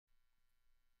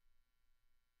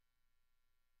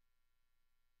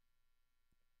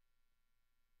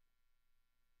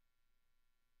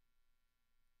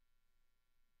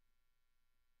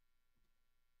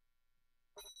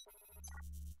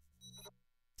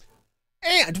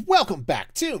And welcome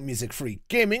back to Music Free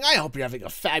Gaming. I hope you're having a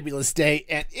fabulous day,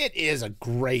 and it is a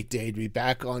great day to be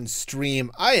back on stream.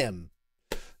 I am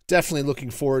definitely looking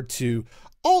forward to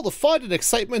all the fun and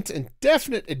excitement and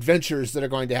definite adventures that are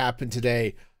going to happen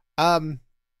today.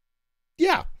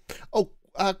 Yeah. Oh,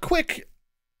 quick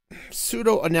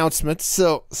pseudo announcement.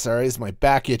 So, sorry, as my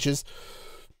back itches.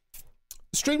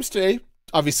 Streams today.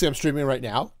 Obviously, I'm streaming right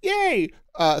now. Yay!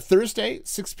 Thursday,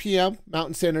 6 p.m.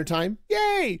 Mountain Standard Time.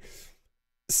 Yay!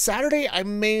 Saturday, I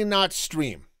may not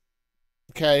stream.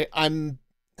 Okay, I'm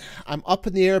up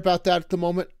in the air about that at the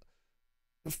moment.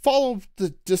 Follow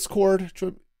the Discord,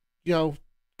 you know,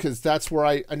 because that's where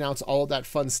I announce all of that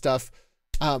fun stuff.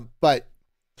 But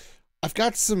I've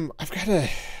got to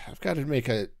make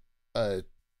a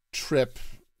trip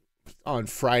on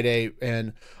Friday,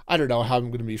 and I don't know how I'm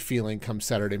going to be feeling come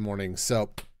Saturday morning.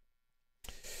 So,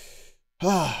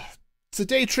 it's a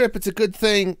day trip. It's a good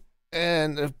thing.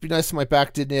 And it'd be nice if my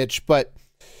back didn't itch, but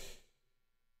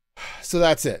so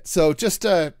that's it. So just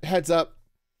a heads up.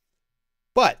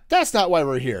 But that's not why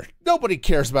we're here. Nobody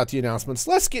cares about the announcements.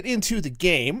 Let's get into the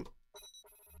game.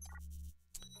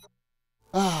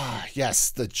 Yes,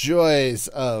 the joys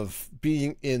of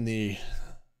being in the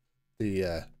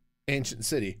ancient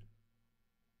city.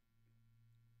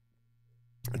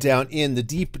 Down in the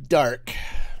deep dark.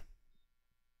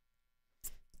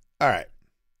 All right.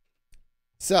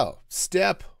 So,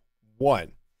 step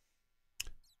 1.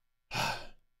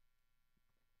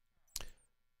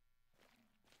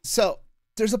 So,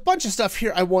 there's a bunch of stuff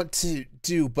here I want to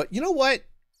do, but you know what?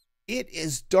 It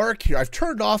is dark here. I've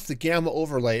turned off the gamma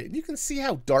overlay, and you can see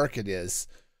how dark it is.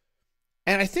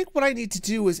 And I think what I need to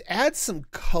do is add some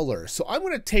color. So, I'm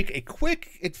going to take a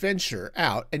quick adventure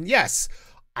out. And yes,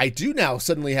 I do now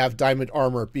suddenly have diamond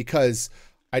armor because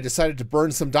I decided to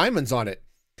burn some diamonds on it.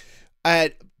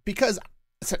 Because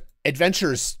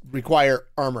adventures require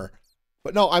armor.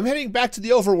 But no, I'm heading back to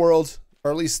the overworld, or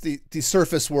at least the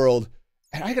surface world,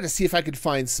 and I gotta see if I could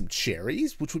find some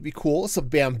cherries, which would be cool, some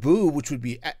bamboo, which would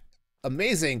be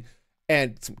amazing,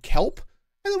 and some kelp,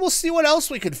 and then we'll see what else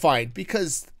we can find,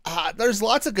 because there's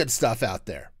lots of good stuff out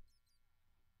there.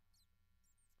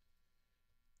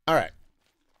 All right.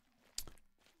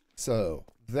 So,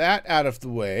 that out of the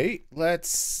way,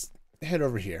 let's head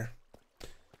over here.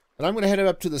 And I'm going to head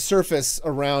up to the surface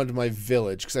around my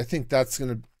village, because I think that's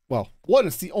going to, well, one,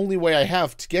 it's the only way I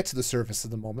have to get to the surface at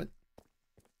the moment.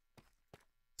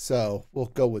 So we'll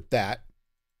go with that.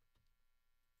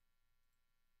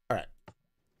 All right.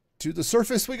 To the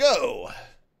surface we go.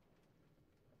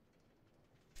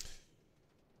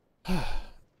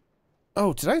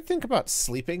 Oh, did I think about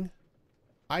sleeping?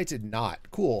 I did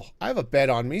not. Cool. I have a bed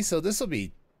on me, so this will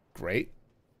be great.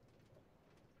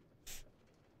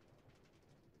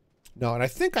 No, and I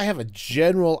think I have a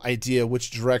general idea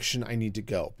which direction I need to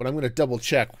go, but I'm going to double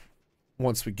check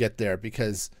once we get there,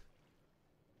 because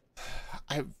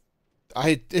I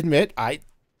admit my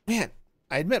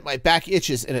back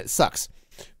itches and it sucks.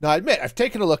 Now, I admit I've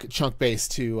taken a look at Chunk Base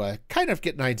to kind of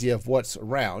get an idea of what's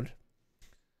around.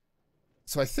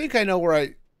 So I think I know where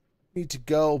I need to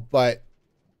go, but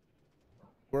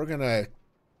we're gonna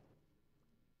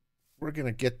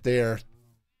get there,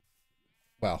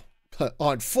 well,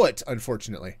 on foot,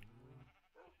 unfortunately.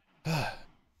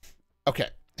 Okay,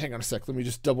 hang on a sec. Let me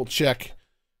just double check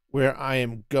where I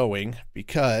am going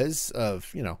because of,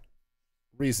 you know,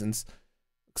 reasons.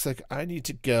 Looks like I need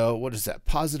to go, what is that?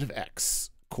 Positive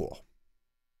X. Cool.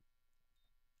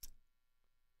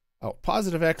 Oh,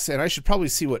 positive X, and I should probably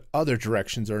see what other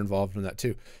directions are involved in that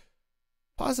too.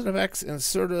 Positive X and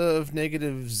sort of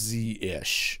negative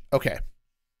Z-ish. Okay.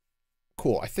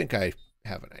 Cool. I think I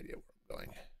have an idea where I'm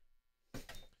going.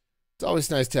 It's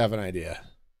always nice to have an idea.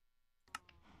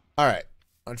 All right.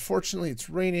 Unfortunately,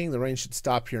 it's raining. The rain should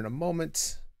stop here in a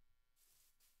moment.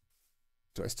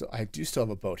 I do still have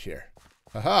a boat here.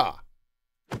 Aha!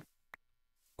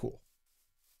 Cool.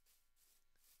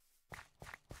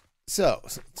 So,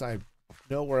 since I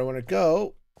know where I want to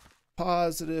go,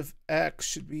 positive X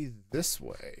should be this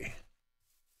way.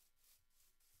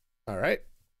 All right.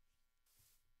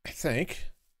 I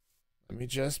think. Let me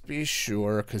just be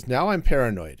sure, because now I'm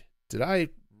paranoid. Did I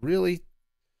really?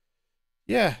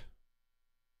 Yeah.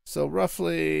 So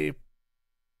roughly,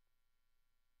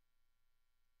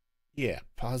 yeah,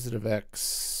 positive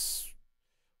X.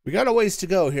 We got a ways to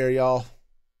go here, y'all.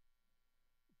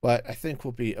 But I think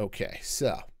we'll be okay.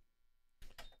 So,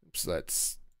 oops,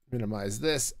 let's minimize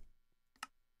this.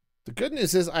 The good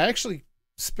news is I actually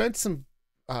spent some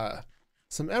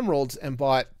emeralds and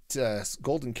bought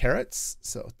golden carrots,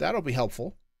 so that'll be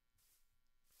helpful.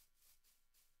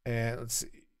 And let's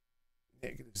see,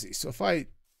 negative Z. So if I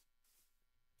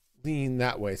lean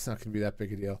that way. It's not going to be that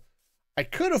big a deal. I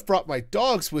could have brought my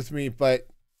dogs with me, but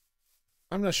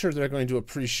I'm not sure they're going to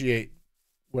appreciate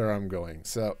where I'm going.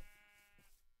 So,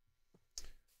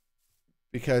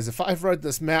 because if I've read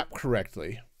this map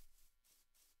correctly,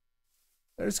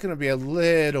 there's going to be a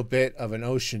little bit of an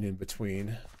ocean in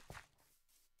between.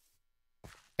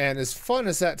 And as fun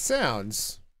as that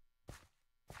sounds,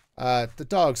 the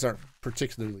dogs aren't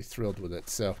particularly thrilled with it,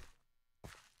 so.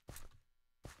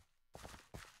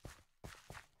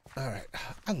 Alright,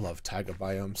 I love taiga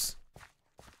biomes.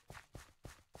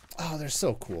 Oh, they're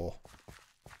so cool.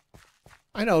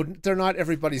 I know they're not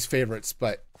everybody's favorites,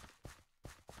 but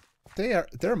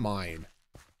they're mine.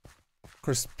 Of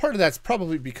course, part of that's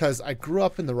probably because I grew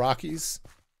up in the Rockies,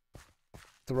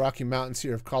 the Rocky Mountains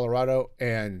here of Colorado,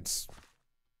 and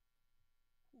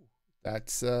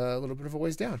that's a little bit of a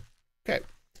ways down. Okay.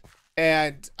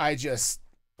 And I just,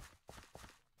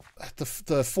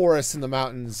 the forests and the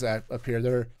mountains up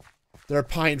here, they're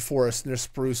pine forests and they're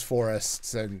spruce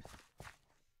forests, and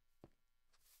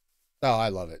oh, I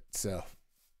love it. So,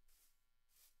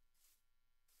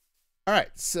 all right,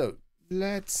 so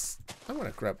I'm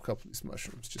gonna grab a couple of these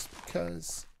mushrooms just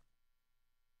because.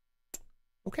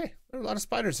 Okay, there are a lot of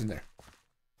spiders in there.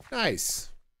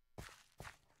 Nice.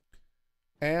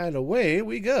 And away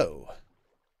we go.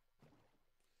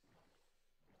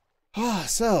 Ah,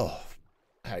 so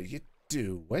how you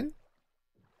doing?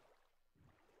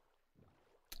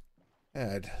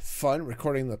 Had fun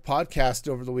recording the podcast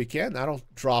over the weekend. That'll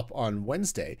drop on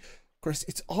Wednesday. Of course,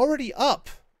 it's already up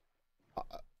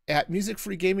at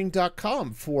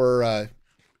musicfreegaming.com for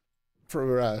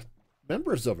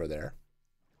members over there.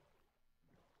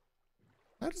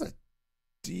 That is a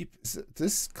deep.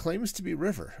 This claims to be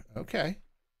river. Okay.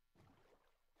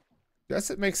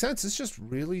 Guess it makes sense. It's just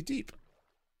really deep.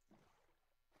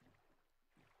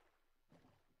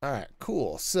 All right,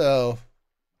 cool. So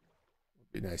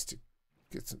it'd be nice to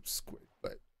get some squid,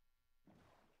 but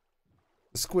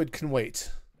the squid can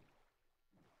wait.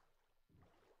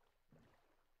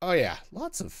 Oh yeah,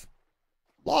 lots of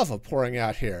lava pouring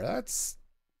out here. That's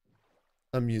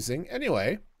amusing.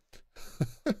 Anyway.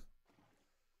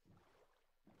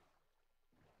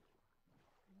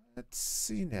 Let's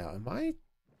see now.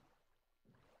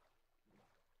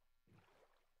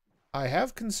 I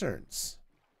have concerns.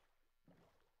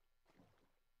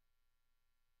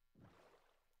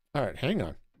 All right, hang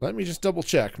on. Let me just double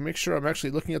check. Make sure I'm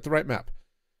actually looking at the right map.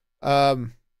 So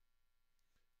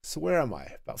where am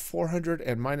I? About 400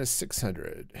 and minus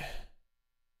 600.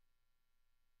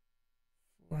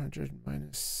 400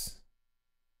 minus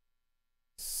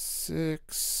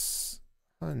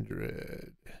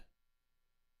 600.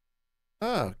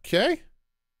 Okay.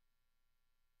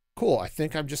 Cool. I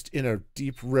think I'm just in a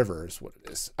deep river is what it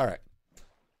is. All right.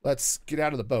 Let's get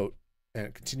out of the boat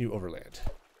and continue overland.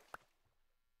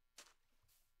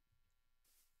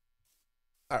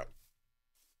 All right.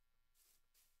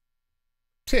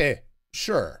 Okay.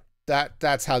 Sure.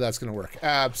 That's how that's going to work.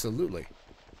 Absolutely.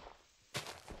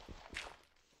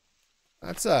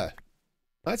 That's a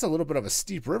little bit of a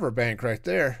steep riverbank right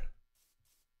there.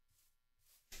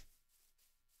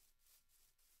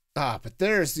 Ah, but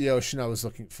there's the ocean I was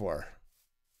looking for.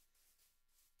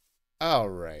 All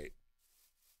right.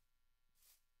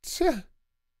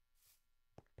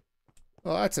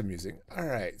 Well, that's amusing. All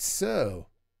right, so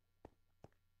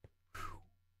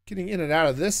getting in and out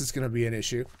of this is going to be an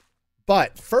issue.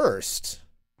 But first,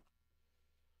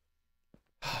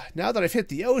 now that I've hit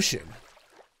the ocean,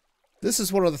 this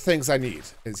is one of the things I need,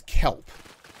 is kelp.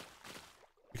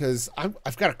 Because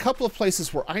I've got a couple of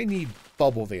places where I need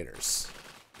bubble vaders.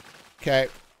 Okay,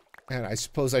 and I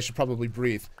suppose I should probably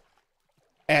breathe.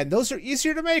 And those are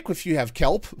easier to make if you have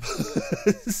kelp.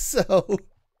 So,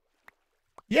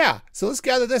 yeah. So let's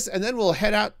gather this, and then we'll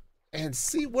head out and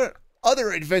see what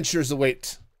other adventures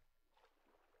await.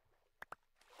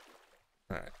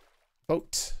 All right,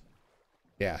 boat.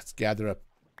 Yeah, let's gather up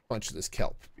a bunch of this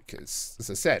kelp because, as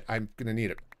I said, I'm going to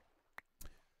need it.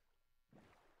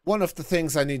 One of the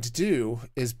things I need to do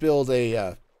is build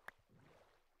a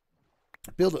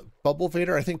bubble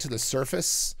vader, I think, to the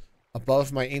surface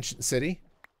above my ancient city.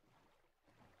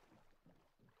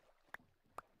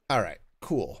 All right,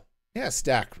 cool. Yeah,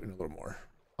 stack in a little more.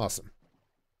 Awesome.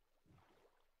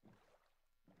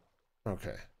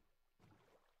 Okay.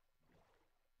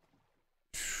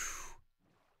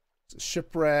 There's a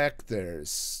shipwreck.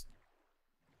 There's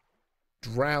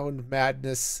drowned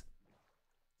madness.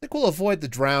 I think we'll avoid the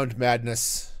drowned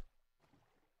madness.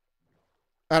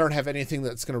 I don't have anything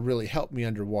that's going to really help me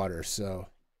underwater, so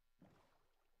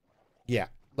yeah,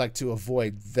 like to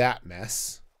avoid that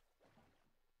mess.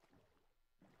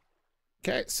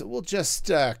 Okay, so we'll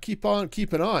just keep on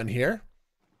keeping on here.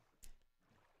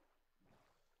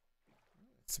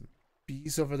 Some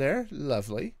bees over there.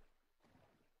 Lovely.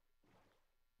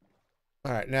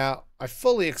 All right, now I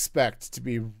fully expect to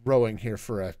be rowing here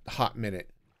for a hot minute.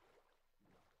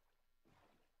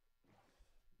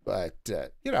 But,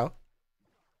 you know,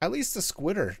 at least the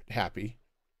squid are happy.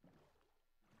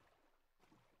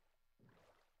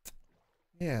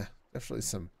 Yeah, definitely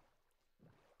some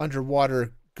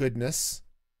underwater goodness.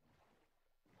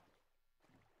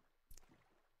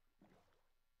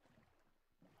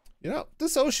 You know,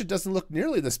 this ocean doesn't look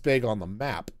nearly this big on the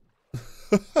map.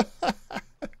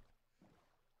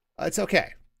 It's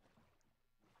okay.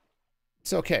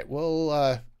 It's okay.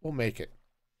 We'll make it.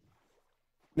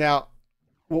 Now,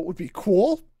 what would be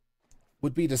cool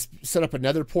would be to set up a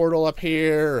nether portal up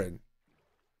here and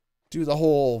do the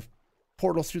whole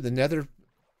portal through the nether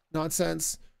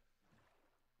nonsense.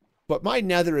 But my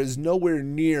nether is nowhere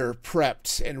near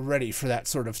prepped and ready for that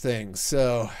sort of thing.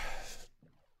 So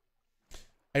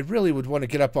I really would want to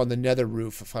get up on the nether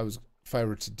roof if I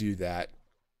were to do that.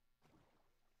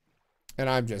 And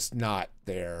I'm just not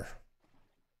there.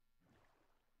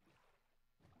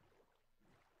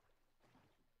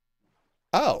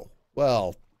 Oh,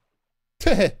 well.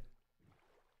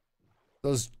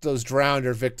 Those drowned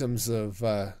are victims of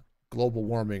global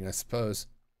warming, I suppose.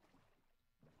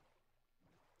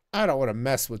 I don't want to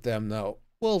mess with them, though.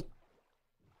 We'll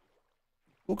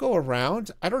go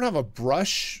around. I don't have a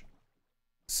brush,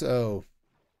 so,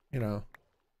 you know.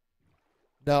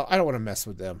 No, I don't want to mess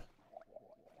with them.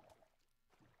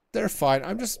 They're fine.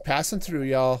 I'm just passing through,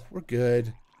 y'all. We're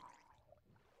good.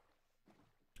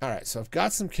 All right, so I've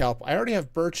got some kelp. I already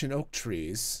have birch and oak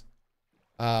trees.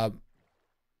 So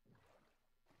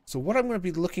what I'm going to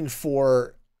be looking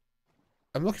for,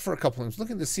 I'm looking for a couple things. I'm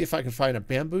looking to see if I can find a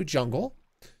bamboo jungle.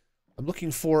 I'm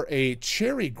looking for a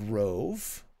cherry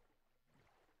grove,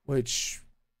 which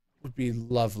would be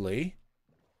lovely.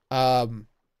 You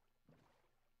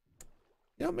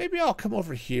know, maybe I'll come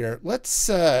over here. Let's,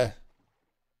 I'd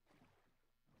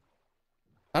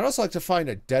also like to find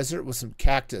a desert with some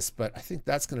cactus, but I think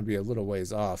that's going to be a little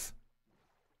ways off.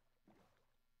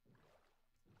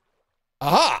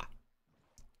 Aha!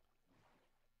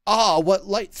 Ah, what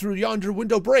light through yonder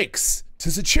window breaks?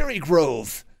 'Tis a cherry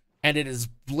grove, and it is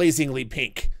blazingly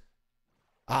pink.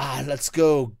 Ah, let's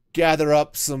go gather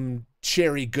up some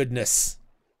cherry goodness.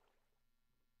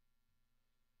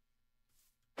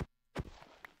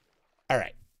 All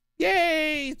right.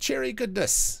 Yay, cherry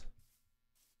goodness.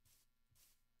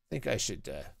 I think I should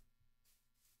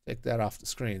take that off the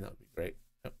screen. That would be great.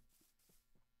 Yep.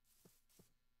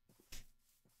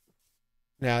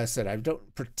 Now, as I said, I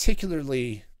don't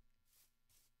particularly,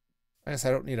 I guess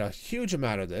I don't need a huge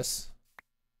amount of this,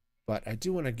 but I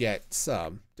do want to get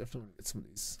some. Definitely want to get some of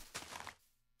these.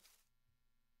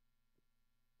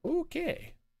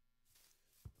 Okay.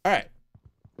 All right.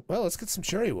 Well, let's get some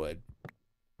cherry wood.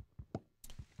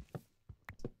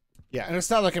 Yeah, and it's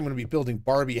not like I'm going to be building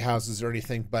Barbie houses or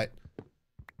anything, but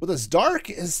with as dark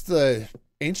as the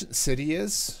ancient city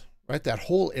is, right, that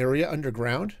whole area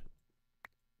underground,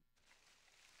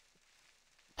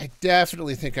 I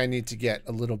definitely think I need to get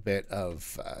a little bit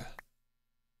of,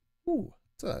 ooh,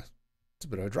 it's a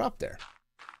bit of a drop there.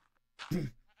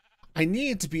 I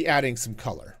need to be adding some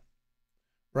color,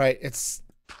 right? It's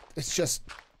just,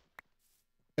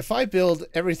 if I build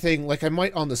everything like I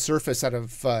might on the surface out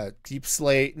of deep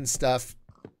slate and stuff,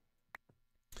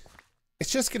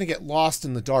 it's just going to get lost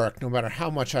in the dark no matter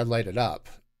how much I light it up.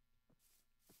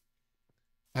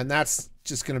 And that's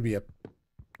just going to be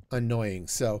annoying.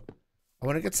 So I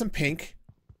want to get some pink.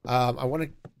 I want to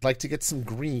like to get some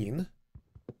green.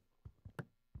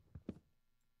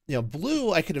 You know,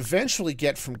 blue I could eventually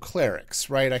get from clerics,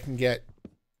 right? I can get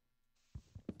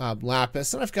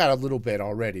lapis, and I've got a little bit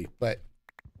already, but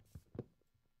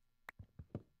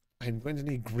I'm going to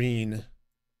need green,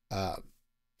 and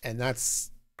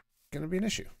that's going to be an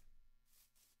issue.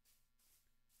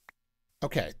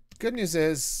 Okay, good news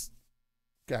is,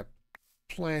 got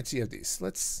plenty of these.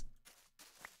 Let's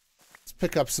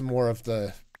pick up some more of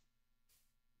the,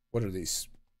 what are these,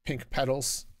 pink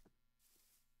petals?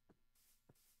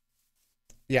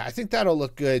 Yeah, I think that'll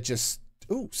look good. Just,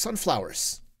 ooh,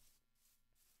 sunflowers.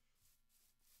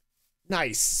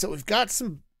 Nice. So we've got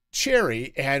some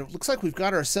cherry, and it looks like we've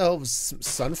got ourselves some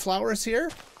sunflowers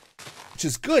here, which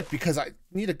is good because I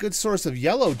need a good source of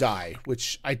yellow dye,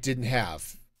 which I didn't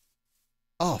have.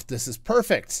 Oh, this is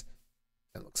perfect.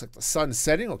 It looks like the sun's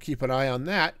setting. I'll keep an eye on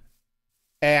that.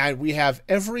 And we have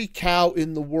every cow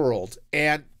in the world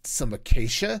and some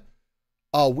acacia.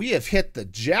 Oh, we have hit the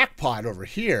jackpot over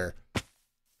here.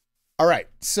 All right,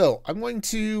 so I'm going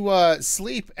to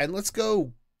sleep, and let's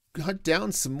go hunt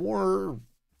down some more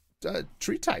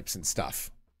tree types and stuff.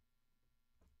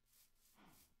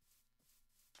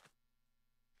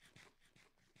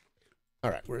 All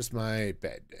right, where's my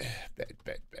bed?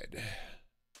 Bed.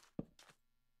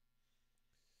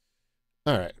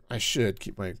 All right, I should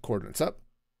keep my coordinates up.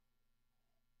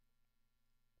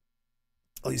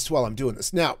 At least while I'm doing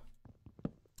this. Now,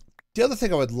 the other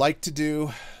thing I would like to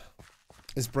do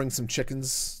is bring some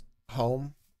chickens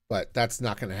home, but that's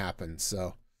not going to happen,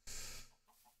 so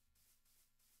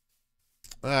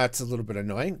that's a little bit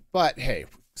annoying. But hey,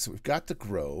 so we've got the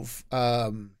grove.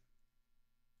 So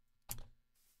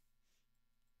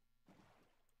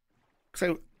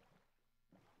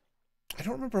I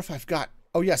don't remember if I've got...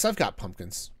 Oh, yes, I've got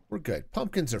pumpkins. We're good.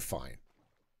 Pumpkins are fine.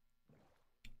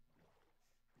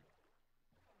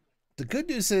 The good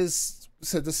news is,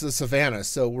 so this is a savanna,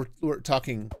 so we're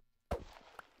talking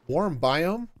warm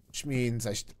biome, which means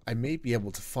I may be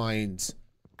able to find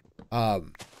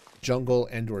jungle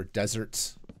and or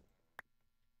deserts.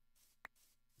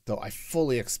 Though I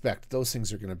fully expect those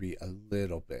things are going to be a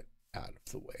little bit out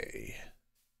of the way.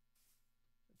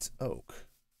 It's oak.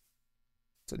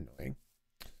 It's annoying.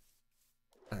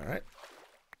 All right.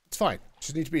 It's fine.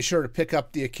 Just need to be sure to pick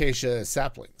up the acacia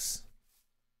saplings.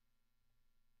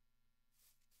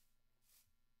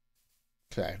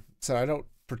 Okay. So I don't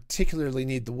particularly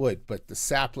need the wood, but the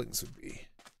saplings would be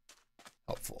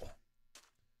helpful.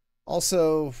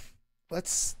 Also,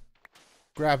 let's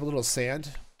grab a little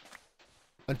sand.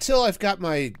 Until I've got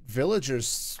my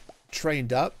villagers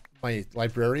trained up, my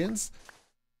librarians,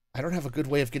 I don't have a good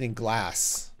way of getting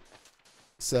glass.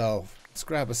 So let's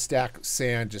grab a stack of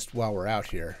sand just while we're out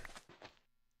here.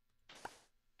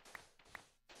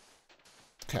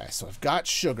 Okay, so I've got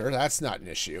sugar. That's not an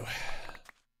issue.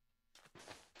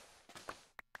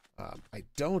 I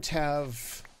don't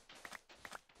have...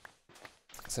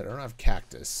 I said I don't have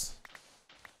cactus.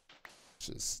 Which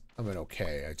is, I mean,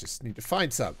 okay. I just need to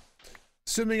find some.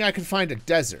 Assuming I can find a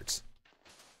desert.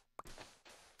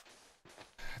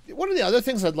 One of the other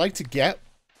things I'd like to get,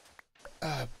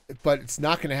 but it's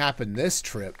not going to happen this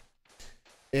trip,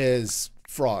 is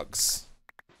frogs.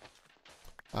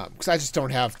 Because I just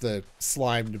don't have the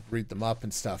slime to breed them up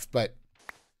and stuff. But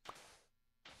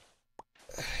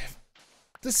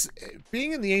this,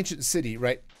 being in the ancient city,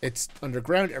 right? It's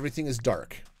underground. Everything is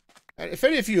dark. And if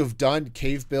any of you have done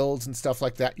cave builds and stuff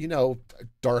like that, you know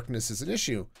darkness is an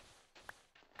issue.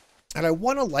 And I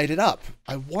want to light it up.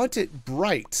 I want it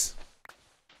bright.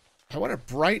 I want it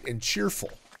bright and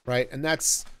cheerful, right? And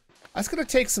that's going to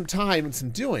take some time and some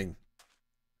doing.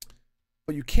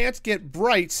 But you can't get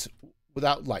bright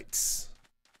without lights.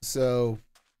 So,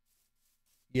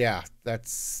 yeah,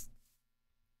 that's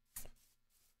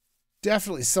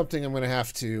definitely something I'm going to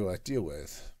have to deal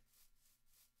with.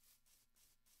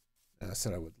 I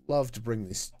said I would love to bring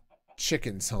these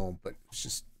chickens home, but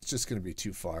it's just going to be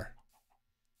too far.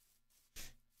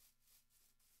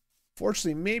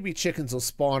 Fortunately, maybe chickens will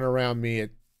spawn around me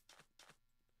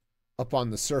up on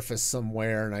the surface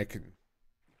somewhere, and I can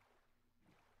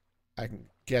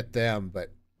get them.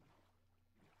 But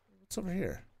what's over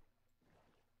here?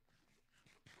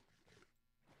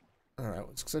 All right,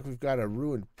 looks like we've got a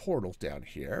ruined portal down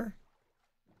here.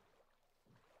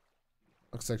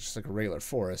 Looks like just like a regular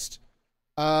forest.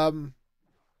 Okay,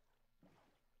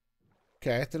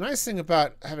 the nice thing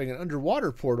about having an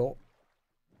underwater portal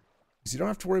is you don't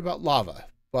have to worry about lava,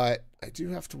 but I do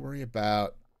have to worry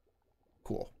about...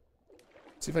 Cool.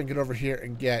 See if I can get over here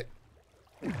and get...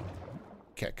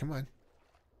 Okay, come on.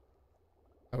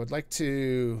 I would like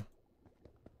to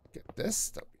get this.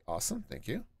 That would be awesome. Thank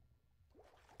you.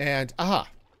 And, aha!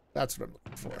 That's what I'm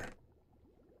looking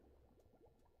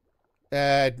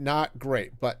for. Not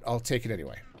great, but I'll take it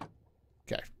anyway.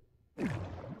 Okay.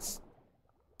 Let's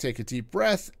take a deep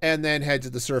breath, and then head to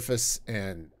the surface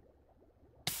and...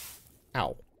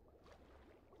 Ow.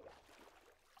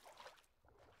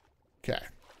 Okay.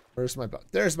 Where's my boat?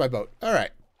 There's my boat. All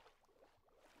right.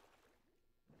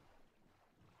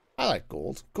 I like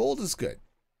gold. Gold is good.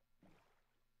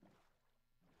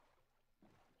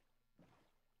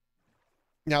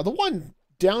 Now, the one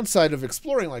downside of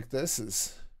exploring like this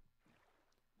is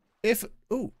if...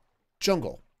 Ooh,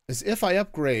 jungle. Is if I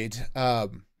upgrade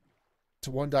to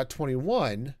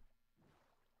 1.21...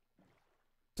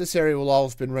 This area will all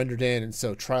have been rendered in, and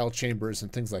so trial chambers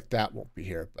and things like that won't be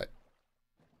here, but...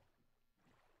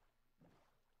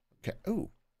 Okay. Ooh.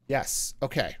 Yes.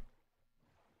 Okay.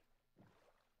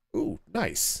 Ooh,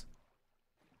 nice.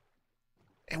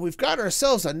 And we've got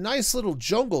ourselves a nice little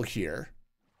jungle here.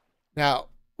 Now,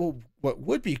 well, what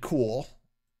would be cool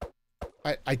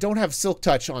I don't have Silk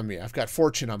Touch on me. I've got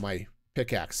Fortune on my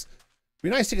pickaxe. It'd be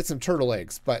nice to get some turtle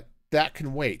eggs, but that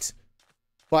can wait.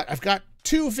 But I've got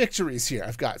 2 victories here.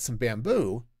 I've got some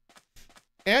bamboo,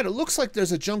 and it looks like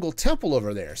there's a jungle temple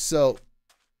over there. So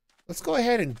let's go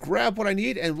ahead and grab what I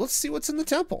need, and let's see what's in the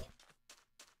temple.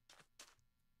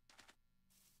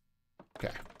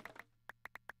 Okay.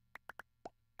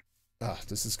 Oh,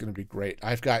 this is going to be great.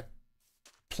 I've got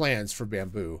plans for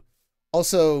bamboo.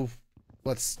 Also,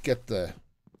 let's get the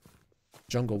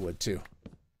jungle wood too.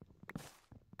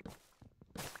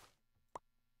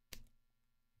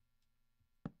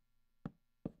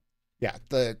 Yeah,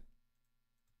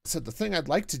 so the thing I'd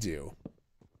like to do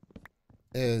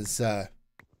is, or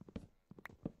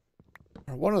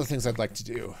one of the things I'd like to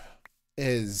do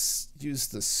is use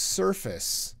the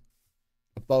surface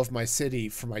above my city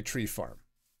for my tree farm.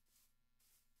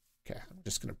 Okay, I'm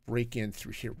just going to break in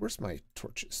through here. Where's my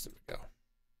torches? There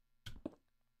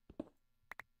we go.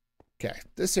 Okay,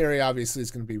 this area obviously is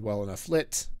going to be well enough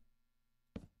lit.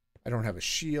 I don't have a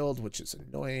shield, which is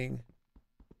annoying.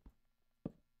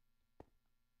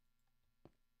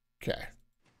 Okay.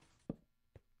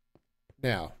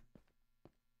 Now.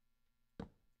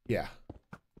 Yeah.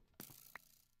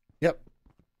 Yep.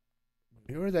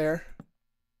 You were there.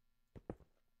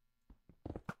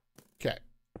 Okay.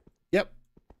 Yep.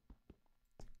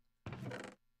 I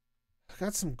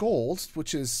got some gold,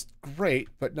 which is great,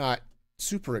 but not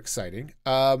super exciting.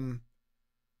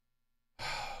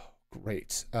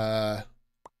 Great. Okay,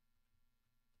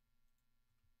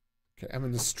 I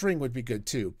mean, the string would be good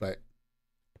too, but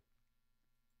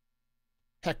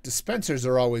heck, dispensers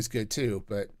are always good too,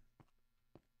 but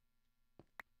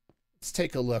let's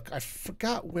take a look. I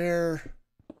forgot where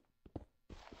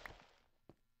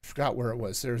it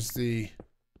was. There's the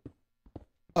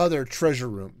other treasure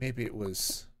room. Maybe it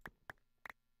was,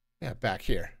 yeah, back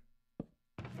here.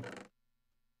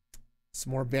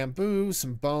 Some more bamboo,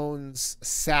 some bones, a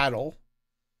saddle.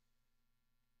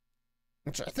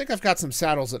 Which I think I've got some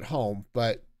saddles at home,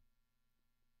 but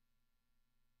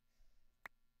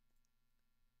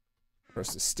of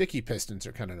course the sticky pistons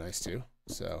are kind of nice too.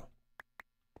 So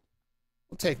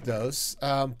we'll take those.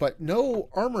 But no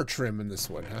armor trim in this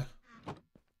one, huh?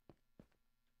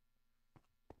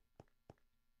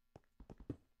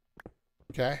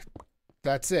 Okay.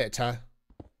 That's it, huh?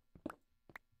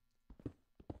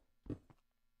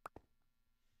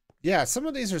 Yeah, some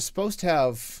of these are supposed to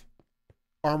have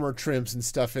armor trims and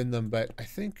stuff in them, but I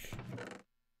think...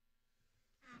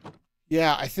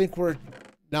 yeah, I think we're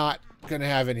not going to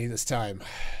have any this time.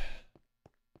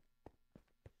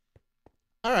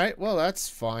 Alright, well, that's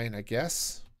fine, I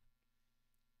guess.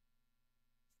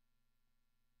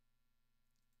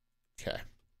 Okay.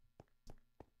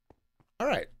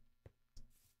 Alright.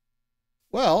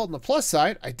 Well, on the plus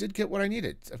side, I did get what I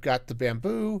needed. I've got the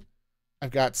bamboo. I've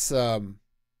got some...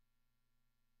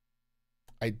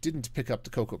 I didn't pick up the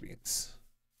cocoa beans.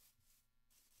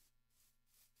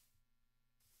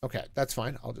 Okay, that's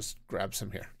fine. I'll just grab some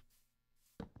here.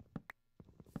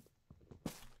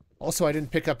 Also, I didn't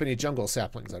pick up any jungle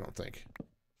saplings, I don't think.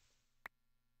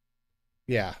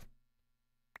 Yeah.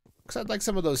 Because I'd like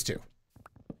some of those too.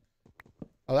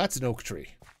 Oh, that's an oak tree.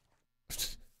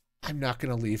 I'm not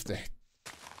going to leave the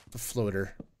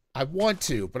floater. I want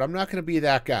to, but I'm not going to be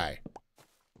that guy.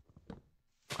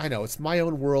 I know, it's my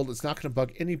own world. It's not going to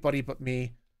bug anybody but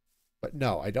me. But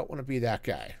no, I don't want to be that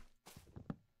guy.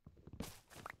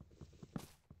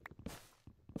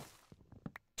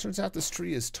 Turns out this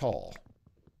tree is tall.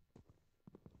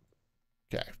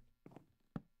 Okay.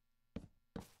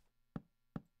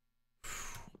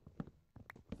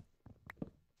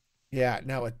 Yeah,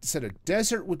 now it said a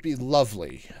desert would be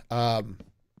lovely.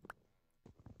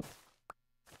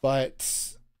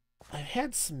 But I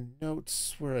had some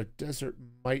notes where a desert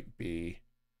might be,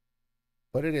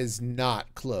 but it is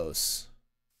not close.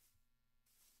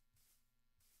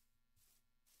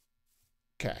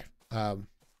 Okay.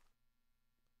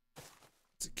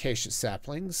 It's acacia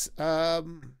saplings.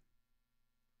 Definitely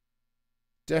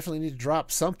need to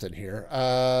drop something here.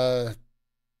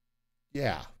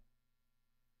 Yeah.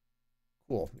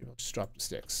 Cool. Maybe I'll just drop the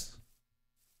sticks.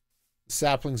 The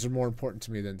saplings are more important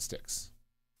to me than sticks.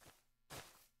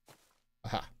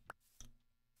 Aha.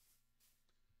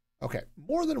 Okay.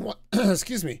 More than one,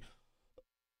 excuse me.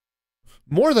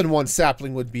 More than one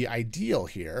sapling would be ideal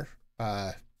here.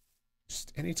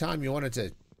 Just anytime you wanted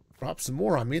to drop some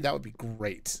more on me, that would be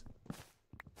great.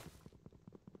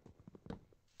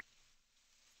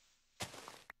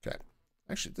 Okay.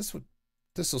 Actually, this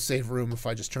will save room if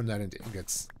I just turn that into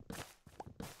ingots.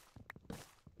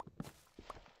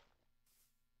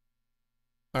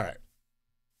 All right.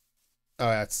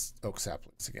 that's oak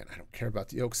saplings again. I don't care about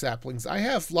the oak saplings. I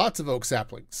have lots of oak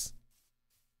saplings.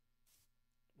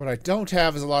 What I don't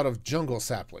have is a lot of jungle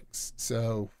saplings.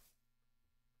 So,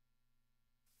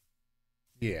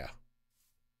 yeah.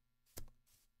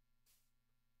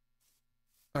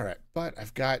 All right, but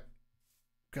I've got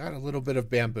a little bit of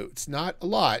bamboo. It's not a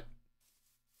lot,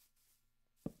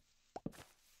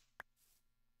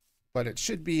 but it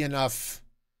should be enough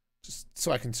just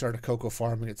so I can start a cocoa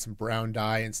farm and get some brown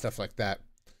dye and stuff like that.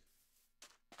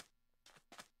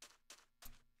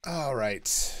 All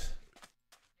right.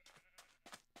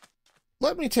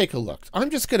 Let me take a look.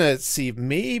 I'm just going to see,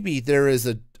 maybe there is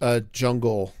a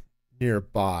jungle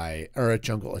nearby, or a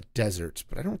desert,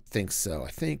 but I don't think so. I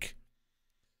think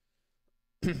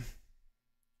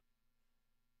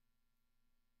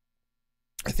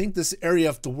I think this area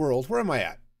of the world, where am I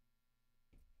at?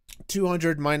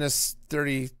 200 minus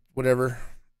 30, whatever.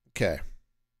 Okay.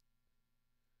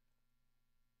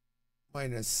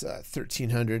 Minus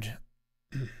 1300.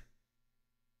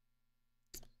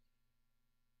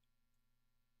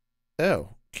 Oh,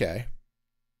 okay.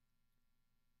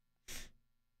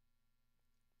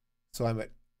 So I'm at,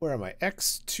 where am I?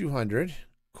 X200.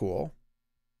 Cool.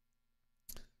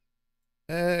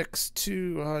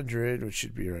 X200, which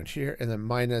should be around here, and then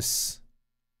minus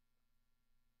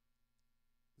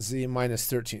Z minus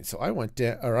 13. So I went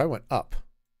down, or I went up.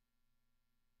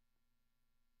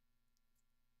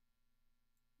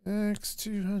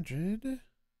 X200.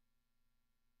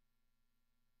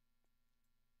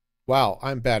 Wow,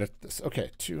 I'm bad at this.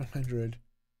 Okay, 200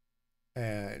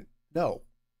 and no.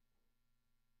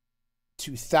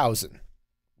 2000.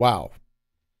 Wow.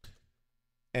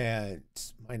 And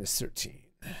minus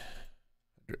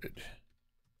 1300.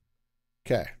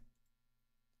 Okay.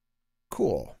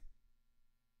 Cool.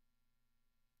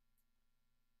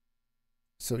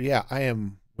 So yeah, I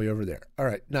am way over there. All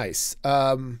right, nice.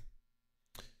 Let's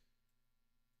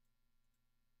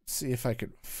see if I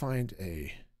could find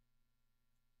a...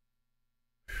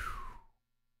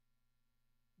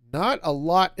 Not a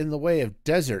lot in the way of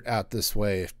desert out this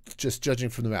way, just judging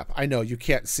from the map. I know, you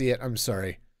can't see it. I'm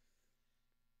sorry.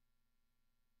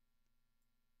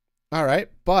 All right,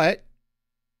 but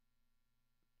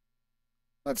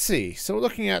let's see. So we're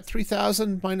looking at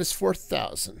 3,000 minus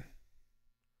 4,000.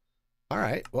 All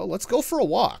right, well, let's go for a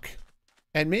walk.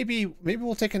 And maybe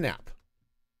we'll take a nap.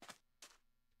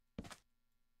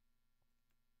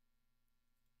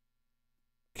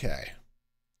 Okay.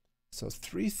 So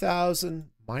 3,000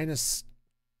 minus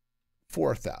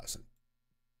 4,000.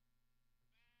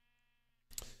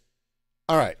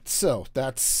 All right, so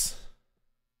that's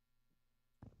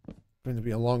going to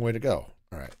be a long way to go.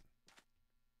 All right.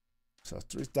 So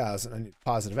 3,000, I need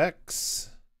positive X.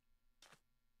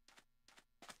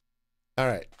 All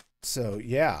right, so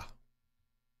yeah.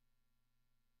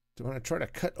 Do I want to try to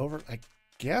cut over? I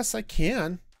guess I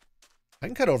can. I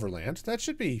can cut over land. That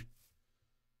should be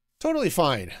totally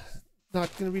fine.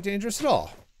 Not going to be dangerous at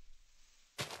all.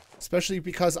 Especially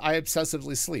because I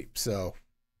obsessively sleep, so.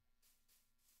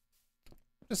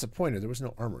 Disappointed there was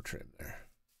no armor trim there.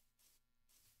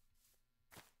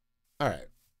 Alright.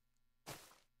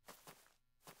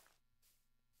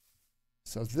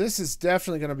 So this is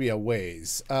definitely going to be a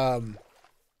ways. Yeah,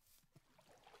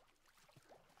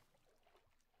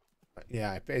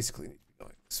 I basically need to be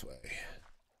going this way.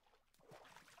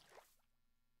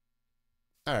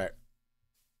 Alright.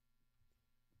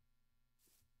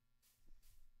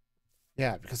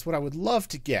 Yeah, because what I would love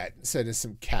to get instead is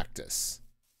some cactus.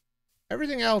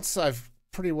 Everything else I've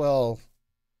pretty well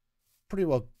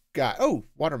got. Oh,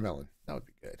 watermelon. That would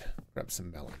be good. Grab some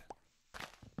melon.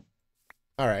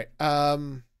 All right.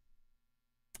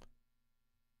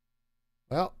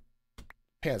 Well,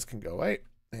 pears can go away.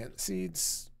 And the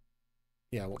seeds.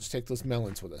 Yeah, we'll just take those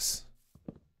melons with us.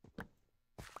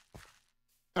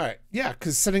 All right. Yeah,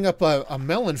 because setting up a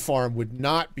melon farm would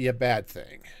not be a bad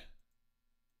thing.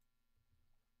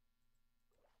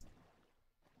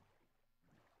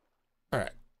 All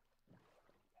right.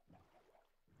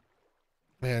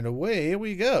 And away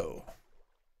we go.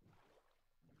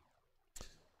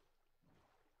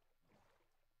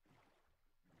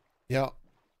 Yeah,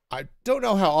 I don't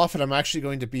know how often I'm actually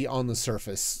going to be on the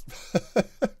surface.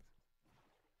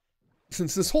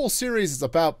 Since this whole series is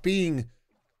about being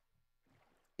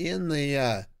in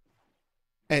the,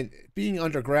 and being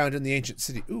underground in the ancient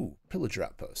city. Ooh, pillager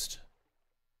outpost.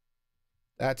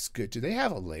 That's good. Do they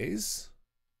have a laze?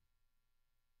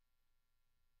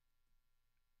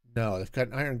 No, they've got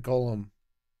an iron golem.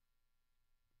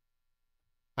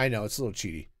 I know, it's a little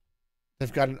cheaty.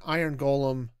 They've got an iron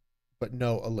golem, but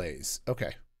no allays.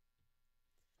 Okay.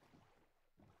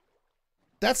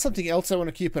 that's something else I want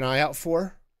to keep an eye out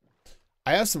for.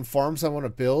 I have some farms I want to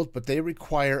build, but they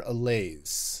require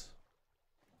allays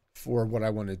for what I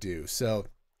want to do. So,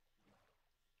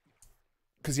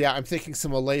 because yeah, I'm thinking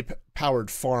some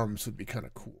allay-powered farms would be kind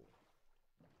of cool.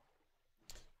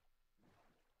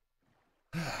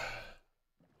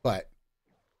 But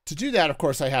to do that, of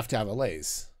course, I have to have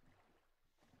allays.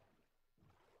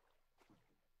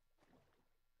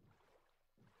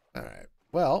 All right.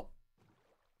 Well,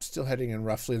 still heading in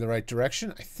roughly the right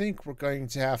direction. I think we're going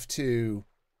to have to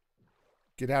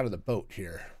get out of the boat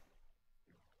here.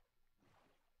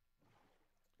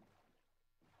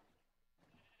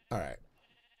 All right.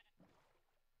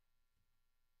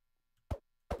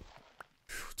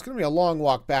 It's going to be a long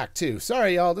walk back, too.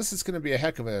 Sorry, y'all. This is going to be a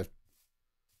heck of a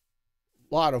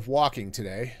lot of walking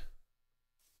today.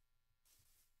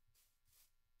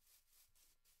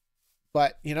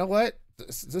 But you know what?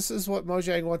 This is what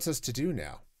Mojang wants us to do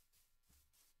now.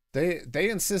 They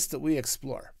insist that we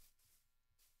explore.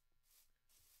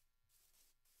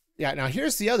 Yeah, now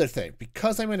here's the other thing.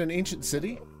 Because I'm in an ancient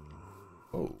city...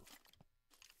 Oh.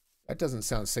 That doesn't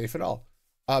sound safe at all.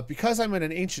 Because I'm in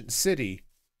an ancient city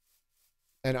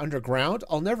and underground,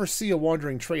 I'll never see a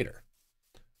wandering trader.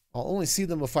 I'll only see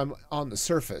them if I'm on the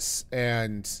surface,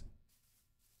 and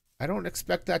I don't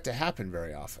expect that to happen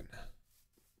very often.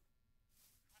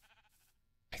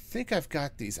 I think I've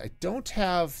got these. I don't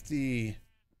have the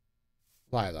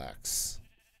lilacs.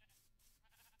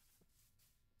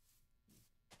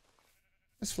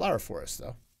 It's flower forest,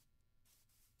 though.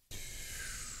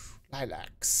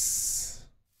 Lilacs.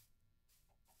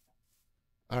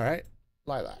 All right,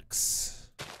 lilacs.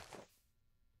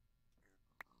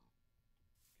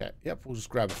 Okay, yep, we'll just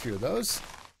grab a few of those.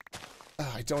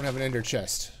 Oh, I don't have an ender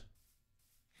chest.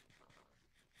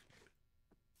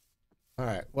 All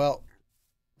right, well,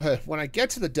 when I get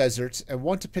to the desert and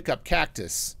want to pick up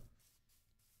cactus,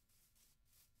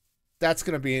 that's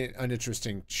going to be an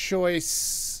interesting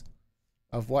choice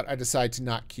of what I decide to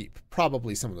not keep.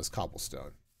 Probably some of this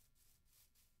cobblestone.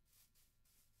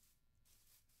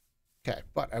 Okay,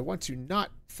 but I want to not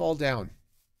fall down.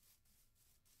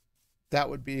 That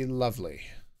would be lovely.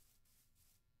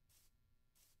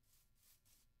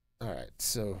 All right,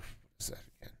 so what is that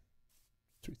again?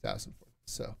 3,000.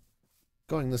 So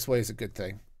going this way is a good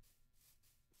thing.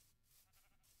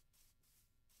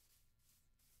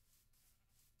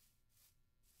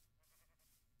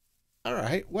 All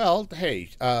right, well, hey,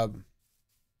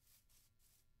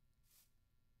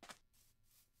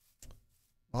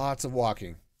 lots of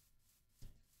walking.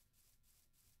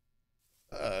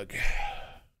 Ugh.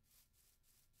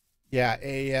 Yeah,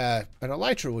 an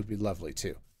elytra would be lovely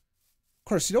too. Of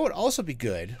course, you know what would also be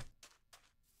good?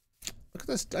 Look at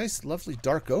this nice, lovely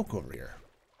dark oak over here.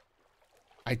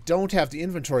 I don't have the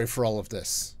inventory for all of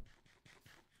this.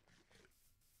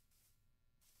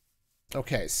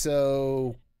 Okay,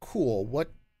 so cool.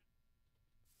 What?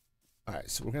 All right,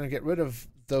 so we're going to get rid of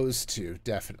those two,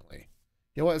 definitely.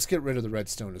 You know what? Let's get rid of the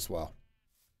redstone as well.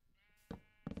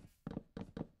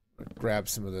 Grab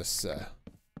some of this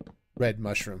red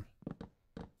mushroom.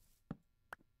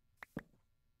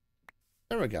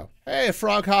 There we go. Hey,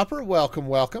 Frog Hopper. Welcome,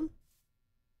 welcome.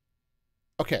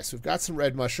 Okay, so we've got some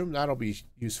red mushroom. That'll be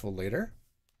useful later.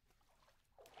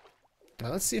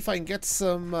 Now let's see if I can get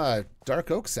some dark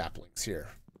oak saplings here.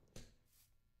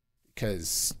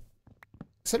 Because I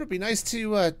said it'd be nice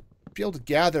to be able to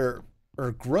gather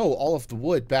or grow all of the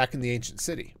wood back in the ancient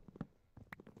city.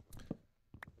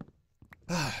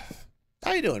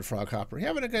 How you doing, Frog Hopper? You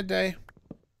having a good day?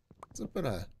 It's been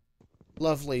a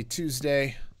lovely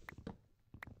Tuesday.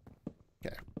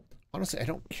 Okay. Honestly, I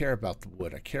don't care about the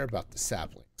wood. I care about the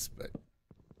saplings, but...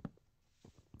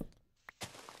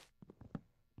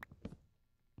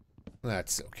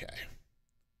 that's okay.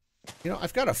 You know,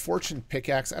 I've got a fortune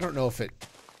pickaxe. I don't know if it...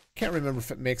 can't remember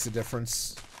if it makes a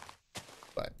difference,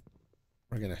 but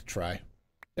we're going to try.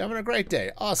 You're having a great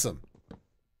day. Awesome.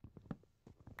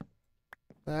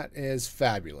 That is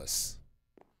fabulous.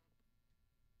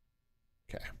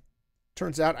 Okay.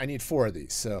 Turns out I need 4 of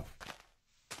these, so...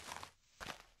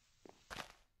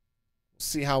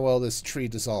 see how well this tree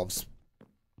dissolves.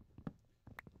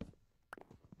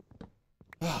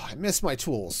 Oh, I miss my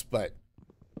tools, but...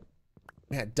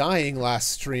 man, dying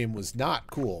last stream was not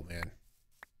cool, man.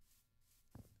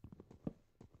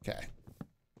 Okay.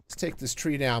 Let's take this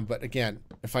tree down, but again,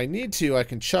 if I need to, I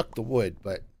can chuck the wood,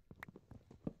 but...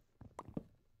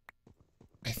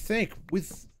 I think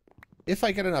with... if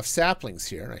I get enough saplings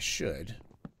here, and I should...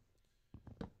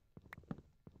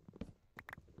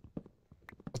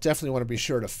 I'll definitely want to be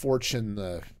sure to fortune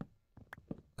the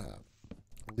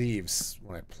leaves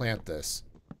when I plant this.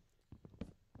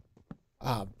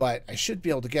 But I should be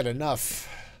able to get enough.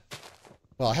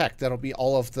 Well, heck, that'll be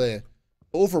all of the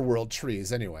overworld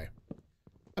trees anyway.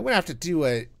 I'm going to have to do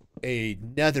a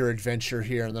nether adventure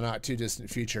here in the not too distant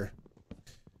future.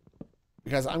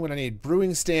 Because I'm going to need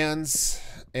brewing stands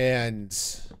and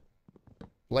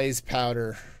blaze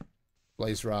powder,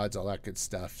 blaze rods, all that good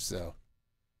stuff. So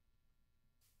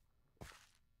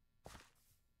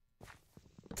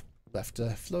left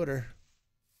a floater.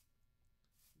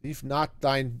 Leave not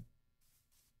thine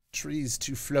trees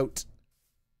to float.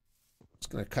 Just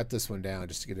going to cut this one down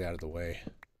just to get it out of the way.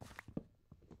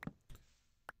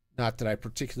 Not that I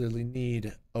particularly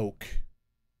need oak.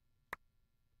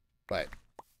 But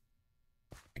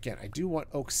again, I do want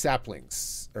oak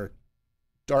saplings, or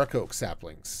dark oak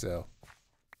saplings, so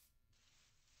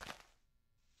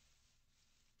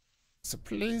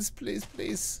please, please,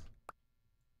 please.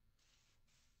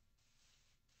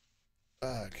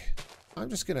 Ugh. I'm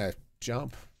just gonna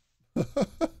jump.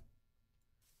 Jump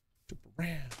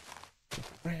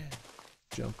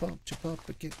around, jump up,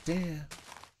 and get down.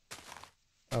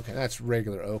 Okay, that's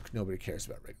regular oak. Nobody cares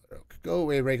about regular oak. Go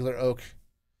away, regular oak.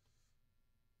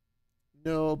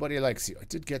 Nobody likes you. I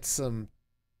did get a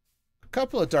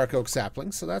couple of dark oak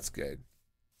saplings, so that's good.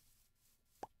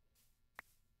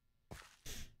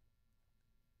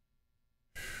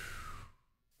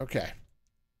 Okay.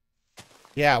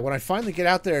 Yeah, when I finally get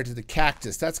out there to the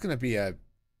cactus, that's going to be a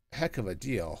heck of a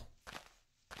deal.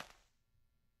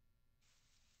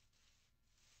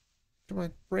 Come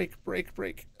on, break, break,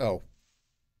 break. Oh.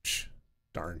 Psh,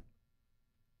 darn.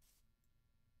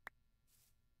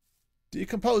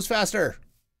 Decompose faster.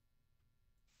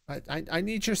 I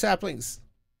need your saplings.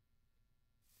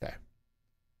 Okay.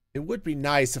 It would be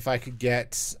nice if I could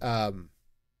get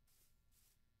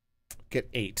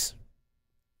 8.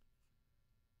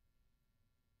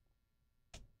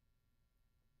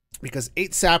 Because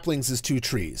 8 saplings is 2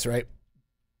 trees, right?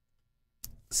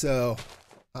 So,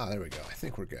 there we go. I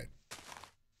think we're good.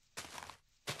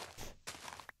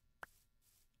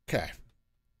 Okay.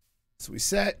 So we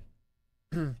set.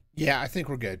 Yeah, I think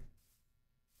we're good.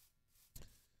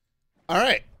 All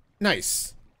right.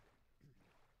 Nice.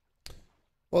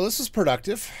 Well, this was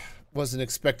productive. Wasn't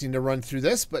expecting to run through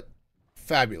this, but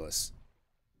fabulous.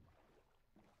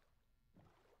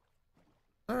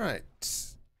 All right.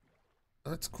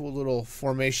 That's a cool little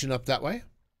formation up that way.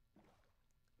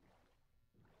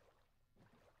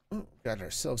 Oh, got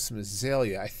ourselves some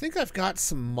azalea. I think I've got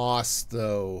some moss,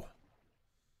 though.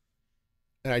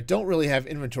 And I don't really have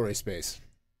inventory space.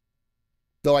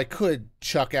 Though I could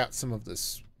chuck out some of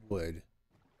this wood.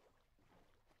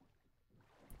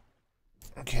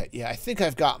 Okay, yeah, I think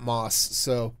I've got moss,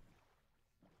 so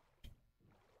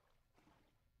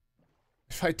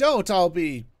if I don't, I'll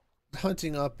be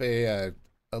hunting up a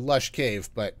lush cave,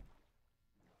 but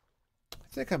I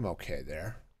think I'm okay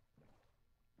there.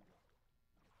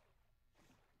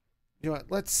 You know what,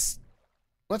 let's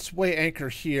weigh anchor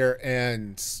here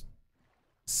and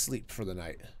sleep for the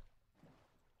night.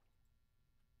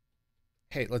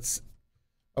 Hey,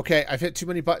 okay, I've hit too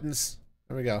many buttons.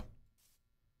 There we go.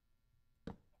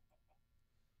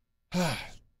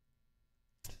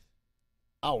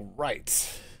 All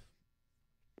right.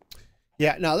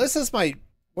 Yeah, now this is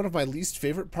one of my least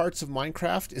favorite parts of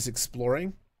Minecraft is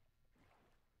exploring.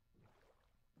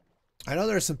 I know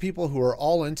there are some people who are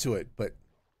all into it, but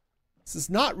this is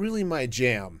not really my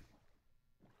jam.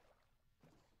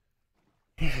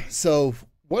 So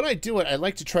when I do it, I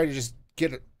like to try to just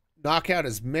knock out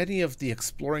as many of the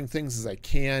exploring things as I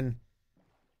can.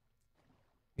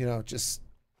 You know, just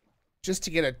to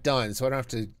get it done, so I don't have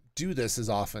to do this as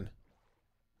often.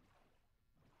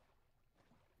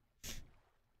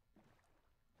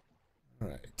 All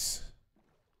right.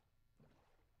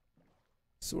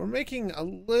 So we're making a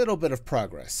little bit of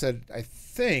progress. And I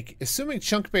think, assuming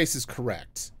chunk base is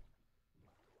correct,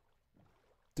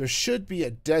 there should be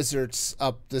a desert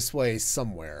up this way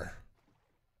somewhere.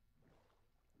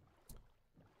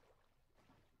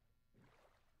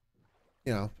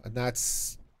 You know, and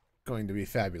that's going to be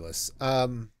fabulous. All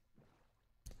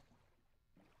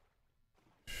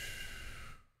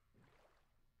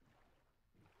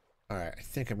right, I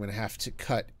think I'm going to have to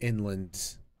cut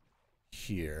inland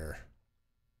here.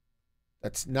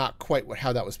 That's not quite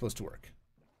how that was supposed to work.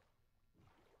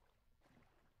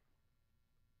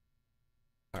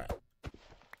 All right.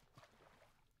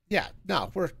 Yeah,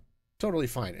 no, we're totally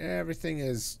fine. Everything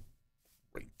is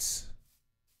great.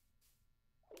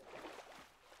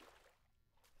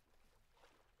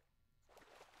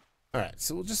 All right,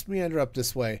 so we'll just meander up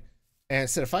this way. And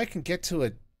so if I can get to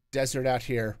a desert out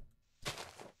here.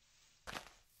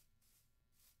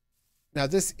 Now,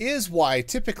 this is why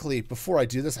typically before I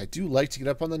do this, I do like to get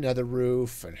up on the nether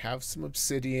roof and have some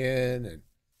obsidian and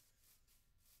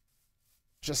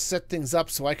just set things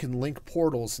up so I can link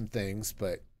portals and things,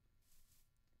 but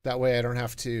that way I don't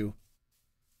have to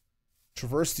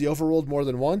traverse the overworld more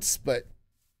than once, but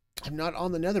I'm not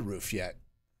on the nether roof yet.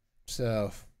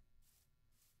 So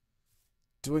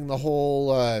doing the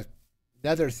whole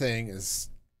nether thing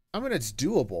is, I mean, it's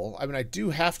doable. I mean, I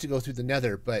do have to go through the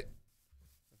nether, but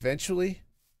eventually.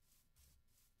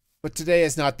 But today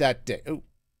is not that day. Oh,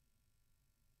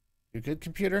 you good,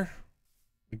 computer?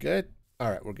 We good? All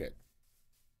right, we're good.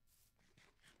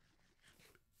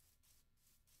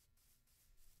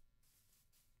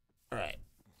 All right.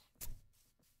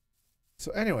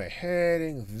 So anyway,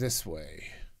 heading this way.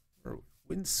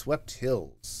 Windswept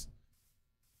hills.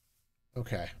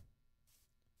 Okay.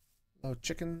 Oh,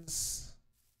 chickens.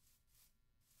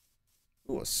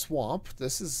 Ooh, a swamp.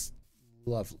 This is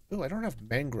lovely. Ooh, I don't have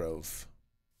mangrove.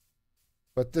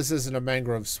 But this isn't a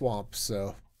mangrove swamp,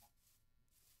 so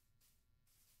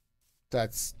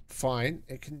that's fine.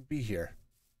 It can be here.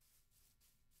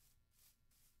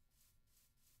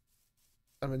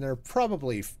 I mean, there are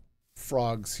probably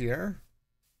frogs here,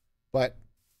 but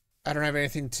I don't have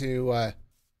anything to,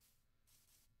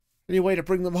 any way to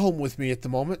bring them home with me at the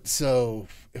moment. So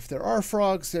if there are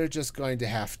frogs, they're just going to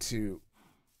have to,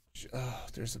 oh,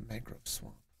 there's a mangrove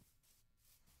swamp.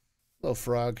 Hello,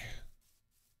 frog.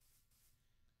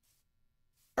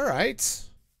 All right.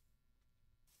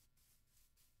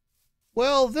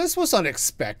 Well, this was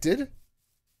unexpected.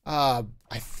 I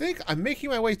think I'm making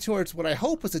my way towards what I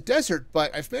hope is a desert,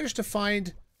 but I've managed to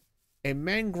find a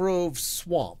mangrove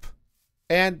swamp.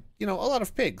 And, you know, a lot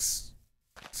of pigs.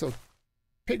 So,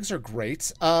 pigs are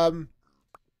great. But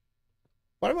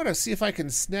I want to see if I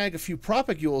can snag a few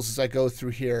propagules as I go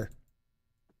through here.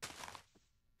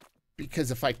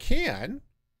 Because if I can...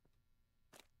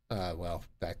 well,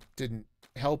 that didn't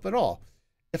help at all.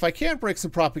 If I can break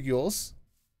some propagules,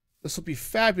 this will be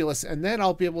fabulous. And then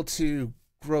I'll be able to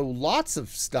grow lots of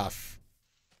stuff.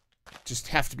 Just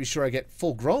have to be sure I get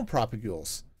full-grown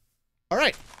propagules. All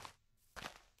right.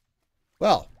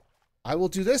 Well, I will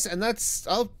do this, and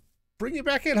I'll bring you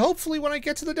back in, hopefully, when I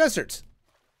get to the desert.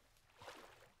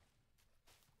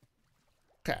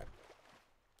 Okay.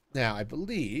 Now, I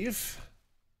believe...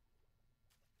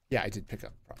 yeah, I did pick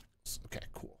up propagules. Okay,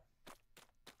 cool.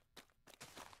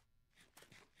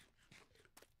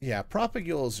 Yeah,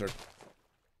 propagules are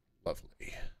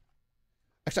lovely.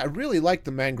 Actually, I really like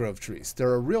the mangrove trees.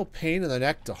 They're a real pain in the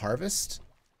neck to harvest.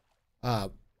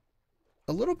 A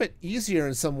little bit easier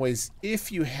in some ways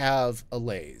if you have a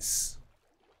laze.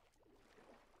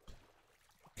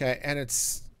 Okay, and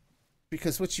it's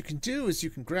because what you can do is you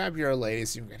can grab your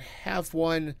laze, you can have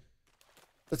one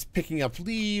that's picking up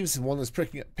leaves, and one that's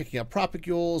picking up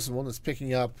propagules, and one that's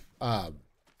picking up the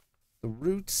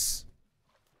roots,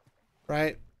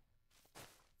 right?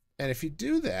 And if you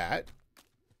do that,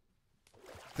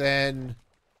 then,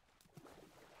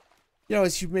 you know,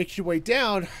 as you make your way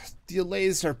down, the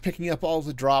allays are picking up all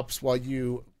the drops while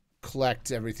you collect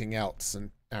everything else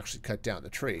and actually cut down the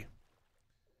tree.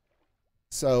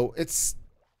 So it's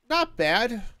not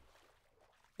bad,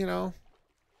 you know.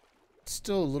 It's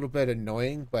still a little bit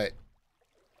annoying, but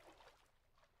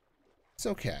it's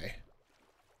okay.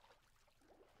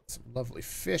 Some lovely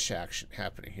fish action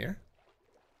happening here.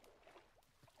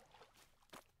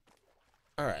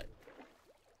 All right.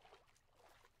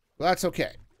 Well, that's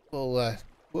okay.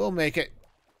 We'll make it.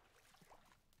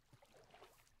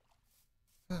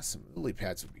 Some lily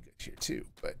pads would be good here too,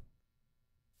 but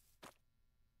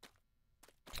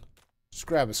just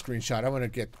grab a screenshot. I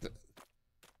want to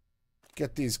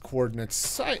get these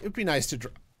coordinates. It'd be nice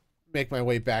to make my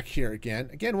way back here again.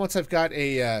 Again, once I've got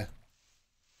a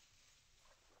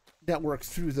network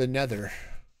through the nether,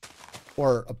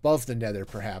 or above the nether,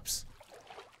 perhaps.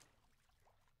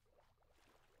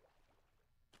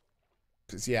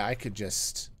 Because, yeah, I could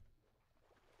just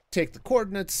take the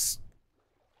coordinates,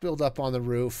 build up on the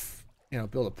roof, you know,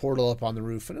 build a portal up on the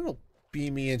roof, and it'll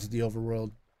beam me into the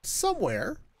overworld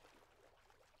somewhere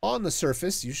on the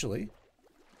surface, usually.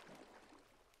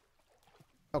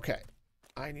 Okay.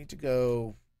 I need to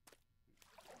go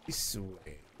this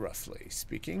way, roughly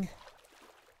speaking.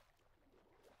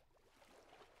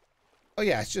 Oh,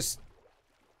 yeah, it's just...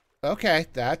 okay,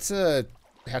 that's a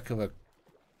heck of a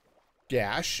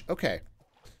gash. Okay.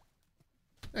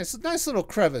 Nice little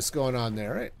crevice going on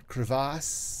there, right?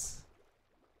 Crevasse.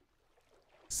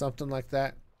 Something like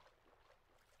that.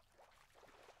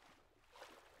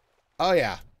 Oh,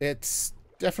 yeah. It's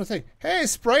definitely... hey,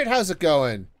 Sprite, how's it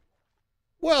going?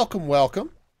 Welcome, welcome.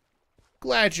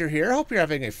 Glad you're here. Hope you're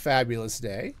having a fabulous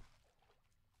day.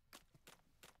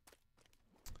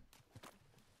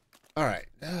 All right.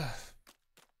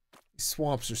 These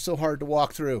swamps are so hard to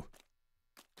walk through.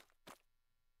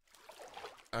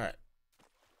 All right.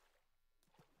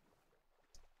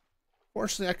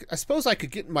 Fortunately, I suppose I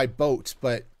could get in my boat,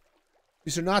 but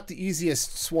these are not the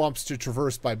easiest swamps to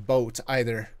traverse by boat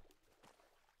either.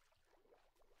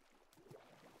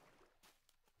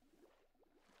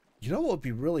 You know what would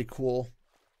be really cool?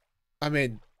 I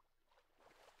mean,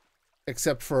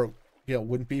 except for, you know,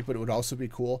 wouldn't be, but it would also be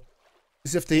cool,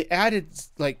 is if they added,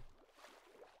 like,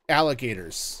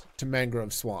 alligators to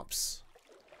mangrove swamps.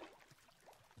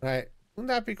 Right? Wouldn't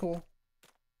that be cool?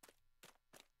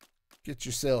 Get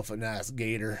yourself a nice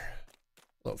gator.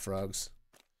 Hello, frogs.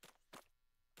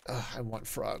 Ugh, I want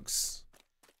frogs.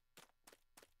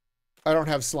 I don't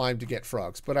have slime to get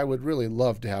frogs, but I would really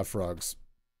love to have frogs.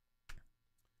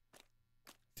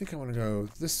 I think I want to go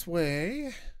this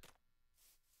way.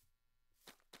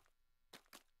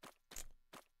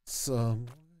 Somewhere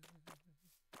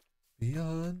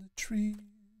beyond the trees.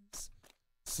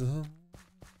 Somewhere.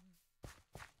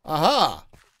 Aha!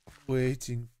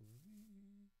 Waiting for me.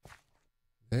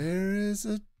 There is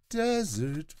a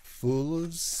desert full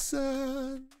of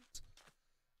sand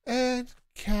and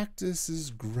cactuses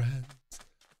grand.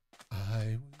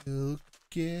 I will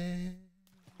get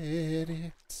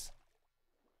it.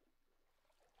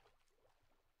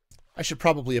 I should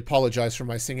probably apologize for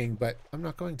my singing, but I'm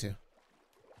not going to.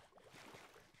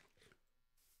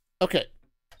 Okay.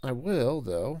 I will,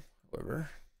 though, however.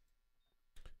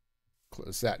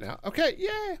 Close that now. Okay,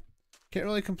 yeah. Can't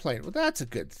really complain. Well, that's a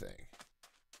good thing.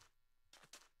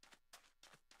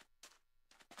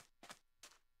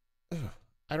 Ugh.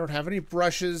 I don't have any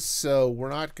brushes, so we're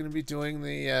not going to be doing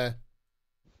the,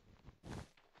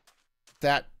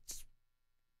 that,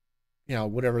 you know,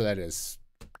 whatever that is.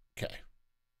 Okay.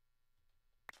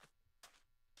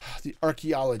 The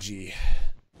archaeology.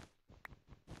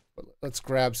 Let's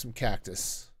grab some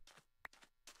cactus.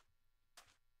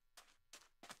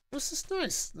 This is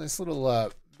nice. Nice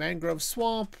little mangrove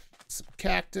swamp. Some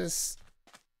cactus.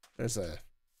 There's a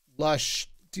lush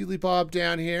dealy bob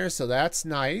down here, so that's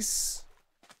nice.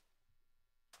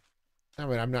 I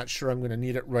mean, I'm not sure I'm going to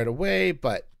need it right away,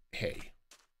 but hey.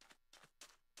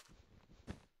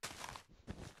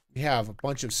 We have a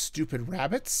bunch of stupid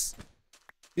rabbits.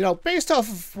 You know, based off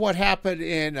of what happened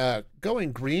in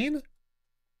Going Green,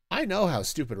 I know how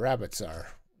stupid rabbits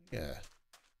are. Yeah.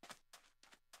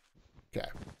 Okay.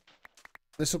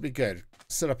 This will be good.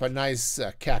 Set up a nice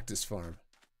cactus farm.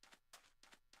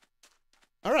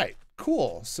 All right,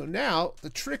 cool. So now the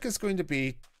trick is going to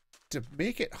be to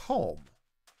make it home.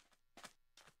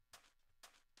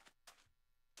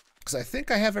 Because I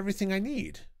think I have everything I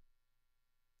need.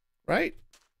 Right?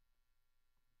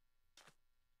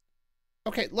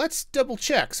 Okay, let's double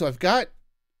check. So I've got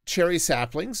cherry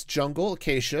saplings, jungle,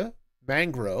 acacia,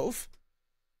 mangrove.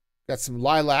 Got some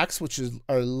lilacs, which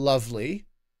are lovely.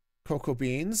 Cocoa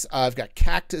beans. I've got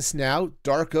cactus now,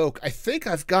 dark oak. I think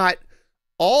I've got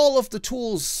all of the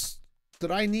tools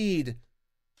that I need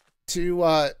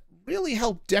to really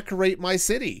help decorate my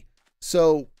city.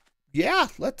 So, yeah,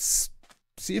 let's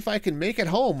see if I can make it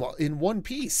home in one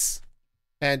piece.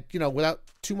 And, you know, without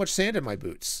too much sand in my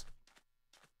boots.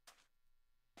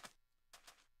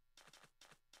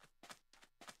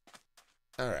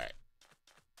 All right.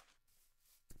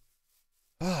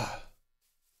 Ah.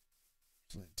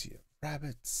 Plenty of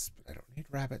rabbits, but I don't need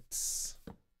rabbits.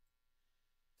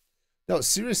 No,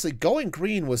 seriously, Going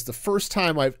Green was the first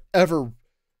time I've ever,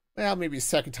 well, maybe the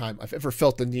second time I've ever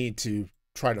felt the need to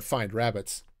try to find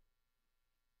rabbits.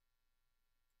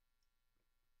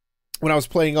 When I was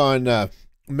playing on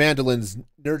Mandolin's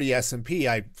Nerdy SMP,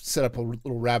 I set up a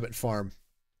little rabbit farm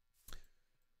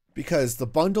because the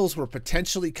bundles were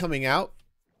potentially coming out,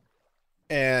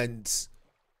 and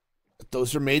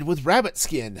those are made with rabbit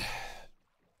skin.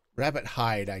 Rabbit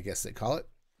hide, I guess they call it.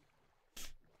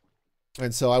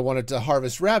 And so I wanted to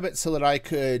harvest rabbit so that I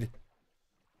could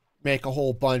make a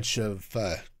whole bunch of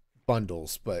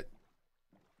bundles. But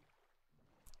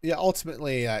yeah,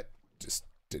 ultimately that just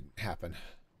didn't happen.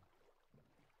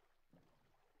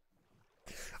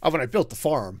 When I built the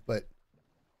farm, but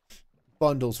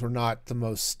bundles were not the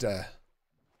most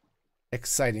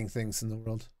exciting things in the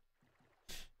world.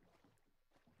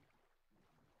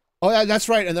 Oh, yeah, that's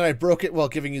right. And then I broke it while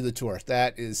giving you the tour.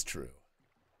 That is true.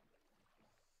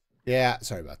 Yeah,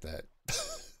 sorry about that.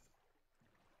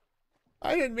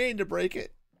 I didn't mean to break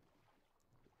it.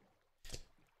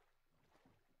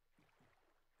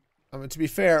 I mean, to be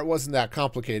fair, it wasn't that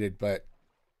complicated, but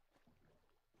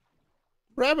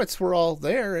rabbits were all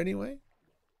there anyway.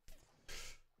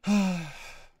 Yeah,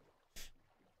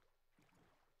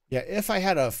 if I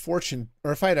had a fortune,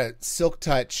 or if I had a silk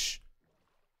touch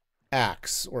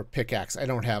axe or pickaxe, I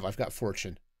don't have. I've got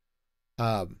fortune.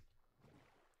 Um,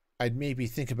 I'd maybe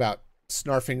think about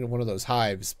snarfing one of those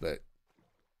hives, but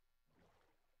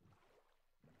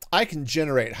I can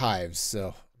generate hives,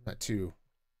 so I'm not too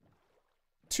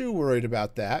worried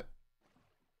about that.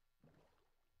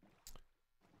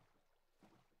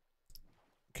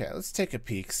 Okay, let's take a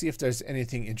peek, see if there's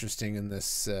anything interesting in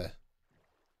this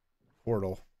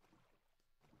portal.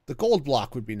 The gold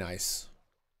block would be nice.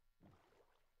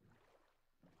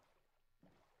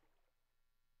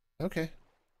 Okay.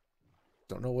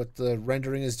 Don't know what the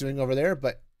rendering is doing over there,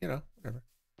 but, you know, whatever.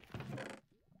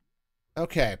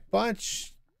 Okay,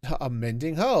 bunch of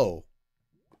mending hoe.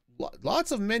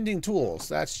 Lots of mending tools.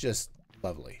 That's just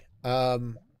lovely.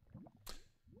 Do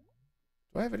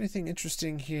I have anything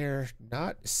interesting here?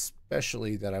 Not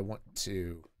especially that I want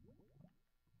to...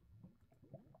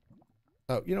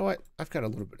 Oh, you know what? I've got a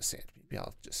little bit of sand. Maybe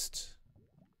I'll just...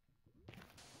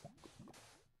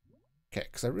 Okay,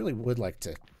 because I really would like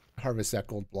to harvest that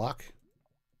gold block.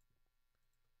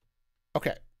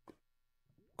 Okay.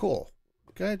 Cool.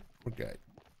 Good. We're good.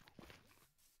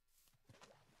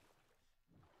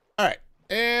 All right.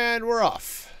 And we're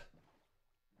off.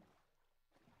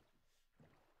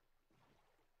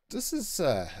 This is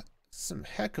some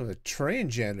heck of a train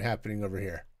jam happening over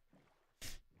here.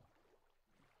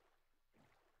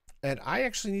 And I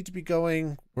actually need to be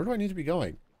going... Where do I need to be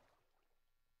going?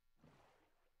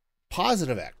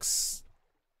 Positive X.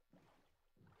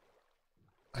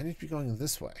 I need to be going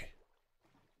this way.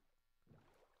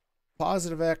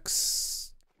 Positive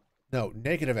X. No,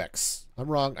 negative X. I'm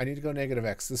wrong. I need to go negative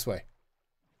X this way.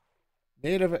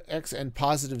 Negative X and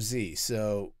positive Z.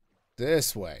 So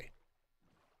this way.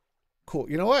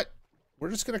 Cool. You know what? We're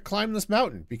just going to climb this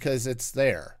mountain because it's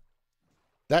there.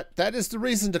 That is the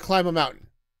reason to climb a mountain.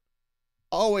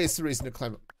 Always the reason to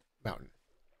climb a mountain.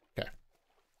 Okay.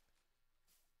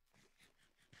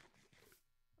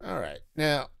 All right.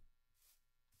 Now,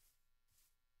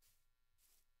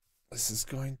 this is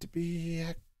going to be a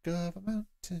heck of a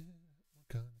mountain.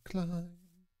 We're going to climb.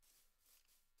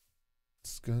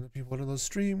 It's going to be one of those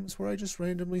streams where I just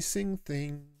randomly sing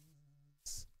things.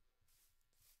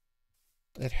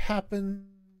 It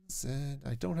happens, and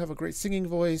I don't have a great singing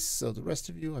voice, so the rest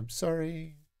of you, I'm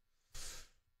sorry.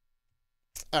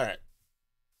 All right.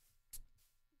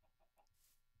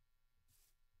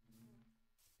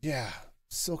 Yeah,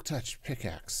 Silk Touch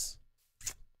pickaxe.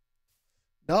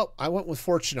 Nope, I went with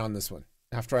fortune on this one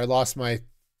after I lost my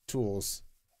tools.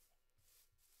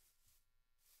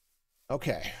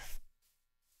 Okay.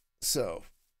 So,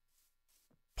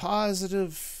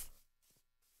 positive.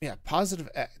 Yeah, positive.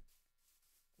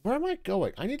 Where am I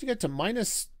going? I need to get to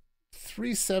minus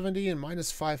 370 and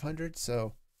minus 500.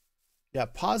 So, yeah,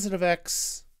 positive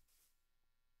X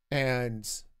and,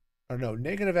 or no,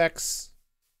 negative X.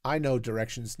 I know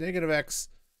directions. Negative X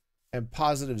and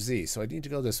positive Z. So I need to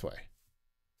go this way.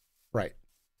 Right.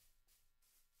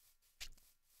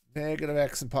 Negative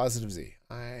X and positive Z.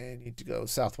 I need to go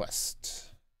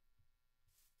southwest.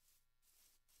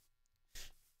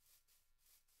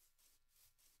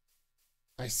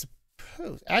 I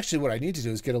suppose. Actually, what I need to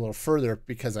do is get a little further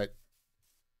because I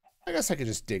guess I could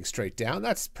just dig straight down.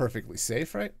 That's perfectly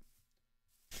safe, right?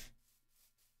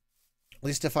 At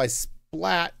least if I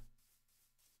splat.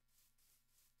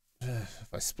 If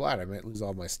I splat, I might lose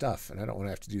all my stuff, and I don't want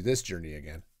to have to do this journey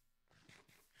again.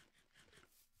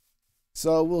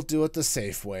 So we'll do it the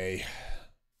safe way.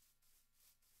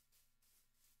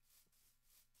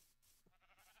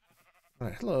 All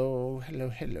right, hello, hello,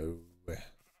 hello.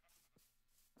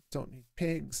 Don't need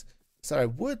pigs. So I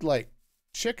would like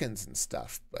chickens and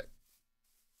stuff, but...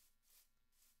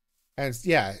 And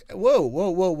yeah, whoa, whoa,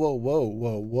 whoa, whoa, whoa,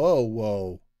 whoa, whoa,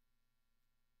 whoa.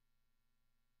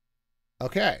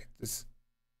 Okay,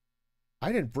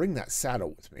 I didn't bring that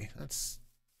saddle with me.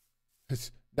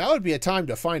 That would be a time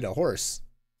to find a horse.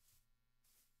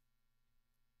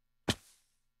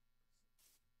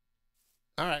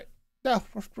 All right, no,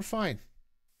 we're fine.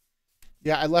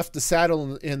 Yeah, I left the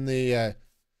saddle in the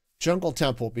jungle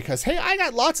temple because hey, I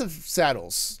got lots of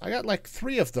saddles. I got like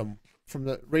 3 of them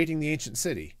from raiding the ancient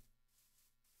city.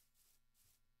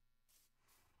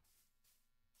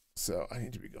 So I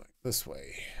need to be going this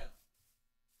way.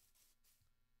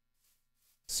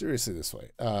 Seriously, this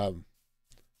way. You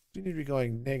need to be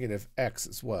going negative X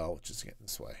as well, which is getting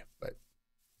this way. But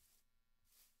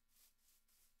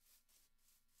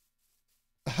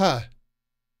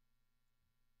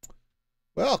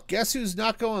well, guess who's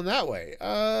not going that way?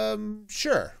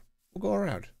 Sure, we'll go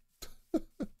around.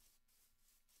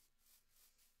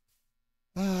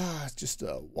 Just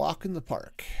a walk in the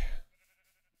park.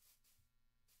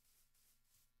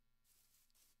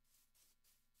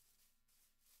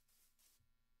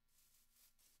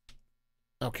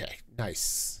 Okay,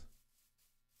 nice.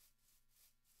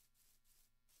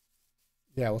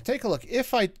 Yeah, we'll take a look.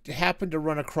 If I happen to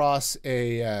run across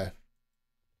a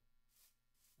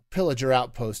pillager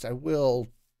outpost, I will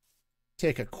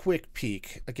take a quick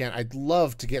peek. Again, I'd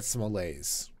love to get some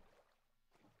allays.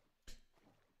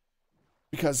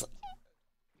 Because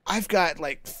I've got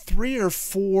like 3 or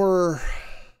 4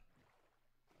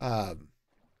 got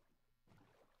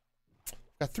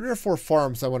 3 or 4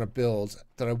 farms I want to build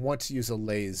that I want to use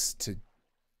allays to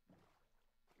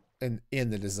in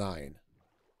the design.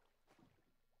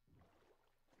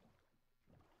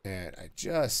 And I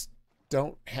just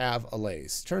don't have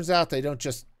allays. Turns out they don't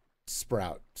just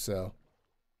sprout, so.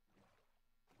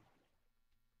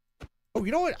 Oh,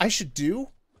 you know what I should do?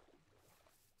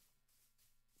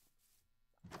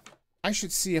 I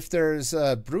should see if there's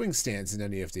brewing stands in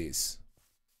any of these.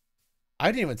 I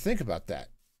didn't even think about that.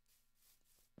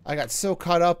 I got so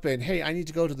caught up in, hey, I need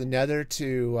to go to the Nether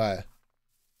to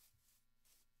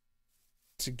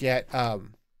get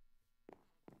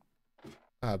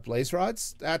blaze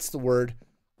rods. That's the word.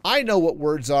 I know what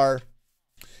words are,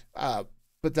 but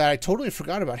that I totally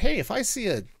forgot about. Hey, if I see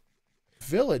a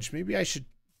village, maybe I should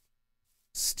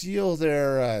steal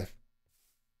their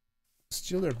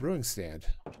brewing stand.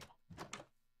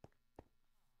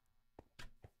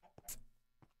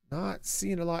 Not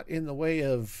seeing a lot in the way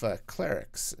of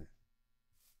clerics.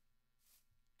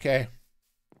 Okay.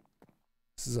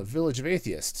 This is a village of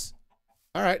atheists.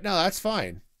 All right, no, that's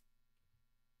fine.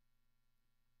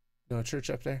 No church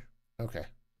up there? Okay.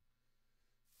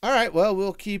 All right, well,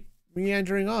 we'll keep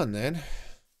meandering on then.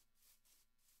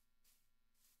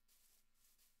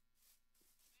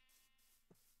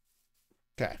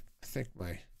 Okay, I think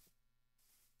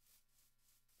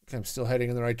I'm still heading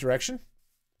in the right direction.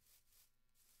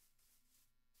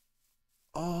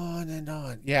 On and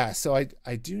on. Yeah, so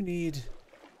I do need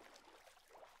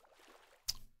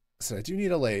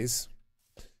allays,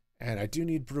 and I do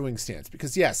need brewing stands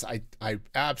because yes, I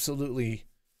absolutely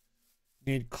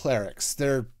need clerics.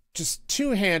 They're just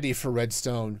too handy for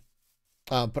redstone,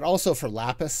 but also for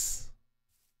lapis.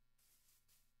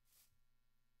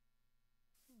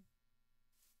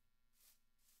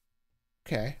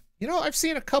 Okay, you know, I've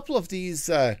seen a couple of these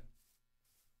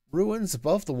ruins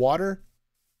above the water.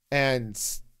 And,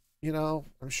 you know,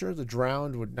 I'm sure the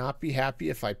drowned would not be happy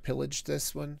if I pillaged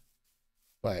this one.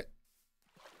 But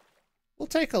we'll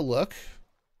take a look.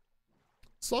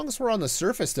 As long as we're on the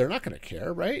surface, they're not going to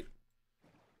care, right?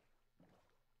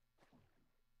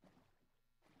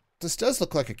 This does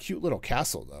look like a cute little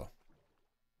castle, though.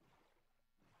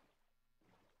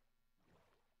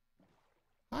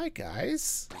 Hi,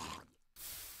 guys.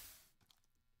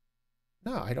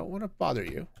 No, I don't want to bother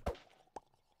you.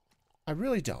 I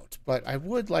really don't, but I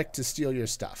would like to steal your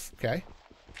stuff, okay?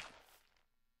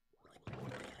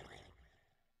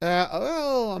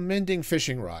 Oh, a mending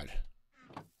fishing rod.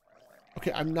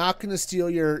 Okay, I'm not going to steal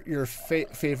your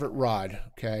favorite rod,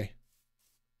 okay?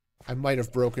 I might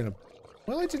have broken a...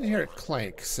 Well, I didn't hear it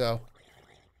clank, so...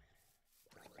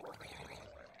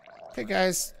 Okay,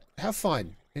 guys, have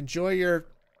fun. Enjoy your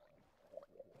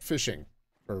fishing,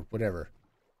 or whatever.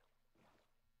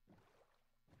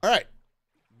 All right.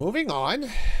 Moving on.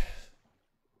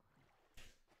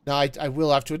 Now, I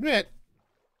will have to admit,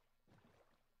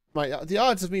 the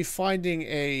odds of me finding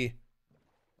a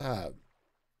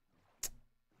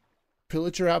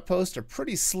pillager outpost are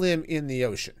pretty slim in the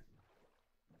ocean.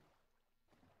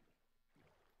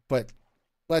 But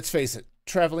let's face it,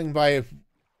 traveling by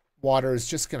water is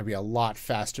just going to be a lot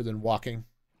faster than walking.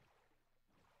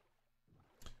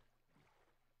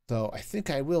 Though I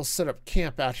think I will set up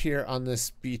camp out here on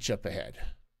this beach up ahead.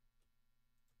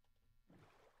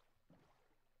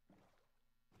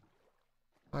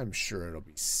 I'm sure it'll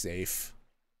be safe.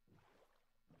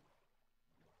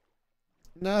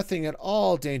 Nothing at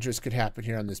all dangerous could happen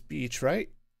here on this beach, right?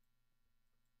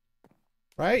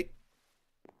 Right?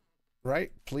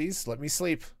 Right? Please, let me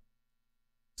sleep.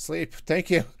 Sleep. Thank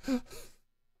you.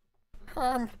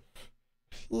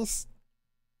 Yes.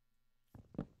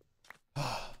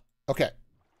 Okay.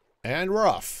 And we're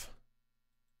off.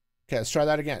 Okay, let's try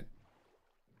that again.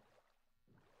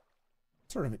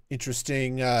 Sort of an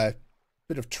interesting...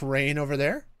 bit of terrain over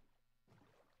there.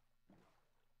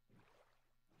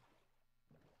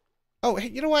 Oh, hey,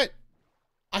 you know what?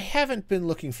 I haven't been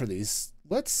looking for these.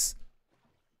 Let's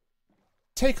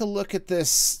take a look at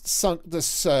this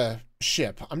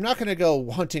ship. I'm not going to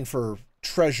go hunting for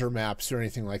treasure maps or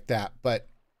anything like that, but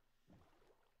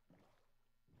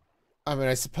I mean,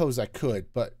 I suppose I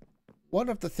could, but one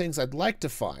of the things I'd like to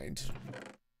find...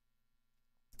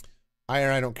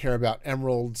 Iron I don't care about.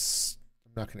 Emeralds,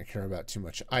 I'm not going to care about too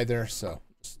much either, so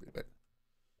just leave it.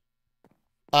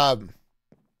 I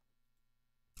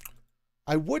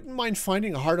wouldn't mind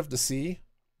finding a Heart of the Sea,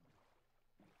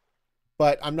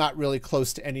 but I'm not really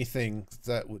close to anything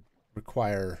that would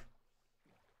require,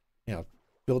 you know,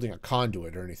 building a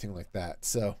conduit or anything like that.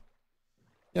 So,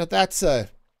 you know, that's a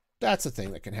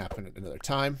thing that can happen at another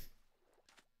time.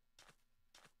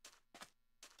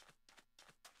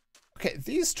 Okay,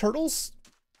 these turtles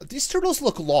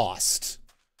look lost.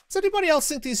 Does anybody else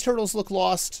think these turtles look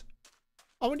lost?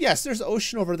 Oh, and yes, there's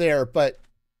ocean over there, but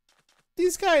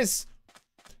these guys,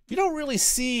 you don't really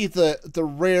see the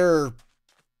rare...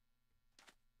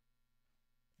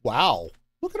 Wow,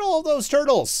 look at all those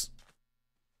turtles.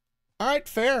 All right,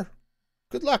 fair.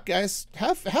 Good luck, guys.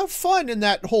 Have fun in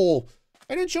that hole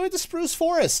and enjoy the spruce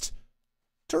forest.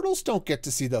 Turtles don't get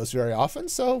to see those very often,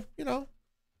 so, you know,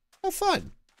 have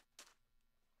fun.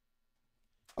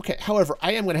 Okay, however,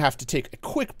 I am going to have to take a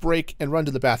quick break and run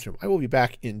to the bathroom. I will be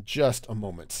back in just a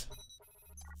moment.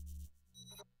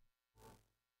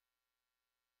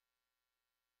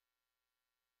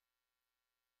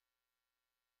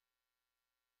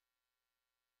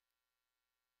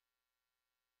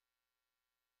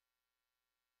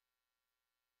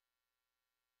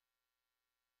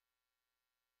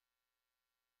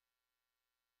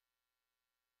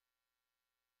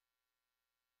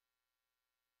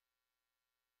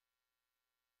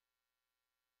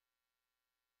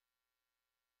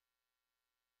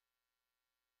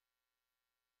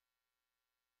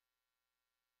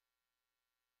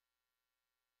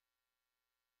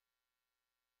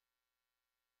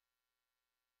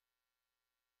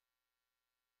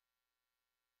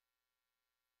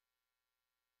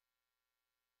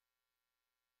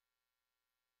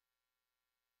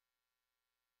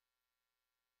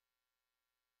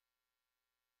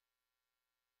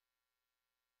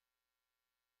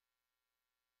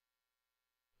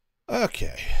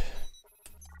 Okay.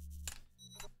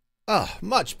 Ah,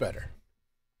 much better.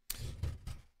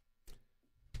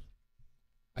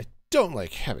 I don't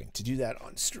like having to do that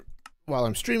on while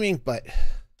I'm streaming, but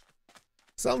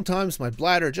sometimes my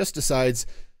bladder just decides,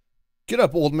 get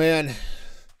up, old man.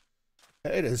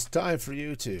 It is time for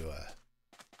you to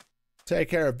take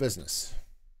care of business.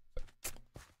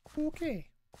 Okay.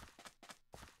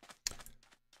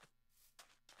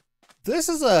 This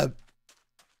is a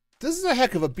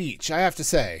heck of a beach, I have to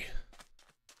say.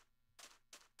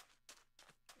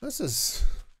 This is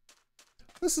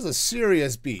a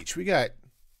serious beach. We got...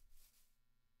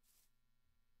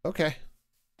 Okay.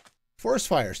 Forest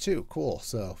fires, too. Cool.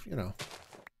 So, you know.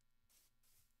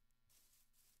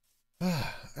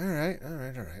 Alright.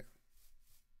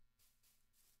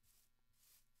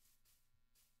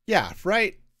 Yeah,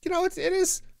 right? You know, it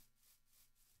is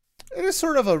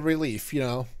sort of a relief, you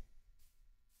know.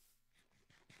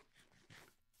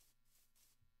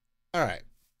 Alright.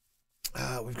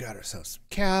 We've got ourselves some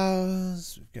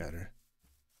cows. We've got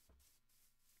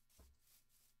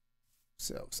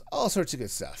ourselves all sorts of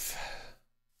good stuff.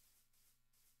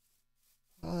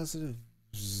 Positive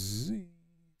Z.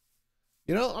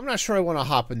 You know, I'm not sure I want to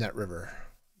hop in that river.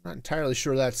 I'm not entirely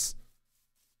sure that's...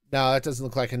 No, that doesn't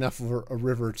look like enough of a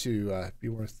river to be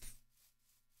worth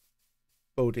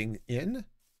boating in.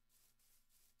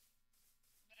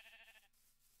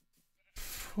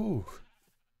 Whew.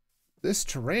 This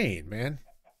terrain, man.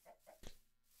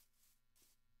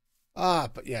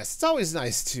 But yes, it's always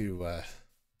nice to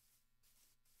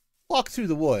walk through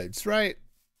the woods, right?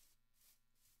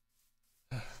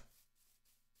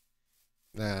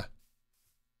 Nah.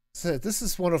 So this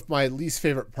is one of my least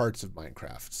favorite parts of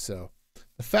Minecraft. So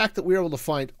the fact that we were able to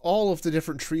find all of the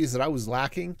different trees that I was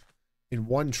lacking in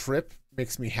one trip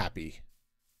makes me happy.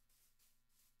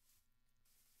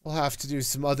 We'll have to do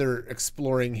some other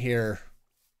exploring here.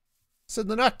 So in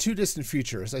the not too distant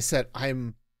future, as I said,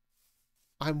 I'm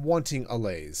wanting a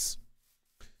laze.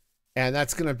 And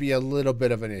that's going to be a little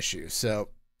bit of an issue. So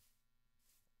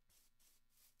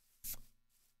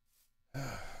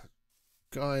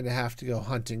going to have to go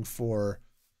hunting for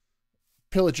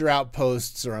pillager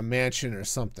outposts or a mansion or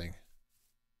something.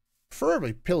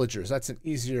 Preferably pillagers. That's an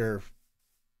easier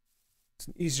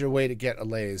way to get a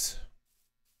laze.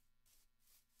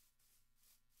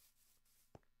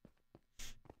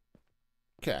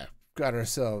 Okay, got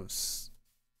ourselves...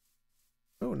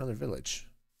 Oh, another village.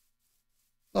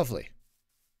 Lovely.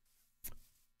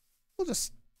 We'll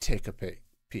just take a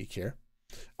peek here.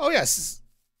 Oh, yes.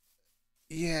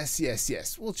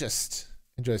 Yes. We'll just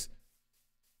enjoy this.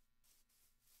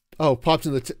 Oh, popped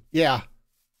in the... Yeah.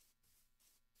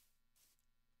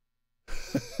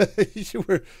 You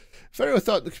were, if anyone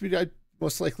thought the community, I'd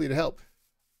most likely to help.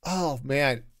 Oh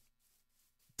man,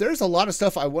 there's a lot of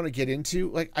stuff I want to get into.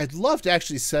 Like, I'd love to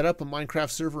actually set up a Minecraft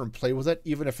server and play with it,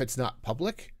 even if it's not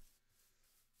public.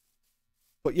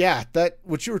 But yeah, that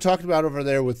what you were talking about over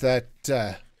there with that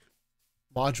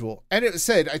module, and it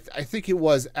said I think it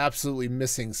was absolutely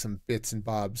missing some bits and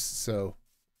bobs, so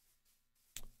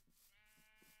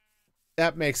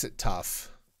that makes it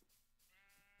tough.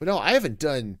 But no, I haven't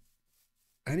done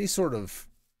any sort of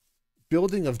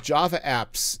building of Java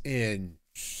apps in,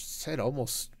 said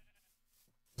almost,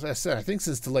 as I said, I think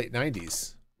since the late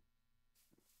 90s.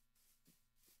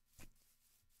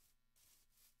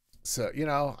 So, you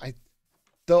know, I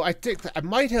think I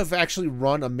might have actually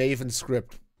run a Maven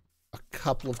script a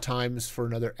couple of times for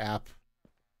another app.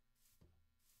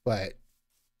 But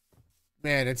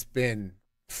man, it's been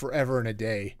forever and a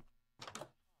day.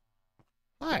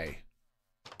 Hi.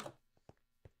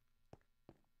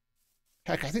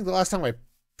 Heck, I think the last time I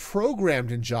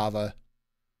programmed in Java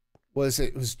was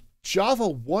Java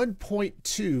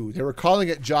 1.2. They were calling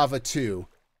it Java 2.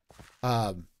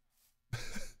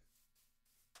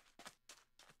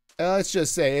 Let's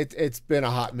just say it's been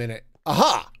a hot minute.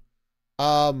 Aha!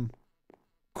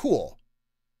 Cool.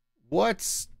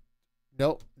 What's...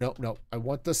 Nope. I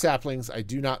want the saplings. I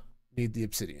do not need the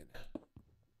obsidian.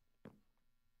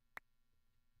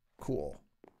 Cool.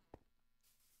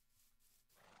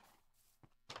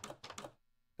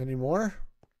 Any more?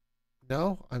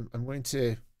 No? I'm going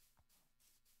to...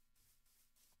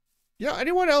 Yeah,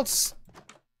 anyone else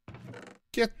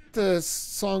get the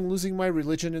song Losing My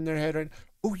Religion in their head right now?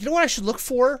 Oh, you know what I should look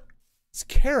for? It's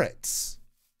carrots.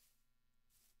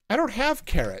 I don't have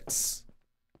carrots.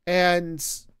 And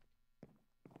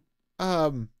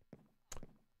that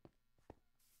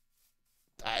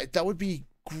would be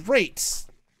great.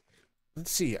 Let's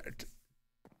see. What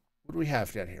do we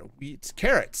have down here? Wheat,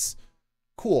 carrots.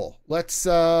 Cool. Let's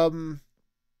all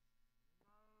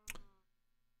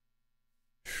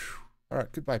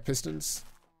right, goodbye pistons.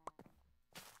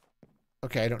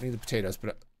 Okay, I don't need the potatoes,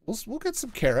 but we'll get some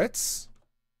carrots.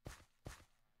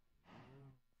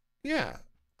 Yeah,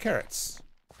 carrots.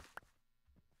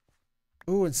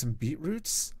 Oh, and some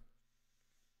beetroots.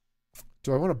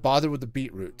 Do I want to bother with the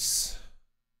beetroots?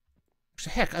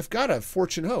 Heck, I've got a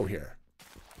fortune hoe here.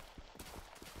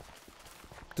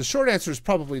 The short answer is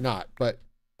probably not, but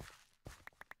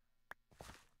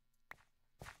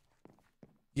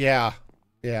yeah.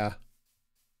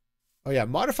 Oh yeah,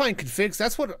 modifying configs,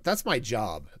 that's my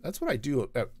job. That's what I do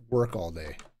at work all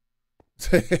day.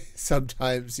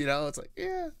 Sometimes, you know, it's like,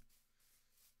 yeah.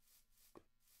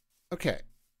 Okay.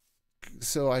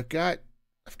 So I've got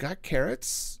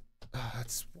carrots. Oh,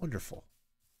 that's wonderful.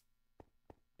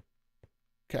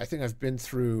 Okay, I think I've been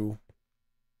through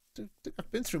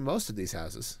most of these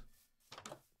houses.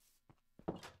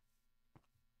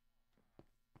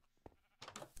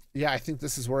 Yeah, I think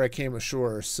this is where I came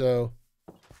ashore, so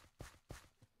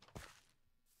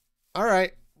all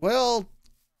right. Well,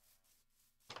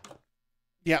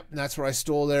 yep, that's where I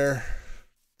stole their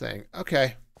thing.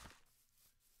 Okay.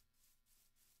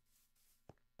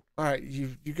 All right,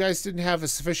 you guys didn't have a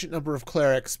sufficient number of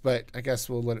clerics, but I guess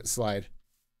we'll let it slide.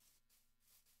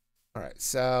 All right,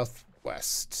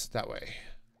 southwest, that way.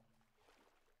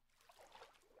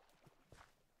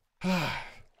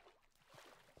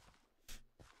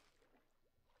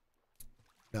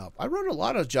 No, I wrote a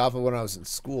lot of Java when I was in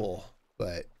school,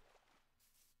 but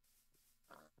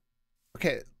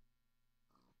okay.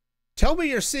 Tell me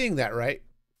you're seeing that, right?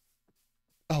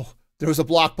 Oh, there was a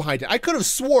block behind it. I could have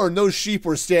sworn those sheep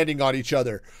were standing on each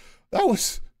other. That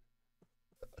was...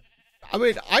 I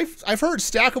mean, I've heard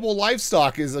stackable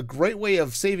livestock is a great way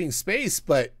of saving space,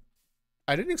 but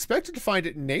I didn't expect it to find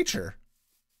it in nature.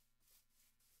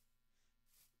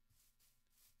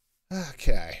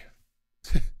 Okay.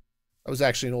 That was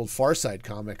actually an old Far Side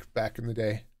comic back in the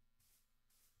day.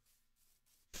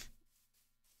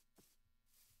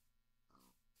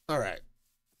 All right.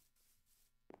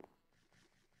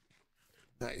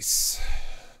 Nice.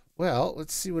 Well,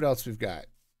 let's see what else we've got.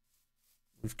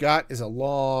 We've got is a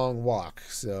long walk,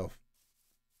 so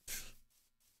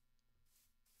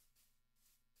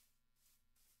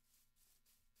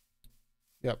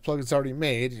yeah, plugin's already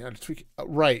made. You have to tweak it.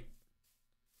 Right.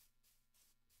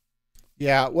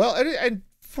 Yeah, well, and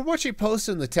from what she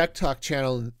posted in the Tech Talk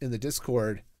channel in the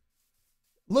Discord,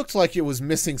 looked like it was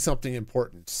missing something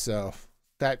important, so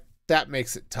that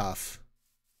makes it tough.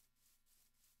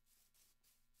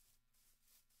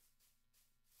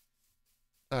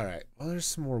 All right. Well, there's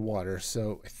some more water,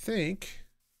 so I think.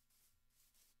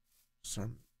 So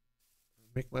I'm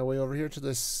make my way over here to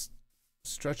this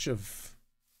stretch of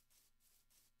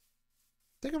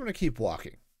think I'm going to keep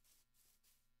walking.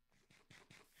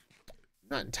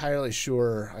 Not entirely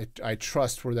sure I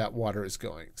trust where that water is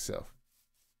going, so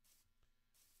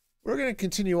we're going to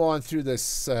continue on through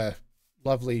this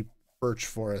lovely birch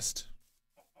forest.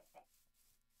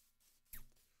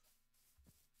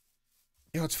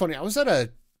 You know, it's funny. I was at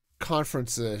a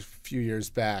conference a few years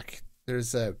back.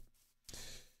 There's a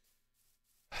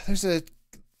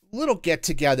little get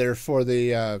together for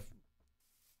the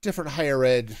different higher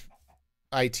ed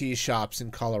IT shops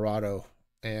in Colorado,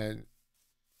 and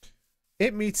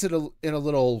it meets in a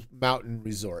little mountain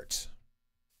resort.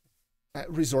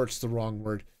 Resort's the wrong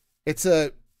word. It's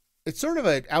sort of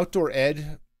an outdoor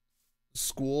ed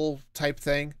school type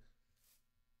thing,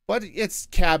 but it's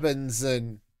cabins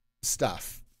and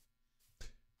stuff.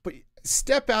 But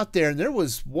step out there, and there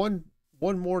was one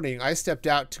morning I stepped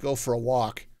out to go for a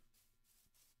walk,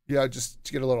 just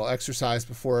to get a little exercise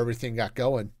before everything got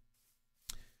going.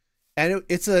 And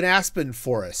it's an aspen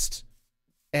forest,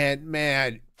 and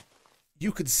man,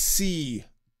 you could see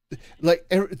like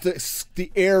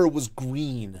the air was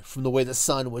green from the way the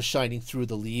sun was shining through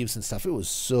the leaves and stuff. It was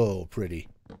so pretty.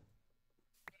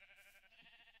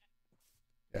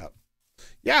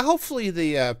 Yeah. Hopefully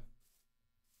the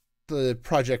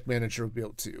project manager will be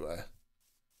able to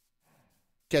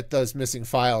get those missing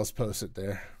files posted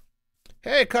there.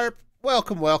 Hey, Carp,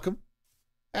 welcome.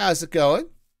 How's it going?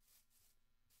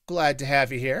 Glad to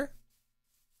have you here.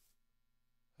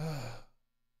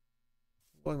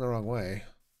 Going the wrong way.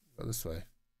 Go this way.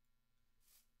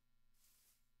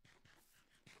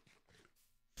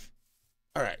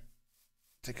 All right.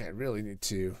 I think I really need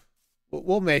to.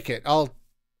 We'll make it. I'll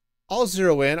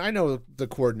zero in. I know the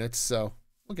coordinates, so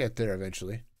we'll get there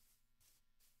eventually.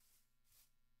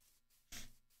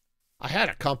 I had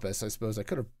a compass, I suppose. I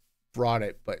could have brought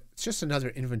it, but it's just another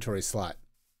inventory slot.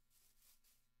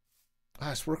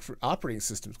 It's work for operating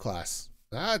systems class.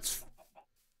 That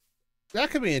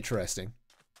could be interesting.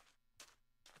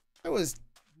 I was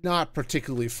not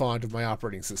particularly fond of my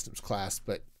operating systems class,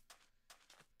 but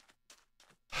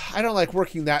I don't like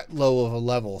working that low of a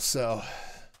level, so.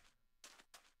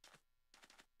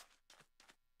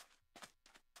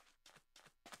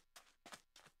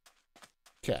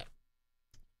 Okay.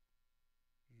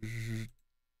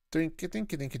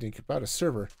 Think about a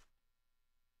server.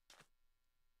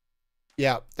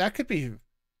 Yeah, that could be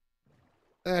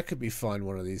fun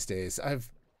one of these days.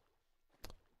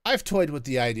 I've toyed with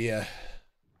the idea.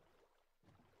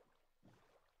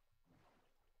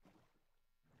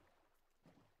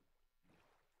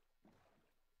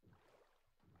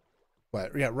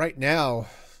 But yeah, right now,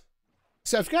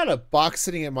 so I've got a box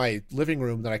sitting in my living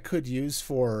room that I could use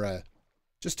for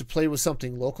just to play with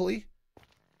something locally.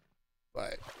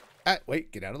 But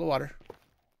wait, get out of the water.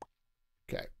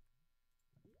 Okay.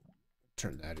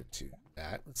 Turn that into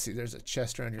that. Let's see, there's a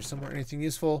chest around here somewhere. Anything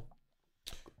useful?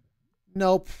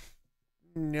 Nope.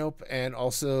 And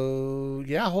also,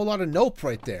 yeah, a whole lot of nope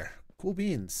right there. Cool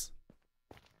beans.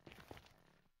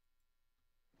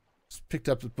 Just picked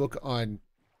up the book on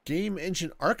game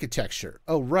engine architecture.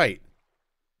 Oh, right.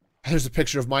 There's a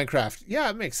picture of Minecraft. Yeah,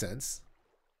 it makes sense.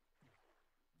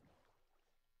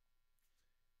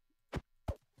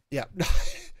 Yeah.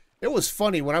 It was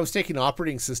funny when I was taking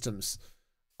operating systems.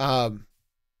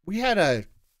 We had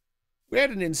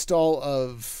an install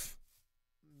of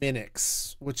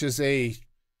Minix, which is a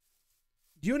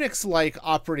Unix-like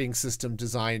operating system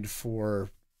designed for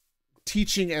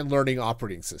teaching and learning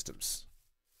operating systems.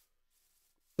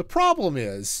 The problem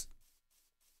is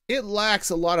it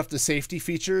lacks a lot of the safety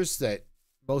features that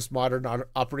most modern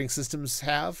operating systems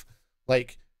have,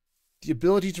 like the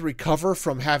ability to recover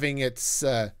from having its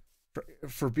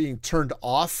for being turned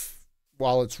off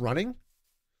while it's running.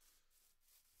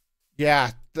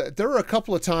 Yeah, there were a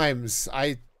couple of times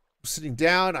I was sitting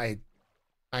down, I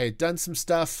had done some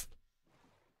stuff.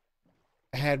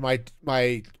 I had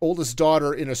my oldest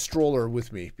daughter in a stroller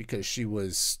with me because she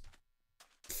was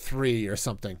 3 or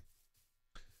something.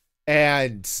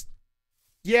 And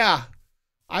yeah,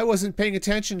 I wasn't paying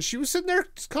attention. She was sitting there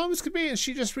as calm as could be, and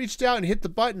she just reached out and hit the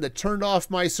button that turned off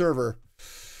my server.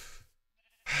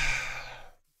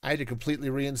 I had to completely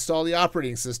reinstall the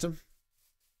operating system.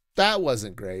 That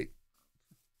wasn't great.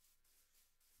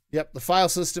 Yep, the file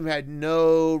system had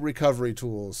no recovery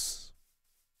tools.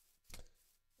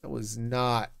 That was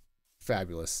not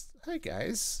fabulous. Hi,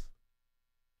 guys.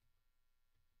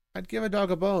 I'd give a dog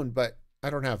a bone, but I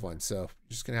don't have one, so you're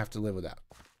just going to have to live with that.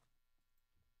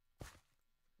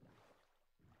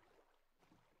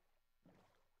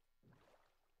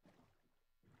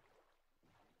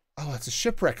 Oh, it's a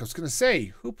shipwreck. I was going to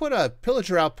say, who put a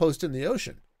pillager outpost in the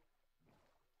ocean?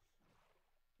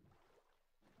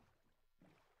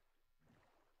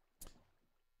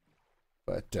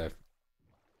 But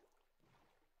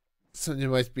some it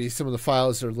might be some of the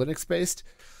files are Linux based.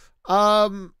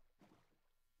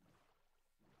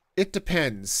 It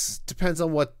depends. Depends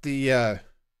on what the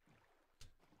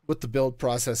build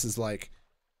process is like.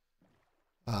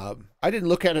 I didn't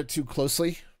look at it too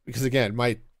closely because again,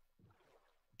 my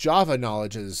Java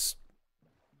knowledge is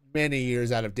many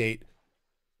years out of date.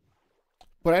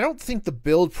 But I don't think the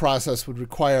build process would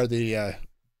require the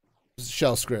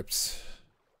shell scripts.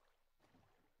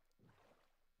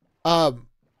 Do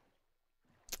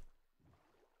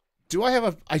I have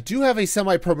a? I do have a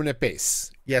semi-permanent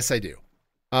base. Yes, I do.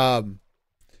 Am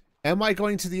I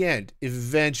going to the end?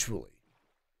 Eventually.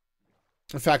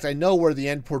 In fact, I know where the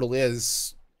end portal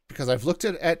is because I've looked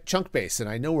at Chunk Base and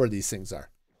I know where these things are.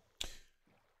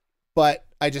 But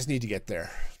I just need to get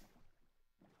there.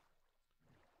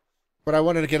 But I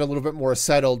wanted to get a little bit more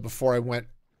settled before I went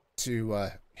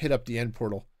to hit up the end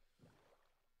portal.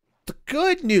 The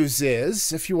good news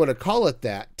is, if you want to call it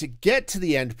that, to get to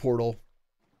the end portal,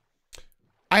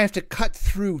 I have to cut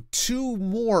through 2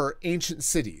 more ancient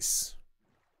cities.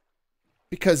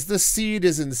 Because this seed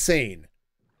is insane.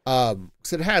 So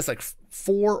it has like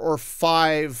 4 or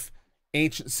 5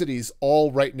 ancient cities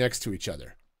all right next to each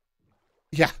other.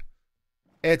 Yeah.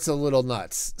 It's a little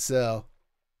nuts. So,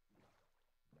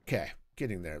 okay.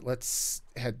 Getting there. Let's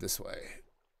head this way.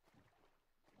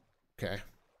 Okay.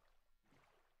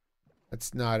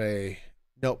 That's not a...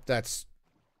 Nope, that's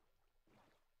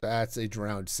a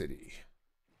drowned city.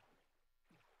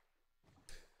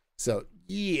 So,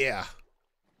 yeah.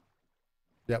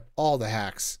 Yep, all the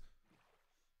hacks.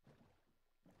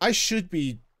 I should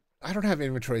be... I don't have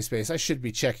inventory space. I should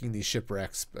be checking these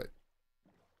shipwrecks, but...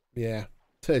 Yeah,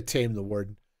 to tame the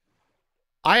warden.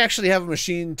 I actually have a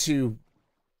machine to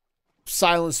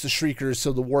silence the shriekers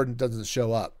so the warden doesn't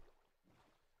show up.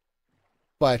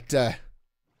 But,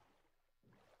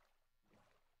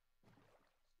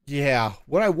 yeah,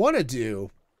 what I want to do...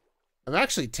 I'm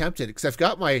actually tempted, because I've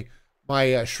got my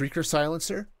shrieker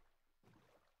silencer.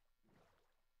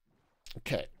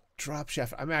 Okay, drop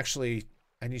shaft. I'm actually...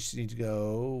 I need to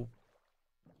go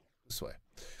this way.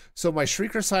 So my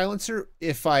shrieker silencer,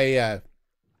 if I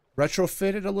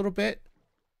retrofit it a little bit,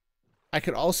 I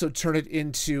could also turn it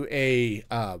into a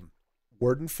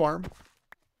warden farm,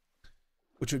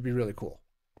 which would be really cool.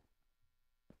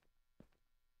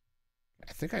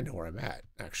 I think I know where I'm at,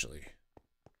 actually.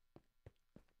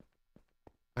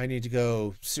 I need to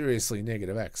go seriously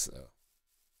 -X, though.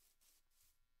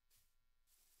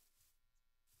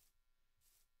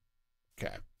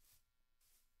 Okay.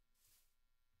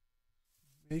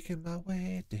 Making my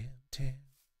way downtown.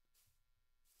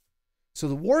 So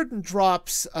the warden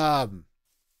drops, what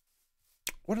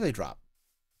do they drop?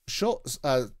 Catalysts,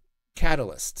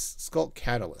 sculk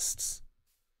catalysts.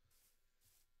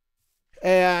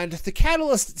 And the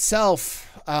catalyst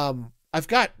itself, I've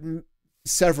got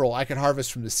several I can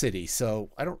harvest from the city,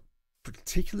 so I don't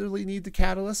particularly need the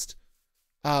catalyst.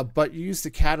 But you use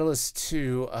the catalyst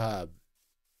to,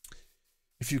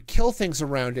 if you kill things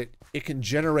around it, it can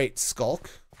generate sculk,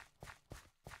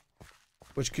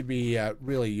 which could be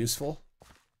really useful.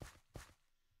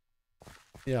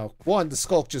 You know, one, the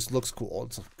sculk just looks cool.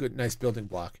 It's a good, nice building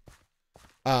block.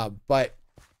 But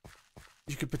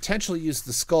you could potentially use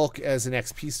the sculk as an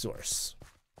XP source.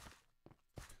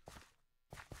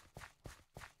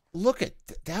 Look at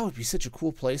that would be such a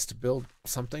cool place to build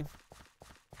something.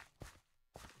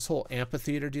 This whole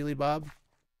amphitheater dealy bob.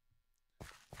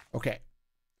 Okay.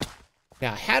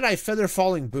 Now, had I feather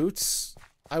falling boots,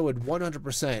 I would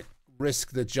 100%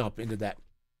 risk the jump into that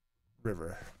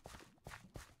river.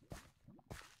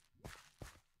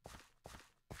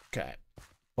 Okay.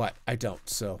 But I don't,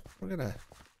 so we're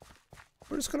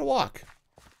just gonna walk.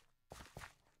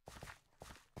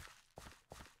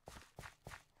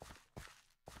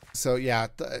 So yeah,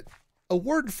 a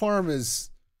word farm is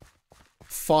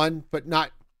fun, but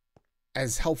not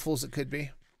as helpful as it could be.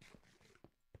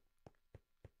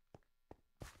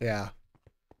 Yeah.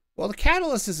 Well, the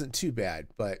catalyst isn't too bad,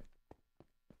 but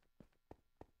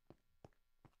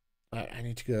I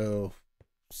need to go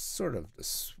sort of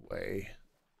this way.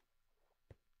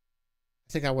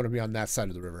 I think I want to be on that side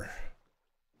of the river.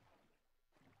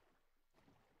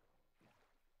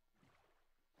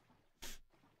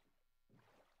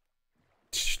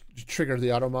 Trigger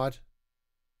the auto mod.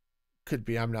 Could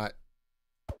be, I'm not.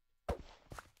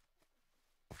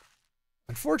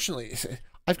 Unfortunately,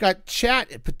 I've got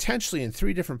chat potentially in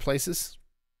 3 different places.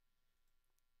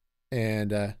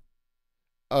 And,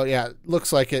 oh yeah,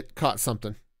 looks like it caught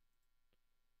something.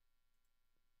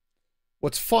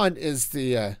 What's fun is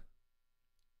the,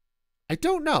 I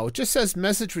don't know. It just says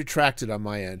message retracted on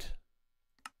my end.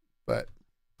 But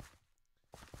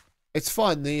it's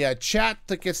fun. The chat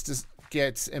that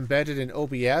gets embedded in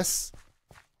OBS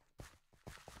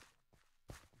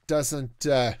doesn't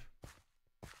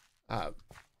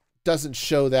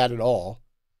show that at all,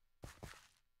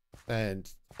 and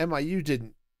MIU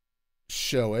didn't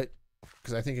show it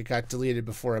because I think it got deleted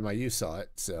before MIU saw it.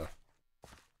 So,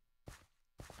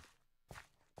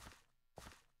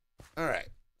 all right.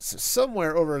 So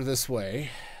somewhere over this way,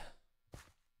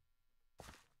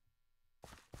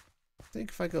 I think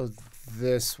if I go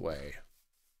this way.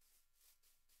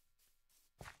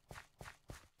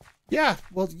 Yeah,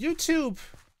 well, YouTube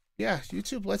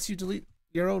lets you delete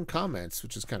your own comments,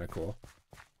 which is kind of cool.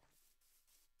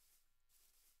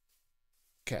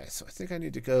 Okay, so I think I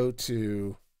need to go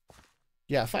to,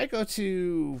 yeah, if I go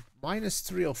to minus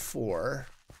 304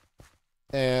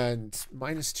 and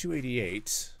minus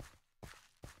 288,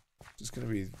 which is going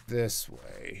to be this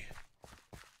way,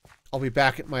 I'll be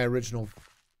back at my little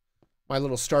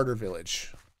starter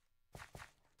village.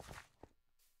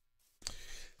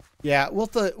 Yeah, well,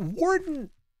 the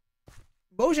warden,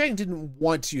 Mojang didn't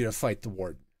want you to fight the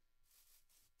warden.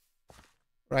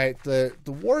 Right? The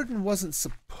warden wasn't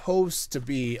supposed to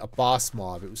be a boss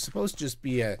mob. It was supposed to just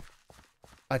be a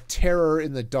terror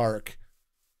in the dark.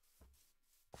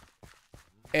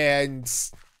 And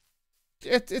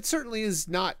it certainly is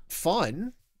not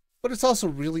fun, but it's also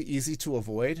really easy to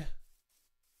avoid.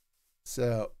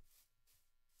 So,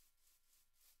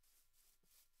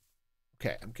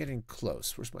 okay, I'm getting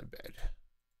close. Where's my bed?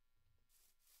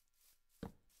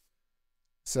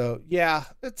 So, yeah,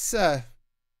 it's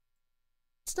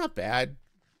not bad.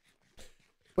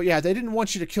 But yeah, they didn't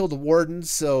want you to kill the warden,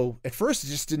 so at first it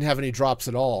just didn't have any drops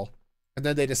at all. And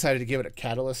then they decided to give it a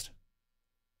catalyst.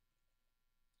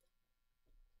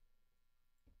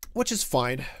 Which is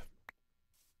fine.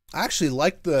 I actually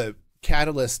like the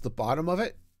catalyst, the bottom of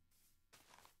it.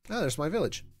 Oh, there's my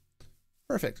village.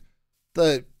 Perfect.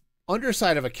 The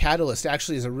underside of a catalyst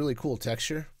actually is a really cool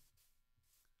texture.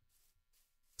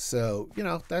 So, you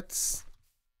know, that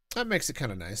makes it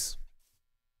kind of nice.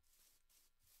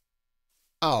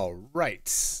 All right.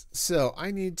 So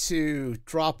I need to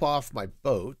drop off my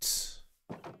boat.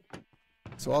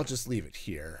 So I'll just leave it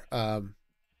here.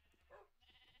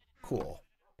 Cool.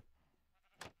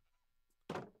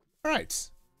 All right.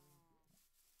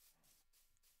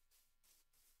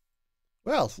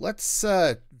 Well, let's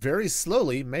very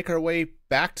slowly make our way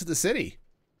back to the city.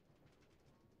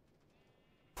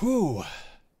 Whew.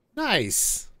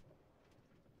 Nice.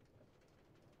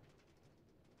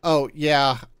 Oh,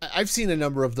 yeah. I've seen a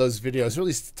number of those videos, or at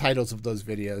least the titles of those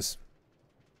videos.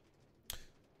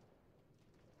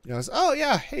 You know, oh,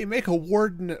 yeah, hey, make a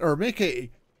warden, or make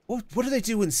a... What do they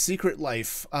do in Secret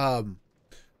Life?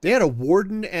 They had a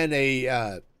warden and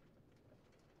a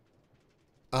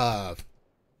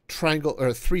triangle,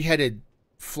 or three-headed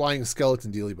flying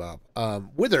skeleton dealy bob.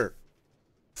 Wither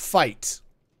fight.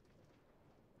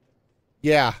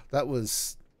 Yeah, that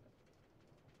was...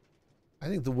 I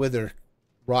think the Wither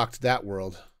rocked that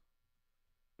world.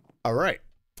 All right.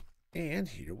 And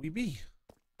here we be.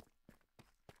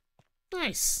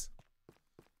 Nice.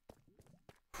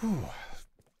 Whew.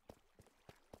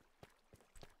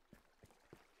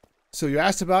 So you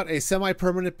asked about a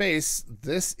semi-permanent base.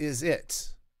 This is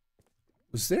it.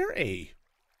 Was there a...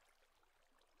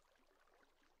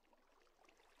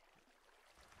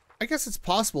 I guess it's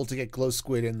possible to get glow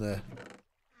squid in the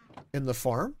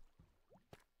farm.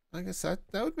 I guess that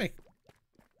would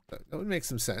make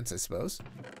some sense, I suppose.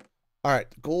 All right,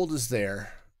 gold is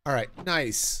there. All right,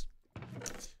 nice.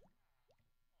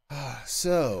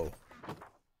 So,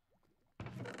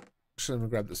 actually, I'm gonna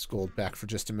grab this gold back for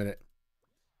just a minute.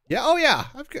 Yeah, oh yeah,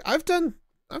 I've done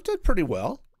pretty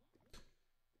well,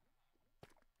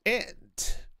 and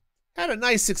had a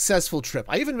nice successful trip.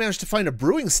 I even managed to find a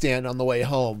brewing stand on the way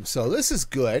home, so this is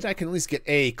good. I can at least get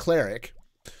a cleric,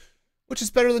 which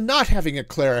is better than not having a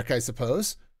cleric, I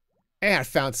suppose. And I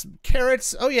found some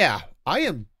carrots. Oh yeah, I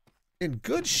am in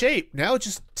good shape now.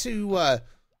 Just to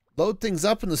load things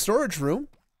up in the storage room.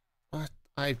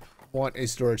 I want a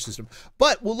storage system,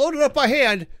 but we'll load it up by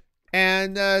hand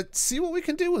and see what we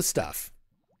can do with stuff.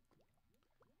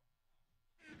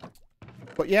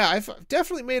 But yeah, I've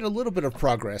definitely made a little bit of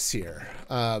progress here.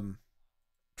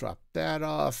 Drop that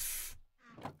off.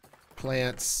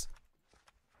 Plants.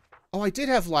 Oh, I did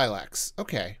have lilacs.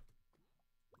 Okay.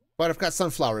 But I've got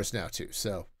sunflowers now too,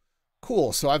 so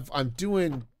cool. So I'm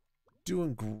doing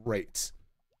great.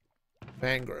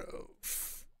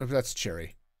 Mangrove. Oh, that's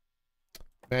cherry.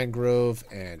 Mangrove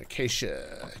and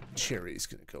acacia. Cherry's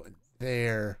gonna go in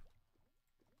there.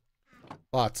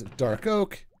 Lots of dark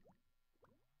oak.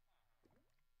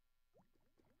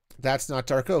 That's not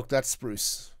dark oak. That's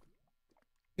spruce.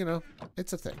 You know,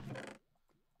 it's a thing.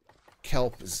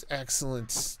 Kelp is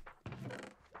excellent.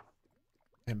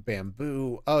 And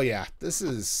bamboo. Oh yeah, this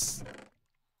is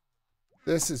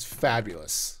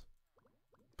fabulous.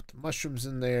 Put the mushrooms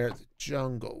in there. The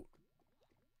jungle.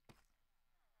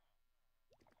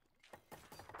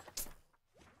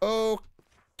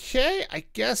 Okay, I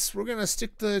guess we're gonna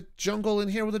stick the jungle in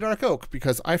here with the dark oak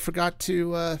because I forgot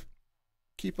to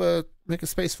make a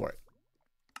space for it.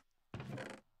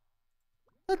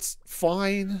 That's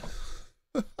fine.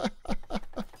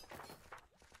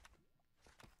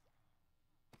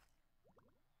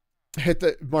 Hit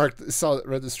the mark.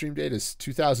 Read the stream date is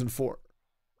 2004.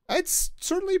 It's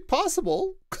certainly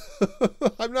possible.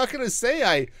 I'm not gonna say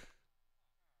I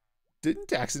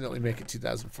didn't accidentally make it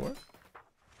 2004.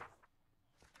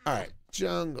 All right,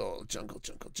 jungle's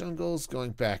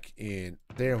going back in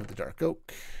there with the dark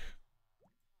oak.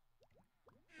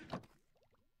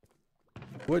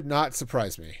 Would not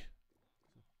surprise me.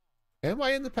 Am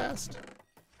I in the past?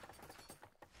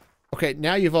 Okay,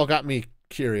 now you've all got me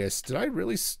curious. Did I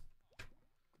really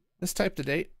mistype the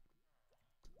date?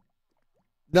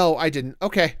 No, I didn't.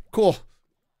 Okay, cool.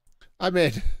 I'm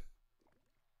in.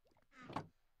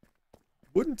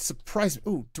 Wouldn't surprise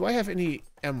me. Ooh, do I have any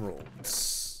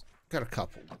emeralds? Got a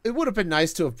couple. It would have been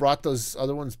nice to have brought those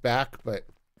other ones back, but...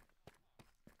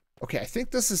 Okay, I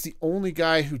think this is the only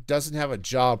guy who doesn't have a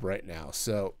job right now,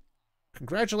 so...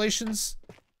 Congratulations.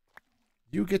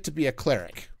 You get to be a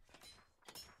cleric.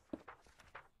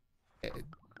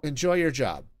 Enjoy your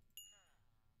job.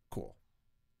 Cool.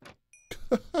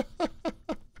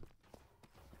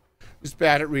 Just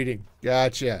bad at reading.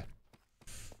 Gotcha.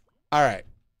 All right.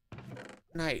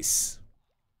 Nice.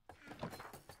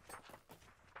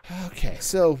 Okay,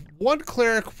 so one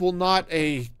cleric will not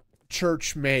a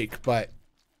church make, but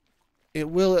it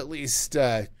will at least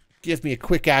give me a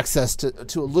quick access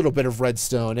to a little bit of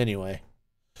redstone anyway.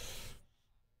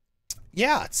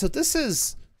 Yeah, so this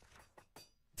is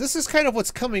kind of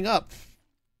what's coming up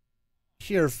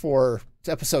here for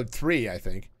episode 3, I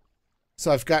think.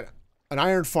 So I've got an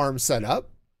iron farm set up,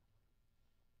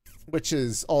 which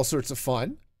is all sorts of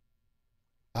fun.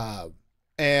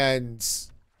 And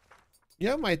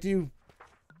yeah, might do.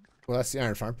 Well, that's the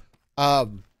iron farm.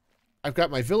 I've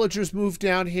got my villagers moved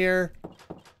down here.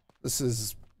 This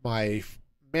is my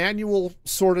manual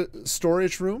sort of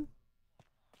storage room.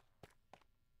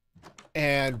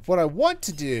 And what I want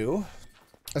to do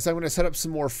is I'm going to set up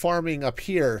some more farming up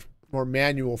here, more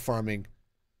manual farming.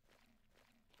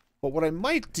 But what I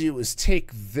might do is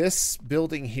take this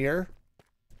building here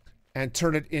and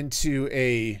turn it into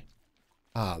a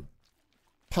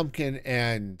pumpkin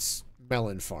and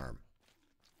melon farm.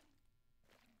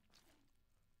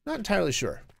 Not entirely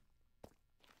sure.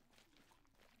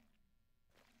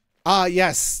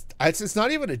 Yes. It's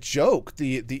not even a joke.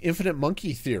 The infinite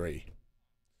monkey theory.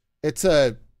 It's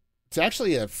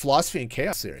actually a philosophy and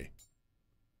chaos theory.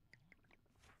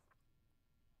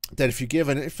 That if you give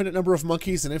an infinite number of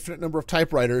monkeys an infinite number of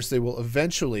typewriters, they will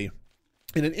eventually,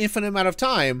 in an infinite amount of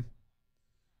time,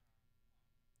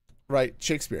 write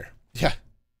Shakespeare. Yeah.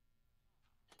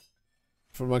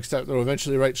 For monkeys type, they'll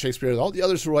eventually write Shakespeare. All the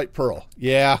others will write Pearl.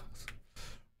 Yeah.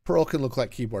 Pearl can look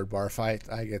like keyboard barf.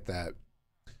 I get that.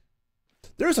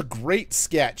 There's a great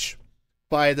sketch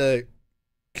by the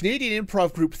Canadian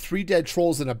improv group Three Dead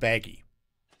Trolls in a Baggie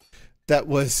that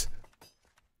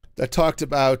talked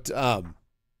about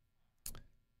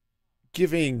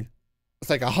giving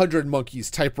like 100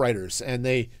 monkeys typewriters, and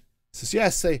they says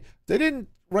yes, they didn't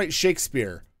write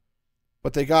Shakespeare,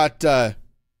 but they got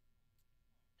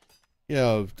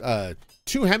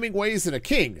two Hemingways and a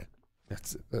king.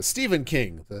 That's Stephen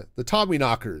King, the Tommy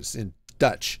Knockers in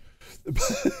Dutch.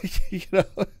 You know,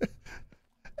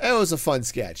 it was a fun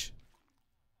sketch.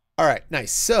 All right,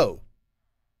 nice. So,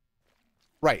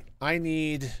 right,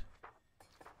 I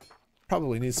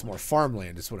probably need some more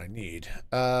farmland is what I need.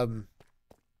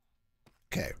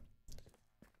 Okay.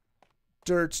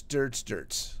 Dirt.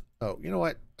 Oh, you know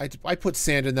what? I put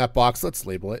sand in that box. Let's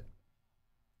label it.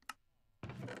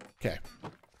 Okay.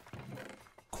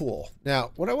 Cool.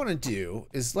 Now, what I want to do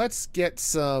is let's get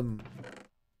some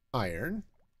iron.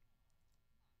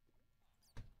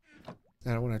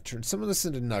 And I want to turn some of this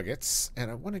into nuggets. And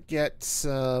I want to get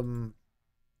some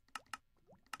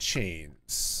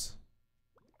chains.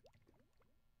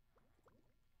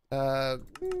 Grab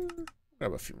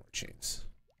a few more chains.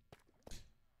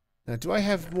 Now, do I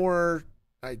have more?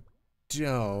 I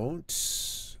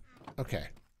don't. Okay.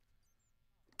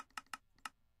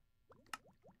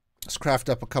 Let's craft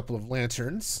up a couple of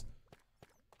lanterns.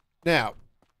 Now,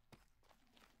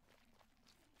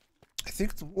 I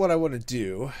think what I want to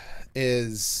do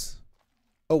is...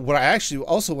 Oh, what I actually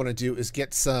also want to do is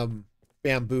get some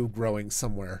bamboo growing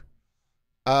somewhere.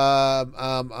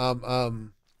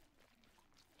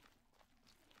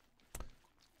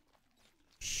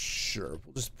 Sure,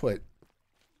 we'll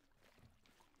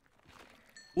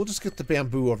just get the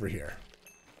bamboo over here.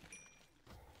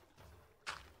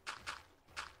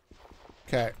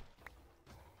 Okay.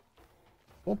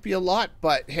 Won't be a lot,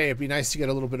 but hey, it'd be nice to get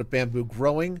a little bit of bamboo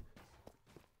growing.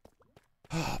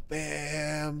 Ah,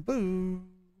 bamboo.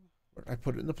 I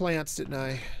put it in the plants, didn't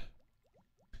I?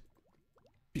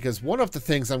 Because one of the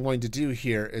things I'm going to do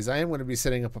here is I am going to be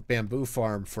setting up a bamboo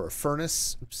farm for a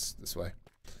furnace. Oops, this way.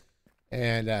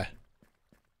 And I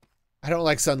don't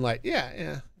like sunlight.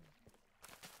 Yeah.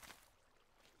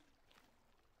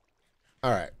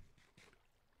 All right.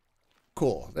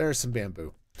 Cool. There's some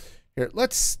bamboo. Here,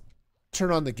 let's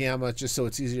turn on the gamma just so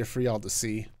it's easier for y'all to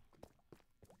see.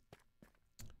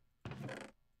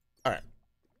 All right.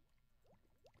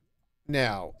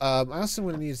 Now, I also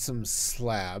want to need some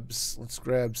slabs. Let's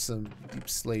grab some deep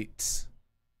slate.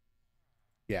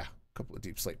 Yeah, a couple of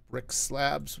deep slate brick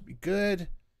slabs would be good.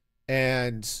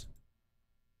 And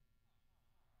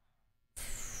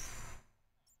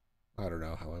I don't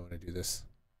know how I want to do this.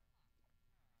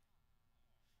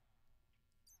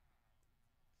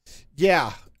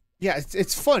 Yeah,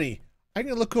 it's funny. I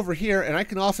can look over here and I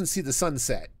can often see the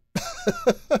sunset.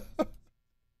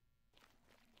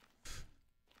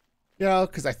 You know,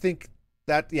 because I think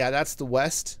that, yeah, that's the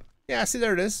west. Yeah, see,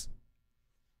 there it is.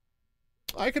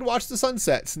 I can watch the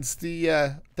sunset since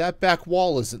the that back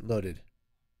wall isn't loaded.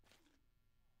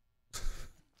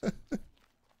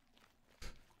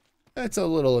 That's a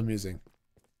little amusing,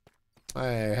 I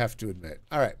have to admit.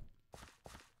 All right.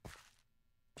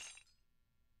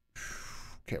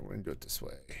 Okay, we're gonna do it this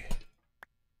way.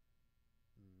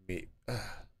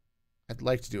 I'd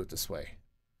like to do it this way.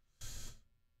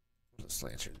 Those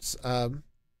lanterns.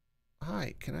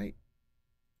 Hi, can I?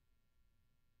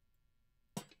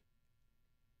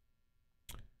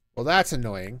 Well, that's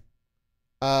annoying.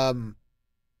 That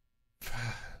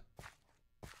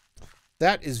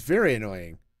is very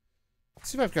annoying. Let's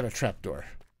see if I've got a trapdoor.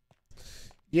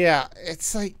 Yeah,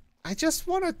 it's like, I just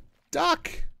want a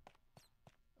duck.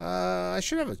 I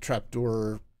should have a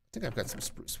trapdoor. I think I've got some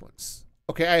spruce ones.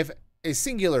 Okay, I have a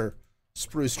singular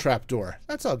spruce trapdoor.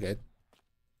 That's all good.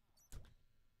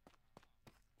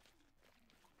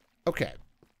 Okay.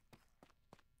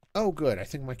 Oh, good. I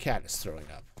think my cat is throwing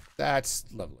up. That's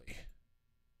lovely.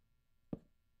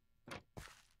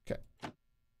 Okay.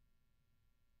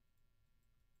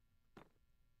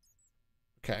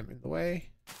 Okay, I'm in the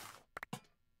way.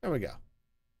 There we go.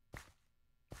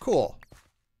 Cool.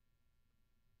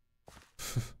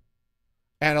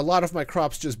 And a lot of my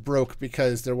crops just broke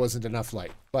because there wasn't enough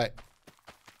light. But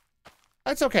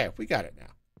that's okay. We got it now.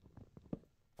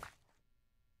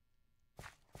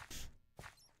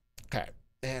 Okay.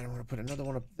 And I'm going to put another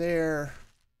one up there.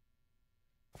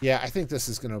 Yeah, I think this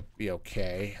is going to be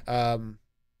okay. All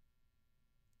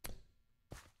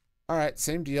right,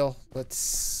 same deal.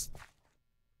 Let's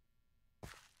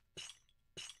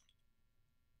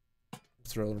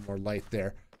throw a little more light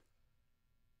there.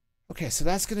 Okay, so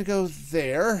that's going to go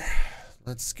there.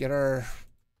 Let's get do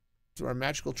our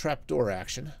magical trapdoor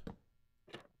action.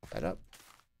 That up.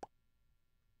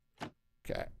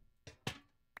 Okay.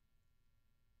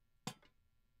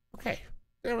 Okay,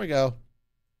 there we go.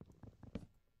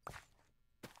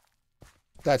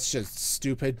 That's just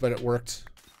stupid, but it worked.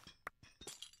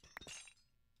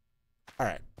 All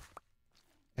right.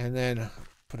 And then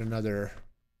put another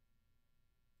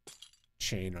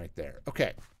chain right there.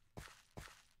 Okay.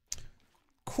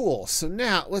 Cool. So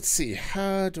now, let's see.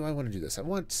 How do I want to do this? I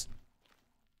want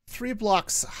 3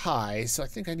 blocks high, so I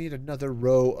think I need another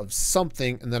row of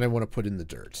something, and then I want to put in the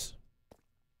dirt.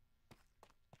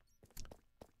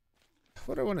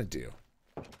 What do I want to do?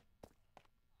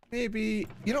 Maybe,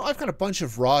 you know, I've got a bunch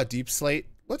of raw deep slate.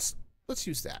 Let's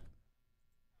use that.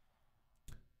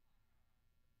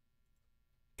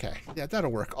 Okay, yeah,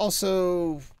 that'll work.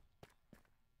 Also,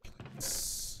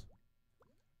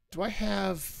 do I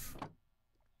have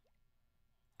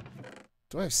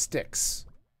sticks?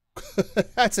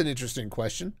 That's an interesting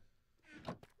question.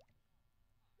 I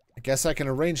guess I can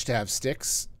arrange to have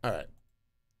sticks. All right.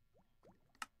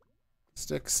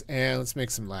 Sticks, and let's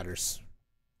make some ladders.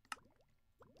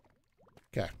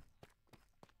 Okay.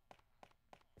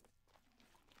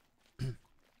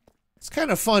 It's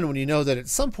kind of fun when you know that at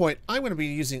some point I'm going to be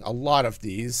using a lot of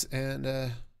these, and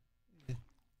all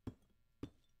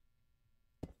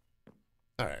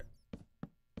right.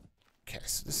 Okay,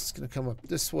 so this is going to come up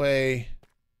this way,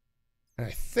 And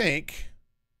I think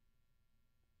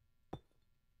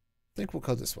we'll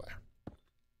go this way.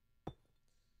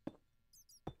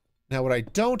 Now, what I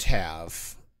don't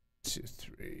have, 2,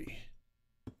 3,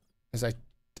 is I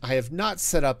have not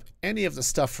set up any of the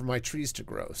stuff for my trees to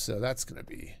grow, so that's gonna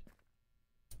be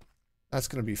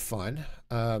fun.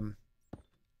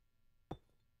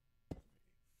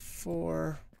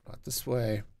 4, not this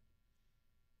way.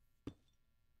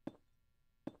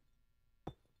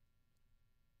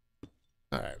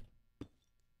 All right.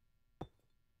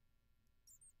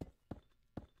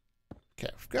 Okay,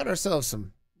 we've got ourselves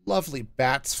some lovely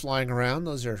bats flying around.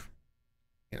 Those are,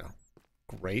 you know,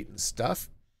 great and stuff.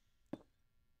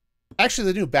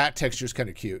 Actually, the new bat texture is kind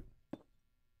of cute.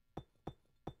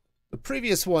 The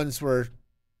previous ones were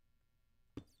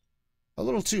a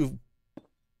little too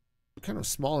kind of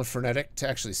small and frenetic to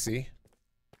actually see.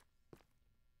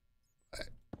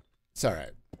 It's all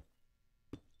right.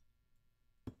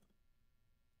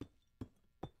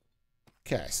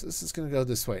 Okay, so this is going to go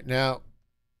this way. Now,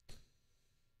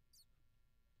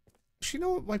 you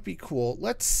know what might be cool?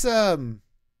 Let's, oh,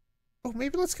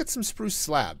 maybe let's get some spruce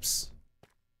slabs.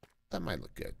 That might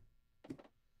look good.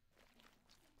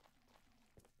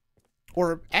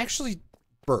 Or actually,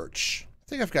 birch. I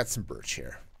think I've got some birch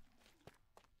here.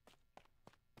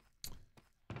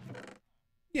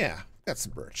 Yeah, got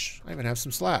some birch. I even have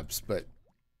some slabs, but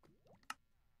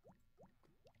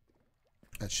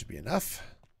that should be enough.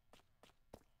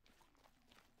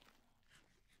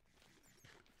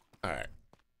 All right.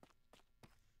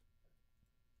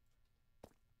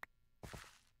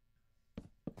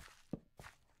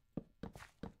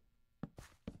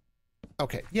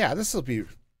 Okay, yeah, this will be...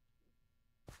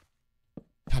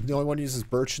 I'm the only one who uses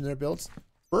birch in their builds.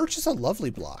 Birch is a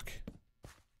lovely block.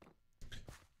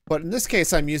 But in this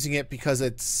case, I'm using it because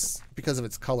of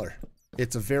its color.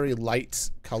 It's a very light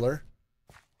color,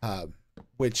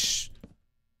 which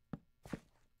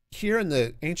here in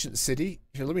the ancient city,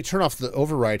 here, let me turn off the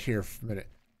override here for a minute.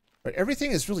 Right, everything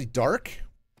is really dark,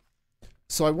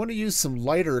 so I want to use some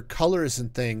lighter colors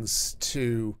and things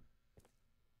to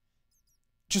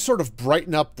just sort of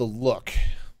brighten up the look.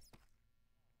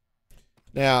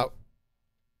 Now,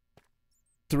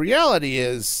 the reality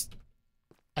is,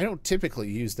 I don't typically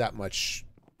use that much.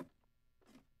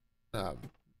 I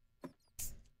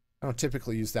don't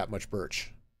typically use that much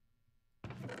birch.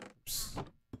 Oops.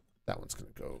 That one's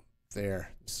going to go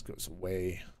there. This goes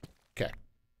away. Okay.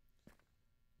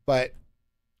 But,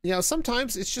 you know,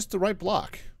 sometimes it's just the right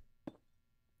block.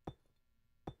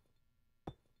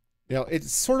 You know,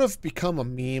 it's sort of become a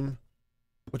meme,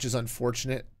 which is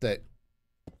unfortunate, that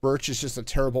birch is just a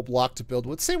terrible block to build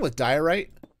with. Same with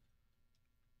diorite.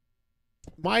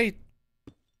 My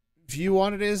view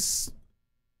on it is,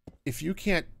 if you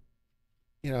can't,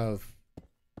 you know,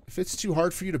 if it's too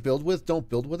hard for you to build with, don't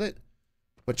build with it.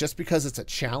 But just because it's a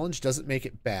challenge doesn't make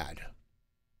it bad.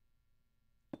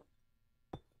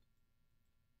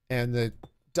 And the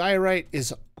diorite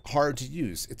is hard to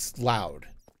use. It's loud.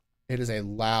 It is a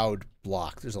loud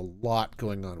block. There's a lot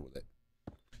going on with it.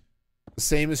 The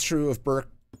same is true of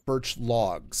birch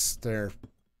logs. They're,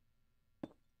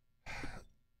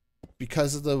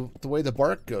 because of the way the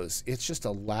bark goes, it's just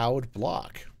a loud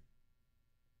block.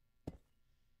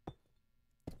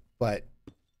 But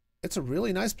it's a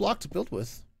really nice block to build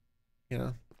with. You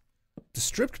know, the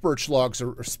stripped birch logs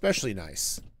are especially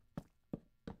nice.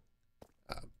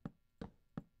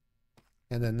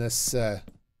 And then this, you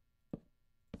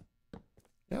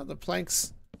know, the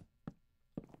planks,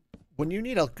 when you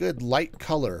need a good light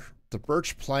color, the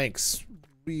birch planks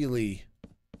really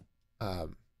are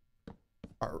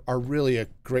really a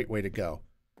great way to go.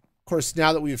 Of course,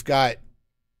 now that we've got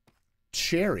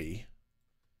cherry,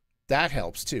 that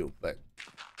helps too, but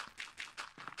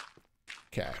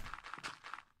okay.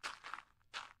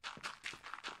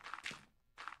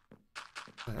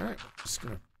 All right, just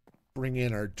gonna bring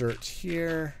in our dirt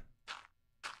here.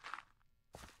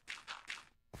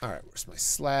 All right, where's my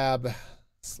slab?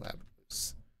 Slab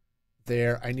is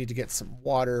there. I need to get some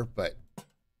water, but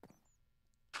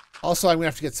also I'm gonna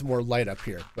have to get some more light up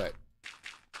here, but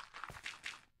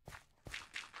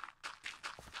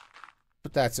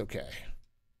that's okay.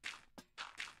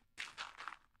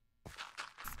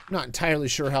 Not entirely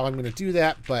sure how I'm gonna do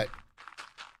that, but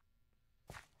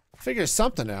figure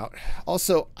something out.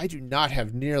 Also, I do not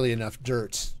have nearly enough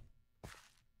dirt.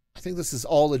 I think this is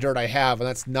all the dirt I have, and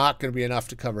that's not going to be enough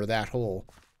to cover that whole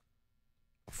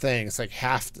thing. It's like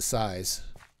half the size.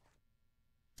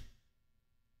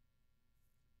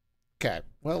 Okay,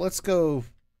 well, let's go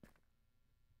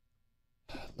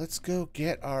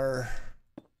get our...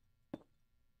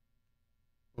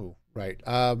 Oh, right.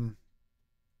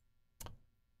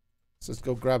 So let's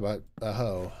go grab a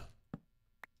hoe.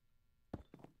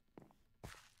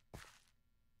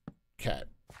 Okay.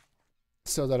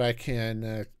 So that I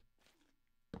can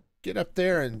get up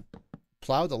there and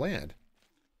plow the land.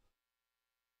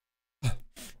 But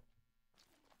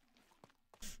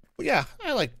yeah,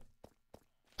 I like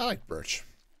birch.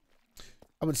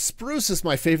 I mean, spruce is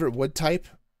my favorite wood type.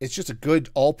 It's just a good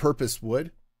all-purpose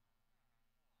wood.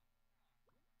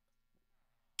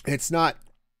 It's not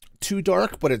too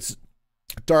dark, but it's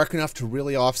dark enough to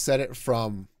really offset it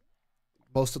from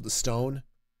most of the stone.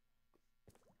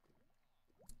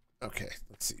 Okay,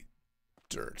 let's see.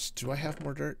 Dirt. Do I have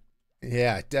more dirt?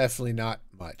 Yeah, definitely not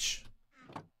much.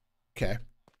 Okay.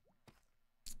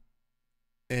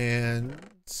 And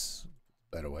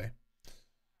that away.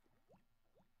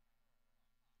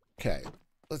 Okay,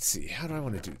 let's see. How do I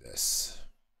want to do this?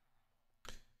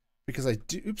 Because I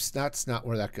do. Oops, that's not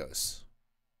where that goes.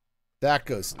 That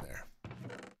goes in there.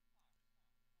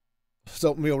 Is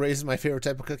oatmeal raisin my favorite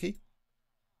type of cookie?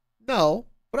 No,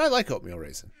 but I like oatmeal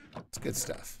raisin. It's good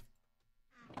stuff.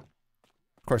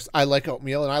 Of course, I like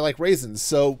oatmeal and I like raisins,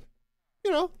 so,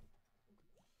 you know.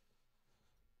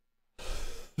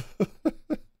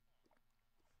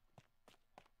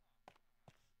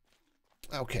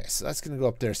 Okay, so that's going to go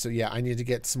up there. So, yeah, I need to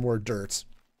get some more dirt.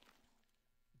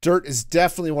 Dirt is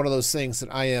definitely one of those things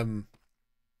that I am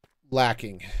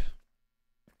lacking.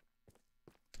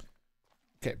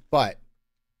 Okay, but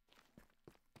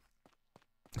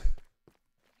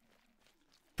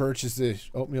purchase the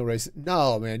oatmeal raisin.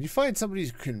 No, man, you find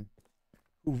somebody who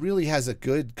really has a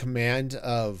good command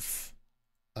of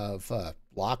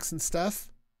blocks and stuff,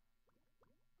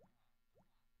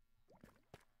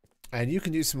 and you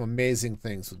can do some amazing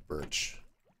things with birch.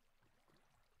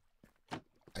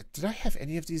 Did I have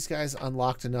any of these guys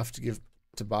unlocked enough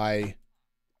to buy?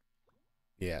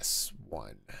 Yes,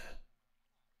 one.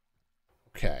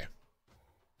 Okay.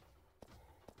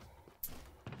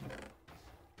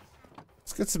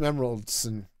 Let's get some emeralds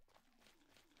and...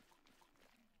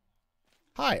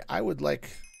 Hi, I would like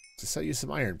to sell you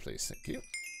some iron, please. Thank you.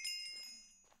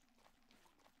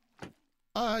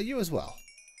 You as well.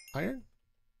 Iron?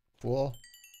 Cool.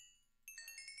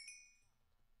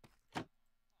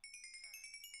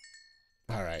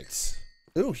 Alright.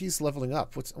 Ooh, he's leveling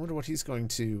up. I wonder what he's going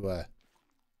to...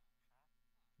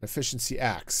 efficiency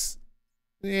axe.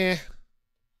 Eh.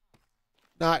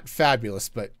 Not fabulous,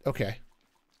 but okay.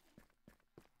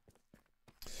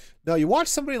 Now, you watch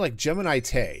somebody like Gemini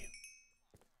Tay.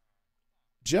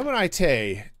 Gemini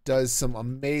Tay does some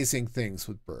amazing things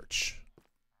with birch.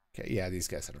 Okay, yeah, these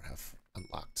guys I don't have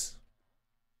unlocked.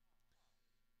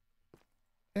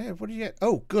 And what do you get?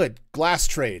 Oh, good. Glass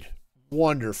trade.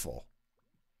 Wonderful.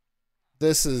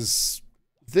 This is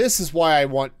why I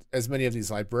want as many of these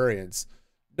librarians.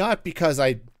 Not because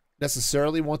I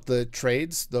necessarily want the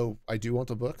trades, though I do want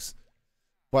the books,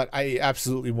 but I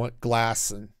absolutely want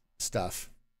glass and stuff.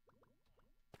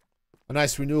 A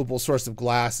nice renewable source of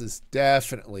glass is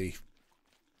definitely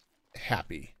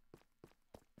happy.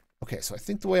 Okay, so I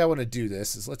think the way I want to do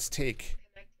this is let's take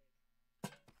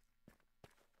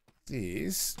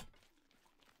these.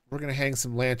 We're going to hang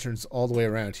some lanterns all the way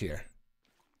around here.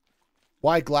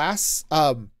 Why glass?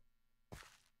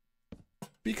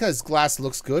 Because glass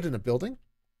looks good in a building.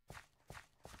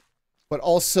 But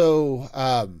also,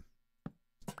 I'm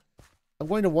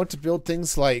going to want to build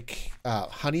things like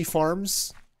honey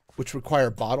farms, which require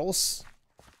bottles.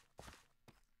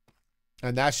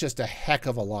 And that's just a heck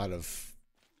of a lot of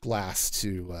glass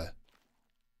to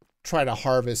try to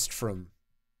harvest from,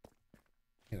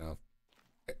 you know,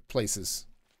 places.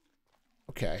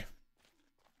 Okay.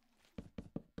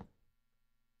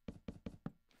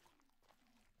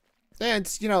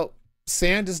 And, you know,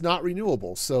 sand is not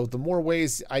renewable. So the more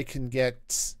ways I can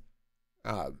get,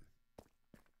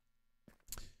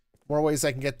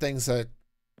 things that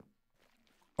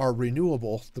are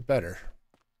renewable, the better.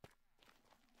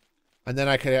 And then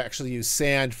I could actually use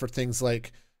sand for things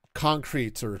like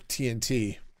concrete or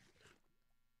TNT.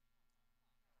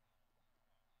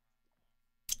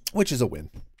 Which is a win.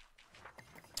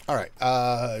 All right.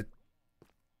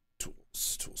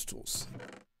 Tools.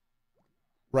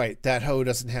 Right, that hoe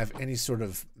doesn't have any sort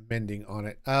of mending on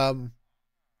it.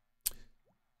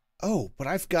 Oh, but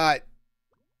I've got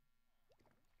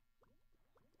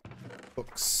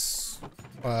books.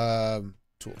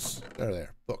 Tools.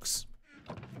 There. Books.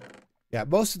 Yeah,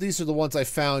 most of these are the ones I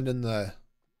found in the...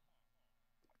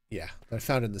 Yeah, I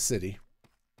found in the city.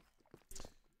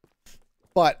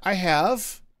 But I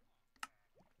have...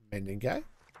 Mending guy.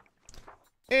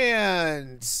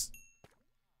 And...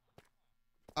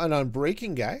 an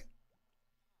unbreaking guy.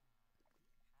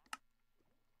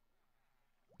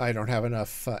 I don't have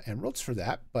enough emeralds for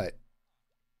that, but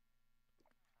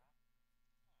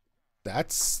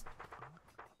that's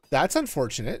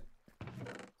unfortunate.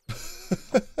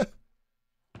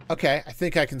 Okay, I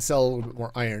think I can sell a little bit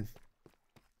more iron.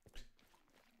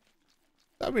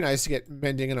 That'd be nice to get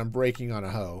mending and unbreaking on a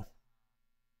hoe.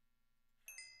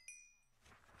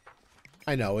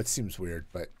 I know, it seems weird,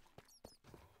 but...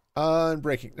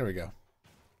 unbreaking, there we go.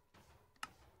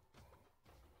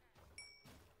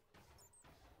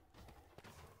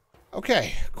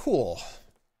 Okay, cool.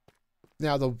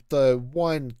 Now, the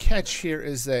one catch here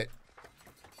is that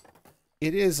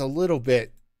it is a little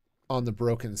bit on the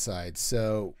broken side,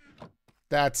 so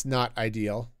that's not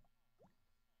ideal.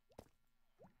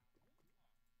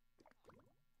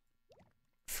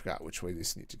 Forgot which way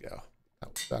these need to go.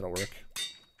 Oh, that'll work.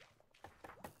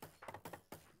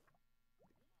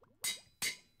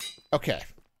 Okay.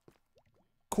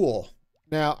 Cool.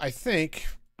 Now, I think...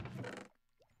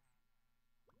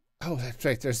 oh, that's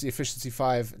right. There's the Efficiency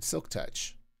 5 and Silk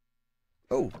Touch.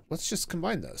 Oh, let's just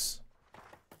combine those.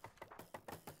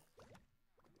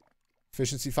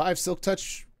 Efficiency 5, Silk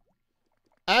Touch.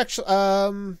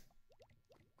 Actually,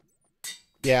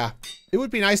 yeah. It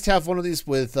would be nice to have one of these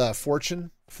with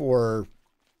Fortune for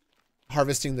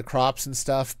harvesting the crops and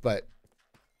stuff, but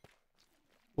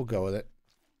we'll go with it.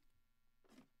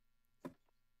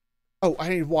 Oh, I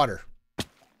need water.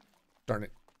 Darn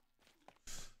it.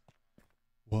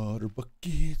 Water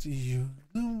bucket, you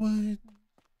the one.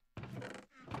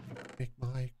 Make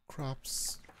my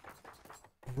crops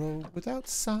grow without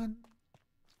sun.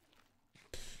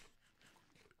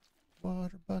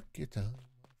 Water bucket, I'm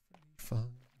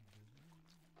fun.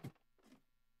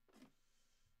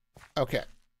 Okay.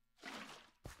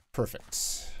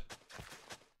 Perfect.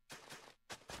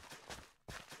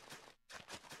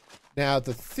 Now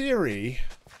the theory...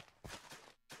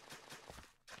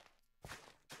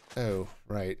 oh,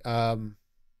 right.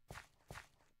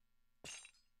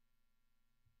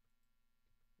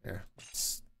 There.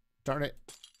 Darn it.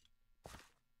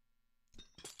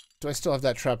 Do I still have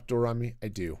that trap door on me? I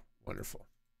do. Wonderful.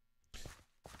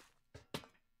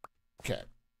 Okay.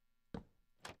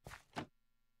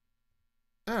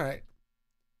 Alright.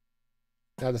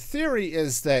 Now the theory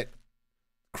is that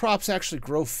crops actually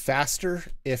grow faster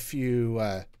if you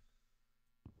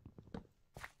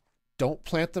don't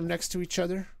plant them next to each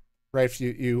other. Right, if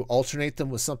you alternate them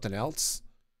with something else.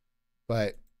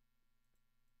 But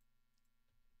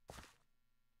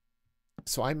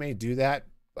so I may do that,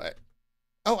 but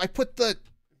oh, I put the...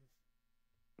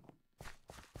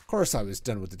 of course I was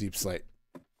done with the deep slate.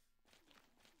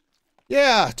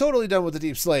 Yeah, totally done with the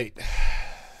deep slate.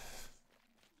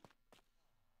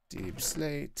 Deep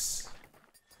slate.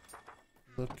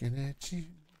 Looking at you.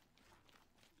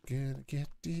 Gonna get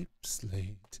deep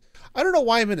slate. I don't know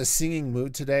why I'm in a singing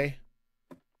mood today.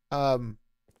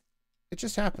 It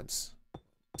just happens.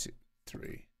 2,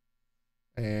 3,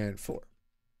 and 4.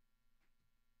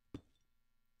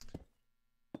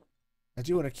 I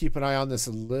do want to keep an eye on this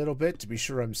a little bit to be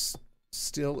sure I'm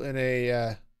still in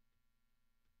a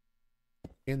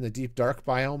in the deep dark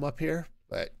biome up here,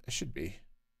 but I should be.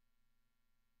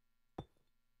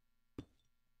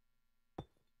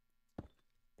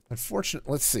 Unfortunately,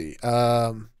 let's see.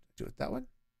 Do it that one?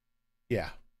 Yeah.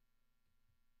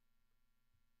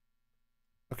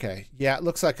 Okay. Yeah, it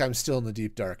looks like I'm still in the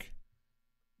deep dark.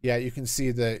 Yeah, you can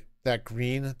see that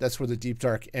green. That's where the deep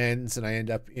dark ends, and I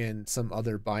end up in some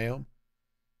other biome.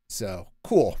 So,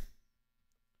 cool.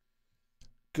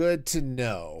 Good to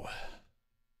know.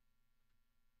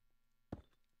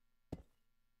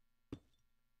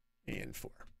 And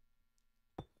 4.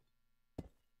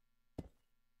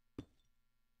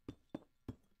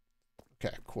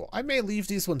 Okay, cool. I may leave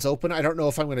these ones open. I don't know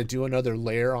if I'm going to do another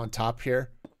layer on top here,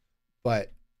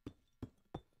 but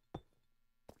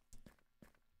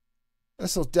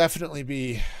this will definitely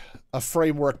be a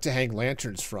framework to hang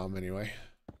lanterns from anyway.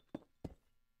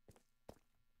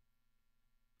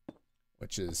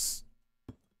 Which is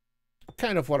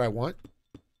kind of what I want.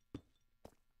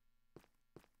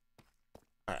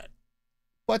 All right.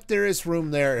 But there is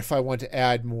room there if I want to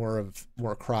add more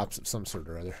crops of some sort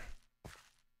or other.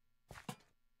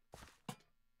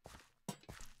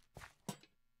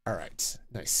 All right,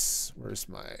 nice. Where's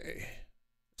my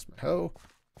hoe?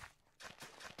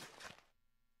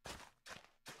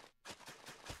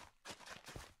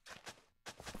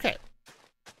 Okay.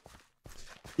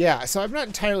 Yeah, so I'm not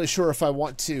entirely sure if I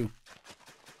want to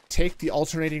take the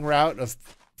alternating route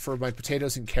for my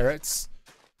potatoes and carrots.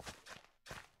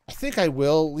 I think I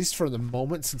will, at least for the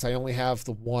moment, since I only have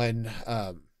the one.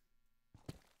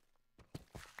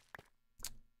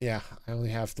 Yeah, I only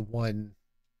have the one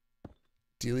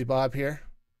Dealy Bob here.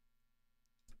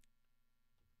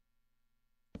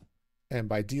 And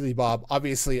by Dealy Bob,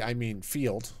 obviously I mean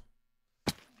field.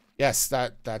 Yes,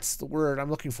 that's the word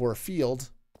I'm looking for, field.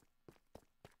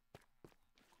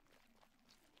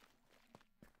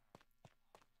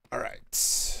 All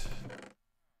right.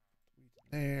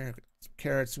 There, some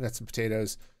carrots, we got some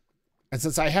potatoes. And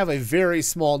since I have a very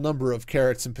small number of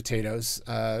carrots and potatoes,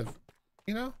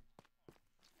 you know,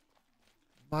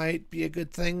 might be a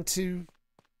good thing to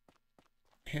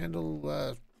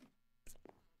handle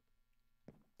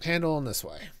in this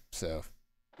way. So,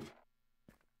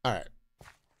 all right.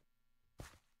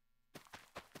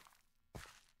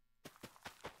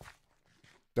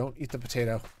 Don't eat the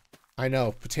potato. I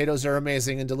know, potatoes are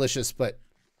amazing and delicious, but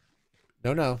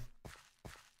no.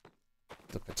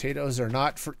 The potatoes are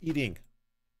not for eating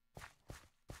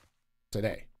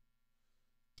today.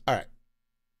 All right.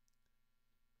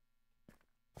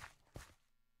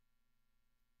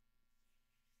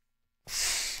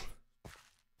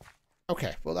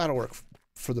 Okay, well, that'll work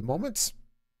for the moment.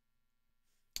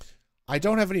 I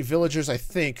don't have any villagers, I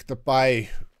think, that buy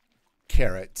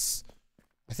carrots.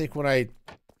 I think when I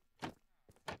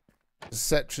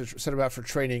set about for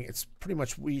training, it's pretty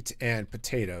much wheat and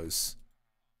potatoes.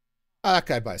 That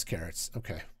guy buys carrots.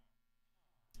 Okay.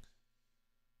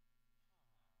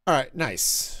 All right,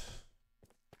 nice.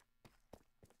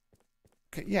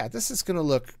 Okay, yeah, this is going to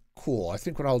look cool. I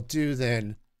think what I'll do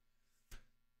then,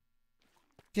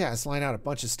 yeah, is line out a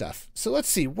bunch of stuff. So let's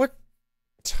see, what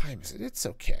time is it? It's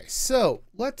okay. So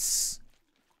let's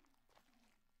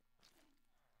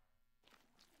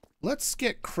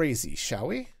get crazy, shall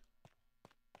we?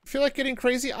 Feel like getting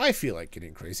crazy? I feel like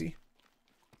getting crazy.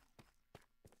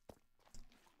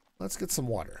 Let's get some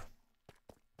water.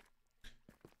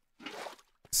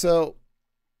 So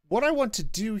what I want to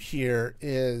do here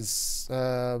is,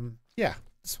 yeah,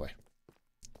 this way.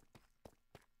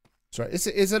 Sorry, is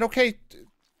it okay?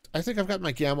 I think I've got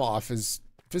my gamma off. Is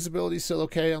visibility still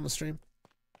okay on the stream?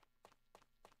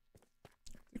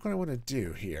 I think what I want to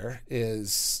do here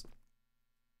is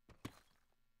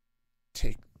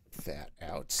take that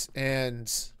out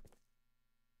and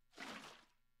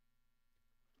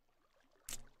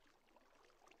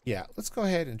yeah, let's go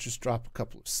ahead and just drop a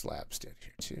couple of slabs down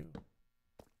here too.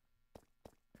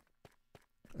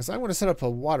 Because I want to set up a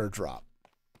water drop.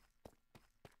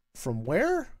 From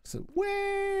where? So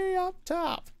way up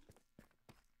top.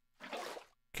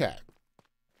 Okay.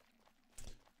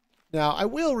 Now, I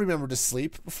will remember to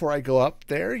sleep before I go up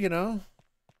there, you know,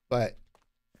 but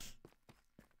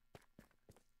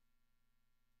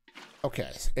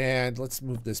okay, and let's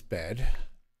move this bed.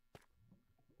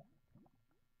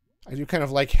 I do kind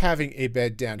of like having a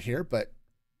bed down here, but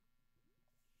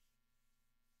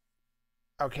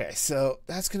okay, so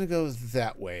that's going to go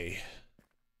that way.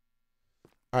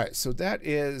 All right, so that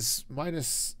is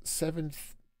minus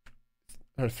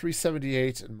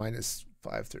 378 and minus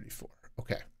 534.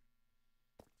 Okay.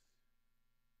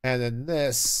 And then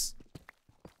this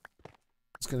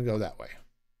is going to go that way.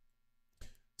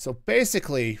 So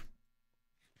basically,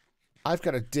 I've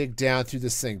got to dig down through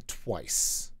this thing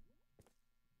twice.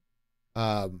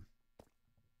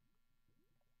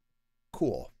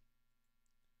 Cool.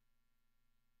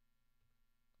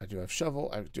 I do have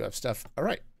shovel. I do have stuff. All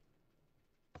right.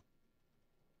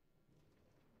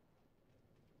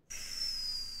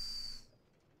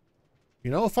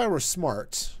 You know, if I were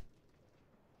smart...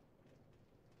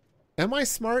 Am I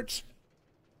smart?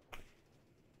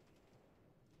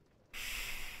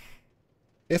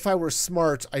 If I were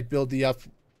smart, I'd build the up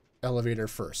elevator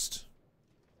first.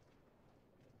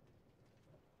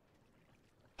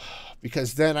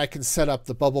 Because then I can set up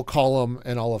the bubble column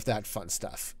and all of that fun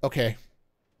stuff. Okay.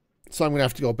 So I'm going to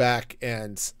have to go back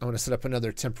and I'm going to set up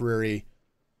another temporary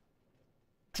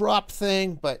drop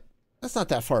thing, but that's not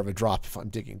that far of a drop if I'm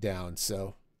digging down,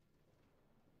 so...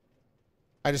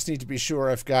 I just need to be sure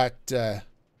I've got, okay.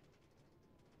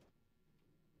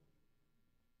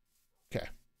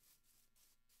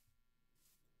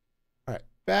 All right,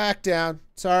 back down.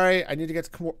 Sorry, I need to get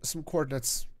some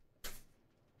coordinates.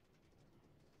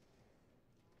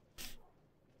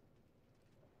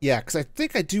 Yeah, because I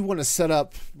think I do want to set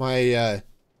up my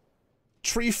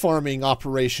tree farming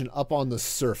operation up on the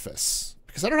surface.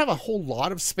 Because I don't have a whole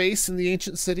lot of space in the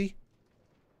ancient city.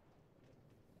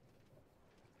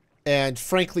 And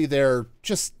frankly, they're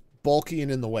just bulky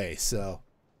and in the way, so.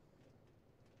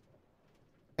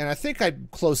 And I think I'm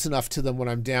close enough to them when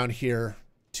I'm down here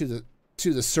to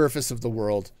the surface of the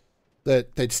world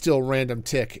that they'd still random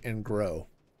tick and grow.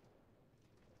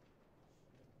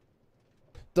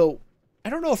 Though,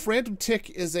 I don't know if random tick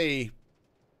is a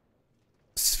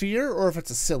sphere or if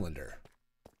it's a cylinder.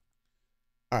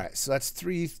 All right, so that's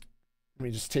 3. Let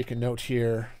me just take a note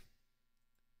here.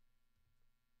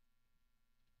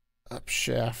 Up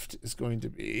shaft is going to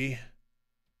be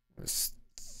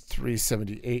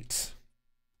 378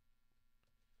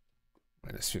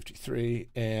 minus 53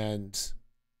 and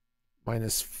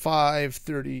minus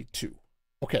 532.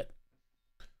 Okay,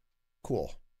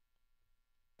 cool.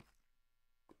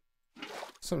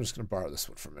 So I'm just going to borrow this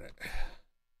one for a minute.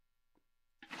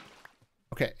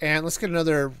 Okay, and let's get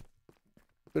another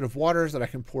bit of water that I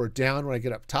can pour down when I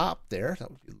get up top there.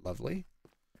 That would be lovely.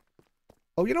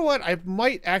 Oh, you know what? I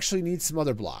might actually need some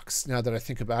other blocks now that I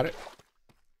think about it.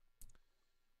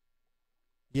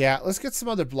 Yeah, let's get some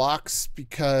other blocks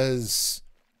because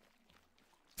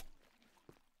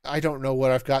I don't know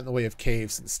what I've got in the way of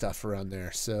caves and stuff around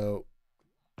there. So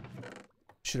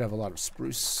should have a lot of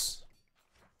spruce.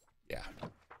 Yeah.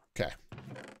 Okay.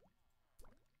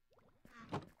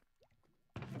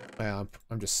 Well,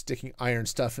 I'm just sticking iron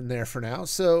stuff in there for now.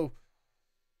 So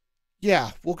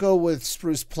yeah, we'll go with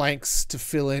spruce planks to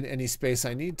fill in any space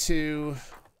I need to.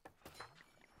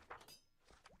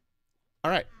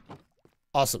 All right.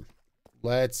 Awesome.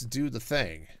 Let's do the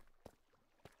thing.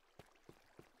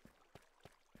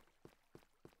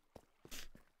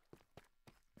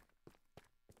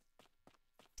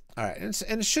 All right,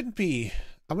 and it shouldn't be...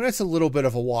 I mean, it's a little bit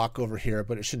of a walk over here,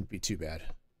 but it shouldn't be too bad.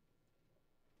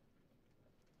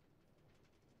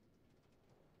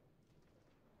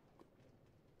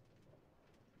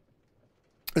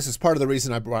 This is part of the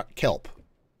reason I brought kelp.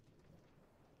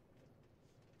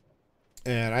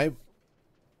 And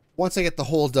once I get the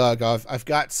hole dug, I've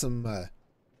got some... I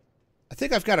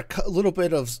think I've got a little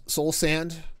bit of soul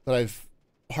sand that I've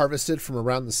harvested from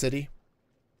around the city.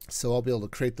 So I'll be able to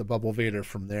create the bubble vader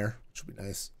from there, which will be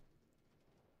nice.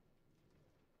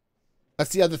 That's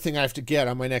the other thing I have to get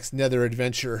on my next nether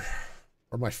adventure,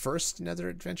 or my first nether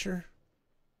adventure,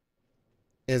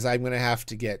 is I'm going to have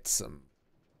to get some...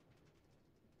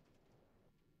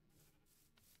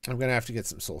 I'm going to have to get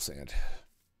some soul sand.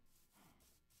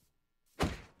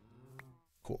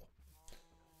 Cool.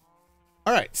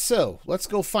 All right, so let's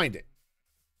go find it.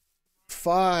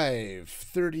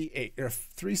 538 or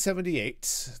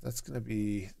 378. That's going to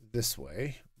be this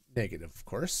way. Negative, of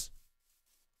course.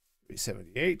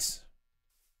 378.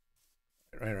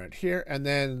 Right around here. And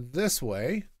then this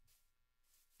way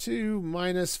to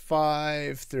minus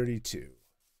 532.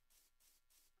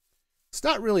 It's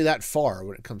not really that far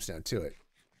when it comes down to it.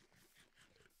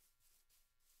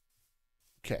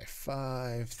 Okay,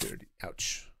 530.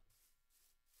 Ouch.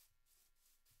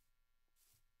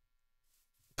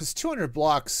 Because 200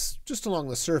 blocks just along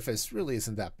the surface really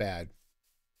isn't that bad.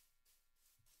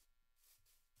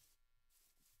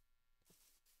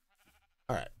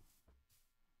 All right.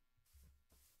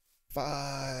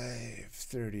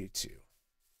 532.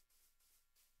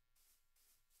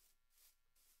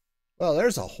 Well,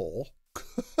 there's a hole.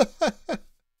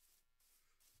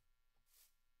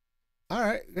 All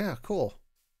right. Yeah, cool.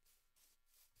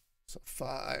 So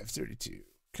 532.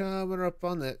 Coming up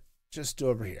on that just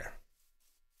over here.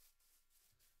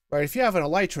 Right, if you have an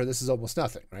elytra, this is almost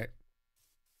nothing, right?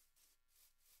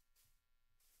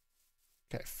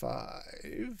 Okay,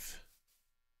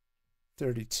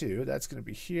 532. That's going to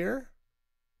be here.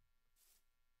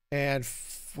 And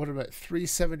what about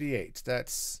 378?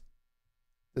 That's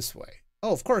this way.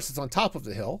 Oh, of course, it's on top of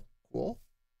the hill. Cool.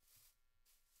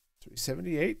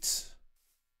 378.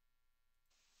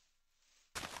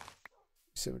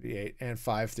 78 and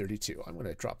 532. I'm going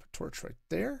to drop a torch right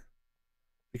there.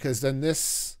 Because then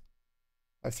this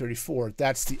 534,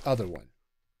 that's the other one.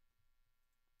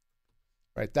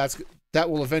 Right, that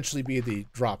will eventually be the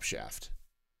drop shaft.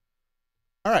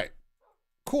 All right,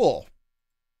 cool.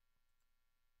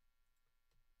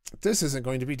 This isn't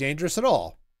going to be dangerous at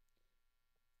all.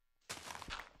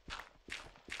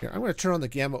 Here, I'm going to turn on the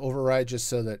gamma override just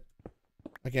so that,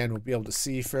 again, we'll be able to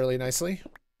see fairly nicely.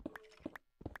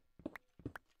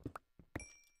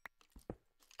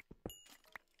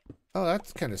 Oh,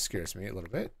 that kind of scares me a little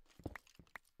bit.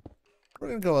 We're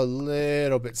going to go a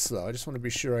little bit slow. I just want to be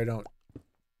sure I don't...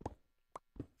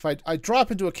 If I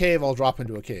drop into a cave, I'll drop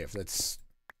into a cave. That's...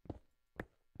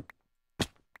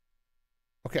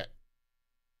 Okay.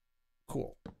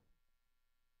 Cool.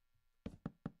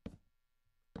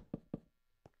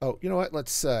 Oh, you know what?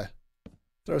 Let's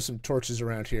throw some torches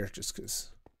around here just because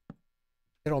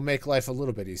it'll make life a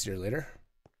little bit easier later.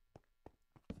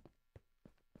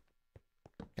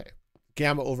 Okay.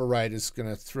 Gamma override is going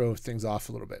to throw things off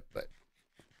a little bit, but...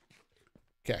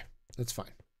 Okay, that's fine.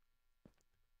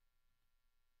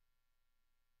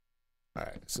 All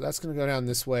right, so that's going to go down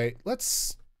this way.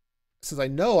 Let's, since I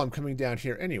know I'm coming down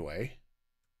here anyway,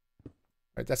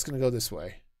 right, that's going to go this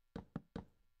way.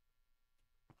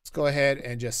 Let's go ahead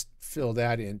and just fill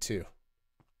that in too.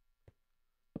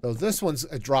 Though this one's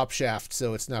a drop shaft,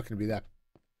 so it's not going to be that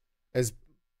as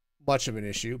much of an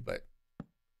issue, but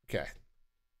okay.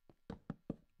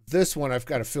 This one I've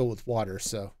got to fill with water,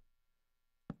 so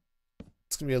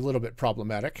it's going to be a little bit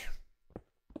problematic.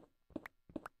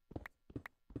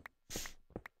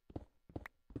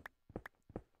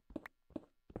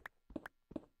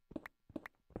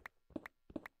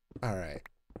 All right.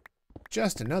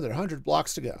 Just another 100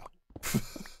 blocks to go.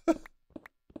 At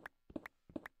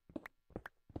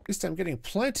least I'm getting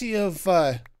plenty of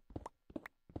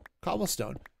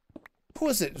cobblestone. Who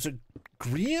is it? Was it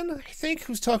Green, I think,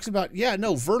 who talks about, yeah,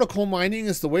 no, vertical mining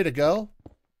is the way to go.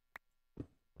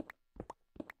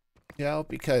 You know,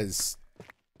 because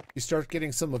you start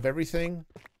getting some of everything.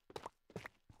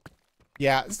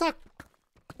 Yeah, it's not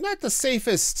the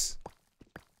safest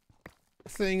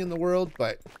thing in the world,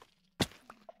 but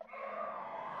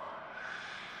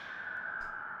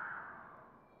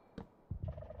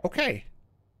okay.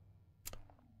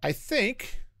 I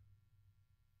think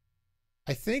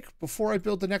before I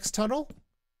build the next tunnel,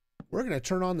 we're going to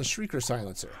turn on the Shrieker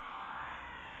silencer.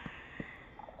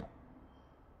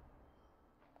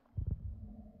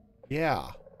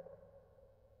 Yeah.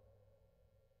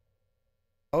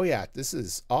 Oh yeah, this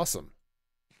is awesome.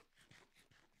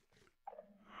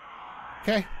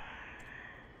 Okay.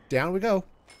 Down we go.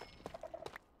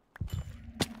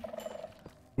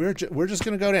 We're just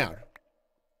going to go down.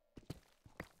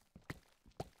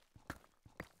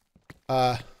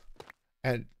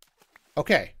 And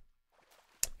okay.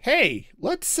 Hey,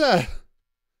 let's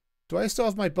do I still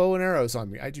have my bow and arrows on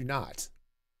me? I do not.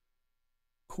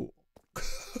 Cool.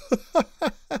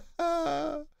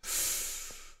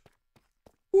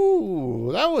 Ooh,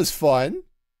 that was fun.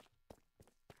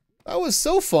 That was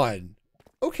so fun.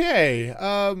 Okay,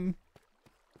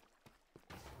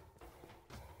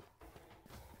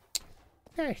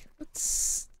 okay,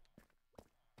 let's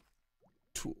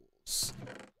tools.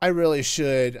 I really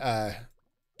should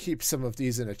keep some of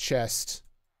these in a chest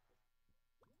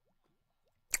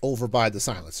over by the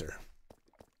silencer.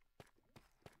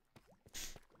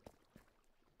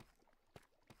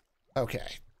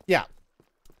 Okay. Yeah.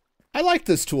 I like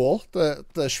this tool, the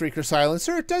Shrieker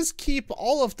silencer. It does keep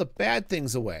all of the bad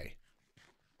things away.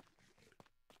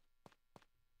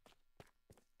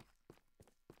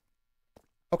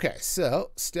 Okay, so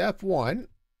step one,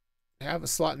 have a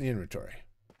slot in the inventory.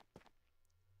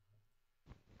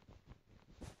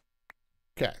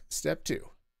 Okay, step 2.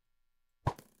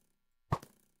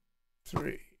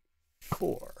 3,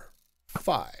 4,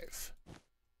 5.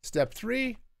 Step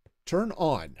 3, turn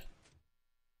on.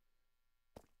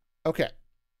 Okay.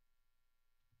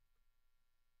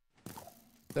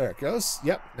 There it goes.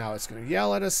 Yep, now it's going to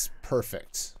yell at us.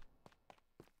 Perfect.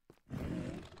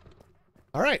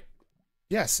 All right.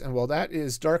 Yes, and while that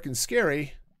is dark and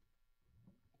scary,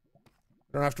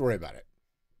 don't have to worry about it.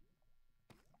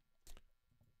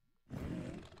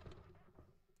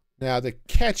 Now, the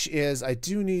catch is I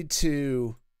do need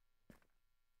to,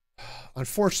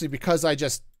 unfortunately, because I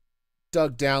just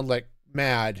dug down like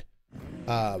mad,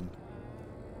 I'm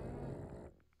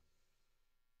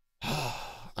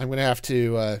going to have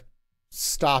to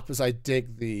stop as I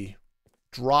dig the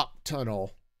drop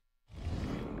tunnel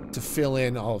to fill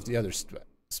in all of the other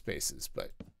spaces.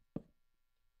 But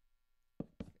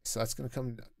so that's going to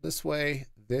come this way.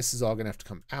 This is all going to have to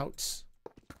come out.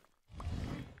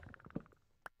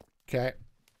 Okay.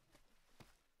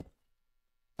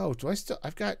 Oh, do I still...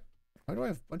 I've got... Why do I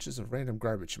have bunches of random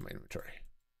garbage in my inventory?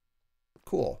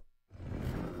 Cool.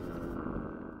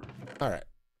 Alright.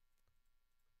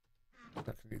 Not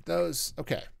gonna need those.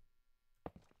 Okay.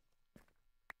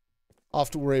 I'll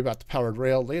have to worry about the powered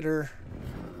rail later.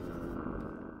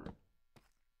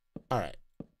 Alright.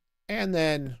 And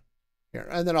then... Here.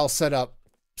 And then I'll set up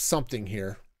something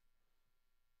here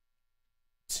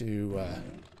to...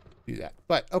 do that.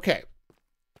 But okay.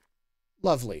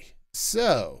 Lovely.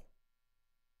 So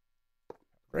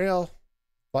rail,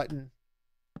 button,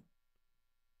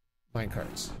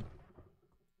 minecarts.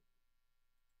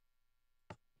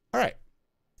 All right.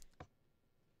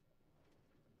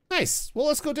 Nice. Well,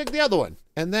 let's go dig the other one.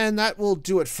 And then that will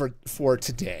do it for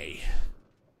today.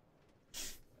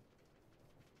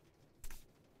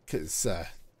 Cuz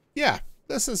yeah,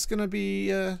 this is going to be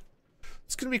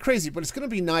it's going to be crazy, but it's going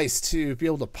to be nice to be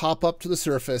able to pop up to the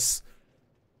surface,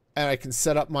 and I can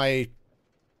set up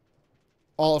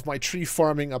all of my tree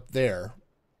farming up there,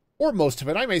 or most of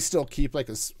it. I may still keep like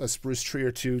a spruce tree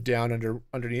or two down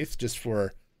underneath just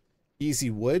for easy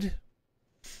wood.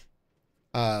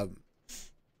 But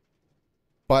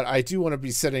But I do want to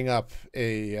be setting up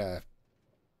a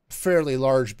fairly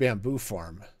large bamboo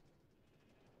farm.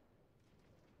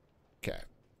 Okay.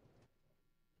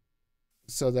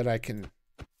 So that I can,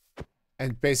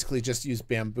 and basically just use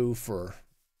bamboo for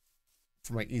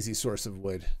my easy source of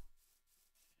wood.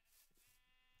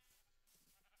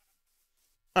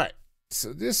 All right.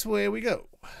 So this way we go.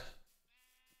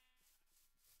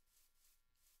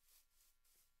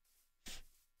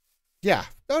 Yeah.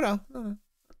 No.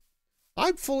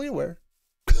 I'm fully aware.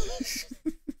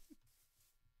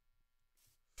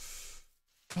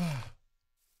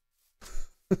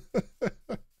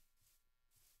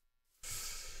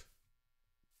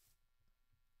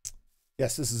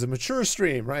 Yes, this is a mature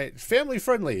stream, right? Family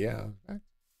friendly, yeah.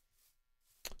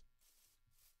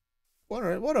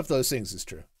 One of those things is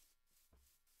true.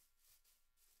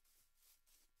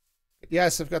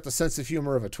 Yes, I've got the sense of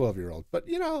humor of a 12-year-old, but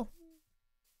you know.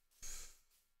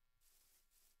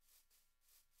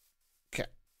 Okay.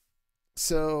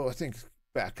 So I think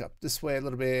back up this way a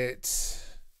little bit.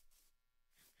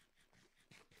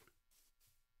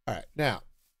 All right, now,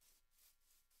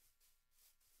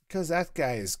 because that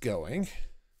guy is going,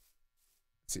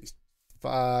 let's see,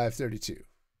 532.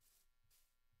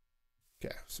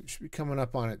 Okay, so we should be coming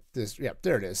up on it. Yep,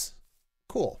 there it is.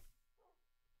 Cool.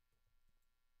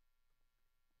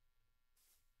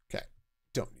 Okay,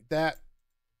 don't need that.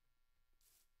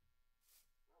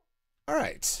 All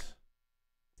right.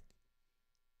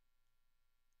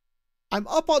 I'm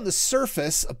up on the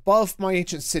surface above my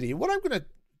ancient city. What I'm going to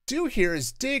do here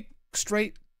is dig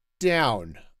straight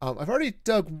down. I've already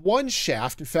dug one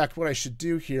shaft. In fact, what I should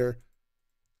do here,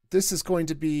 this is going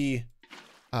to be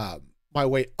my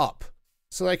way up.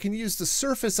 So I can use the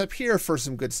surface up here for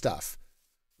some good stuff.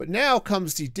 But now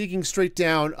comes the digging straight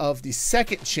down of the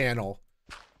second channel,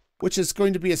 which is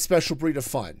going to be a special breed of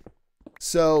fun.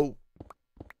 So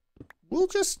we'll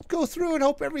just go through and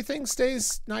hope everything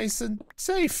stays nice and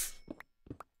safe.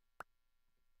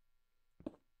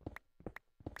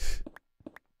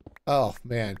 Oh,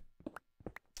 man.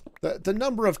 The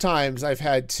number of times I've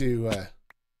had to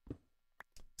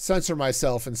censor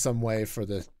myself in some way for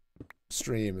the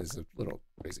stream is a little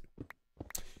crazy.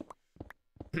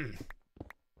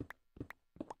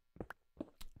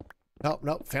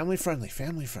 Nope. Family friendly.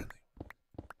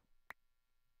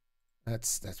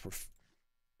 That's where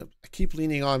I keep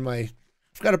leaning on my.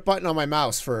 I've got a button on my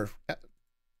mouse to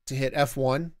hit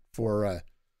F1 for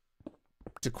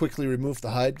to quickly remove the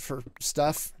HUD for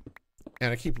stuff,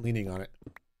 and I keep leaning on it.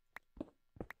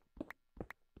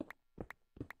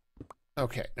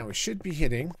 Okay, now we should be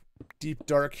hitting deep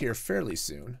dark here fairly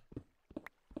soon.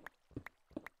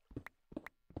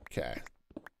 Okay.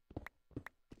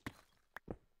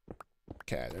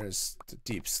 Okay, there's the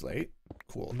deep slate.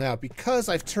 Cool. Now, because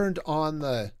I've turned on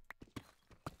the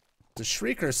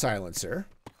shrieker silencer.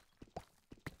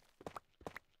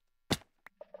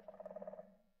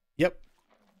 Yep.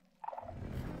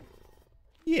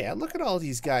 Yeah, look at all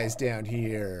these guys down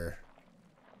here.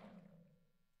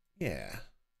 Yeah.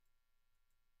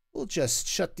 We'll just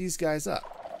shut these guys up.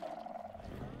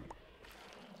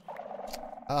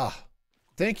 Ah.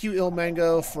 Thank you, Il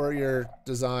Mango, for your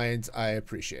designs. I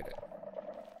appreciate it.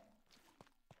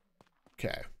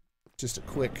 Okay. Just a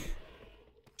quick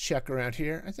check around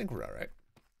here. I think we're all right.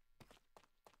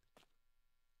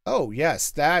 Oh, yes.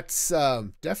 That's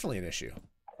definitely an issue.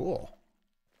 Cool.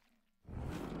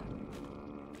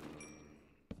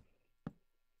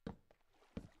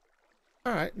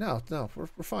 All right. No, we're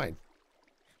fine.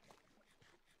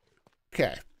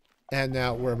 Okay. And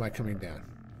now where am I coming down?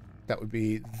 That would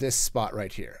be this spot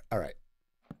right here. All right.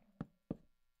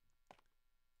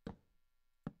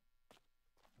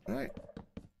 All right.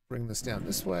 Bring this down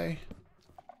this way.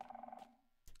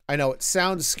 I know it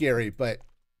sounds scary, but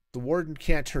the warden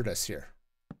can't hurt us here.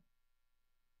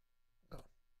 Oh.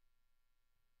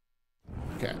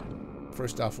 Okay.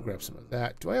 First off, we'll grab some of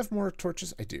that. Do I have more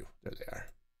torches? I do. There they are. I'm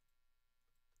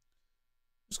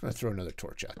just going to throw another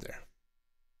torch out there.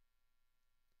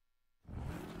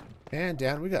 And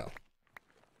down we go.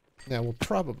 Now we'll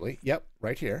probably, yep,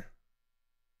 right here.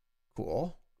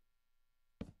 Cool.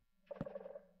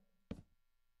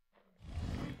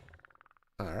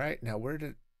 All right, now where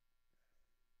did...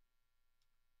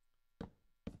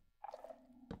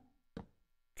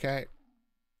 Okay.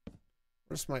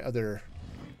 Where's my other...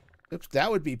 Oops,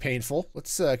 that would be painful.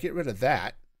 Let's get rid of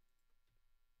that.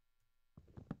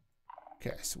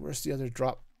 Okay, so where's the other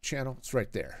drop channel? It's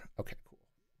right there. Okay, cool.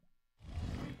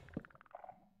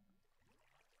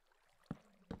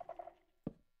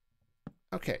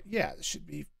 Okay, yeah, this should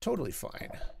be totally fine.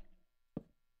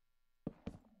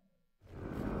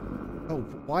 Oh,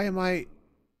 why am I...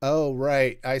 Oh,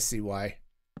 right. I see why.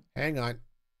 Hang on.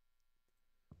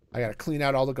 I gotta clean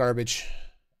out all the garbage.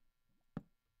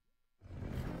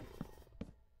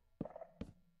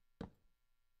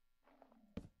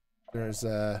 There's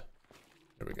there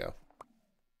we go.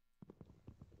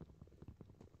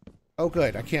 Oh,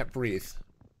 good. I can't breathe.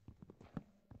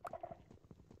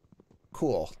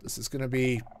 Cool. This is gonna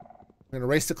be... I'm gonna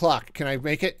race the clock. Can I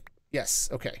make it? Yes.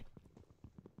 Okay.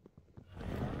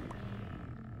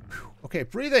 Whew. Okay,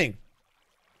 breathing.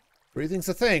 Breathing's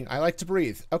a thing. I like to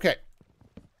breathe. Okay.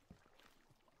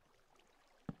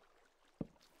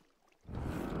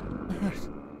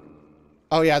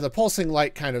 Oh yeah, the pulsing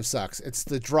light kind of sucks. It's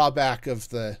the drawback of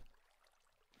the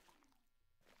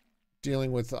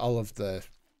dealing with all of the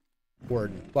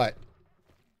warden. But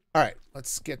all right,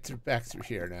 let's get back through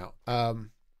here now.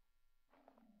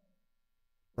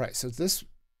 Right, so this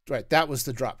that was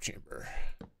the drop chamber.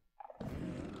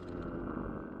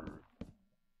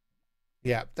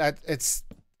 Yeah, it's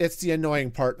the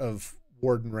annoying part of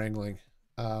warden wrangling.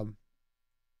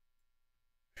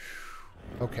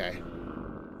 Okay.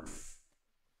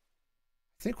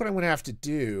 I think what I'm going to have to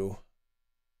do...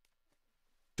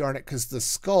 Darn it, because the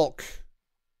skulk...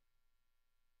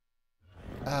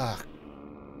 Ah,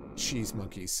 cheese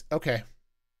monkeys. Okay.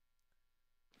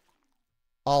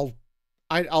 I'll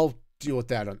deal with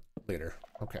that later.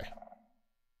 Okay.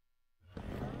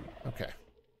 Okay.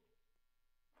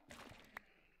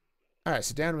 Alright,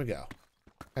 so down we go.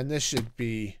 And this should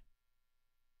be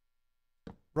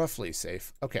roughly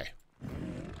safe. Okay.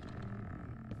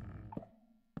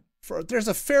 There's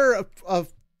a fair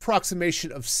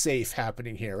approximation of safe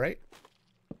happening here, right?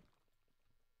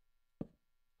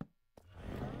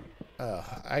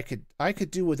 I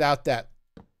could do without the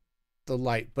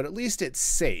light, but at least it's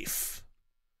safe.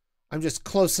 I'm just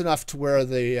close enough to where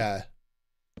the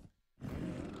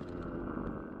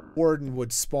warden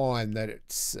would spawn that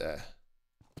it's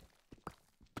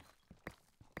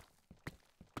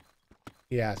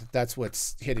yeah, that's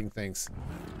what's hitting things.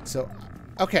 So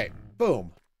okay,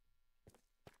 boom.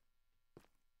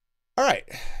 All right,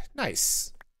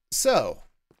 nice. So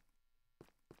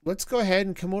let's go ahead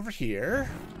and come over here.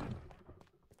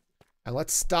 And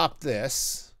let's stop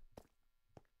this.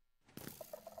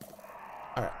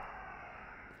 All right.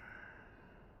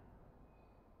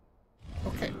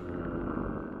 Okay.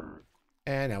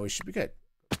 And now we should be good.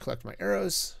 Collect my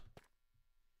arrows.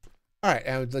 All right,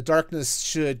 and the darkness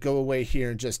should go away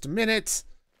here in just a minute.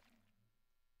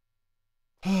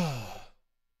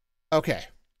 Okay.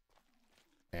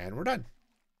 And we're done.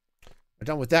 We're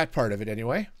done with that part of it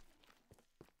anyway.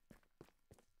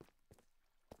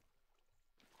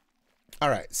 All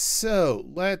right, so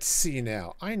let's see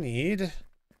now. I need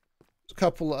a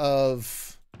couple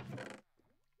of...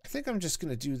 I think I'm just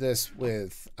going to do this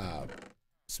with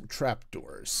some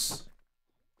trapdoors.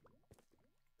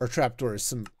 Or trapdoors,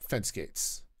 some fence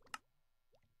gates.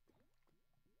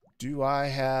 Do I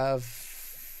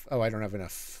have... Oh, I don't have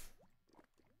enough.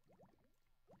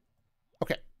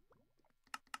 Okay.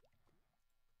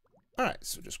 All right,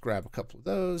 so just grab a couple of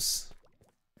those.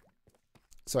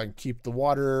 So I can keep the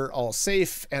water all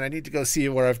safe, and I need to go see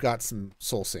where I've got some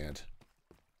soul sand.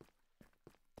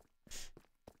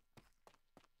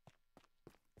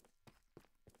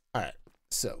 All right,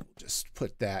 so just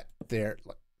put that there.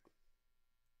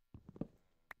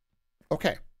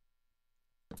 Okay.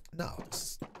 No,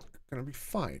 this is gonna be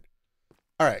fine.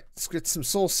 All right, let's get some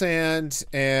soul sand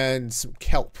and some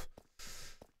kelp.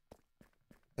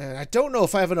 And I don't know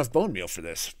if I have enough bone meal for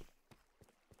this.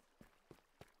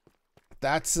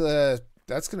 That's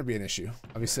gonna be an issue.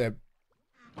 Obviously,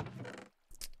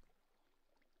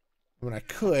 when I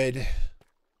could,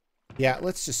 yeah.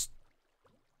 Let's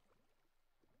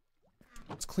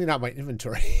clean out my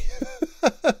inventory.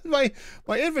 my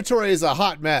inventory is a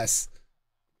hot mess.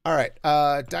 All right,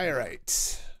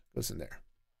 diorite goes in there,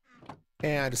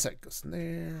 andesite goes in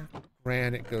there,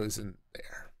 granite goes in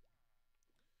there.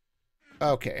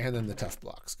 Okay, and then the tough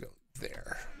blocks go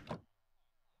there.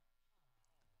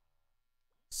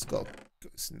 Skull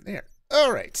goes in there.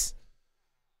 All right.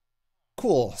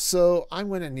 Cool. So I'm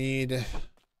going to need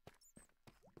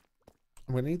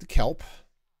the kelp.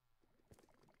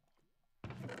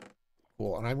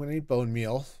 Cool. And I'm going to need bone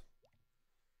meal.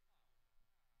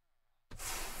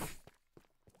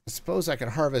 I suppose I can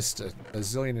harvest a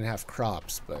 1.5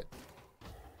 crops, but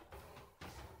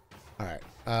all right.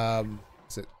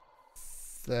 Is it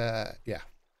yeah.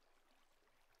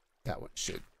 That one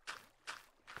should.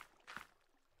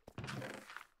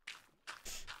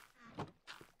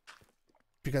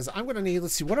 Because I'm going to need,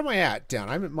 let's see, what am I at down?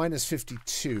 I'm at minus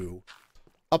 52.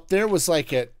 Up there was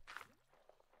like at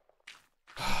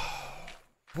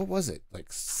what was it?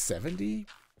 Like 70?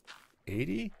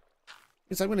 80?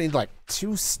 Because I'm going to need like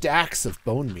 2 stacks of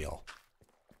bone meal.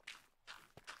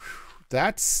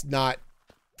 That's not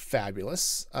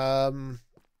fabulous. Let's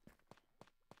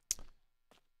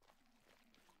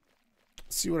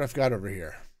see what I've got over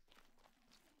here.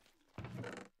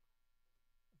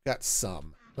 Got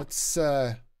some. Let's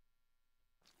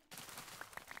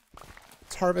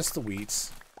harvest the wheat.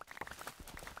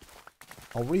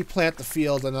 I'll replant the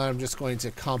field, and then I'm just going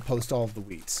to compost all of the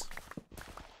wheat.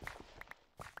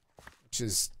 Which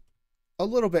is a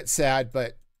little bit sad,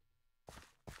 but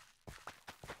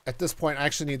at this point, I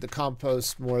actually need the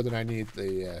compost more than I need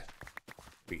the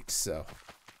wheat, so.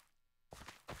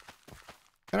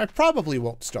 And I probably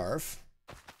won't starve.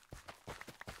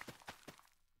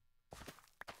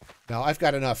 Now, I've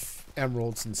got enough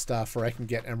emeralds and stuff, or I can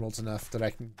get emeralds enough that I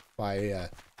can buy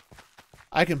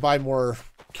more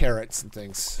carrots and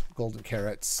things, golden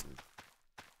carrots, and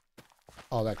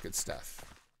all that good stuff.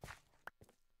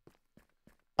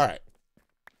 All right.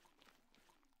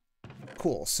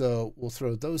 Cool. So we'll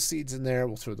throw those seeds in there.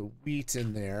 We'll throw the wheat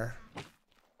in there.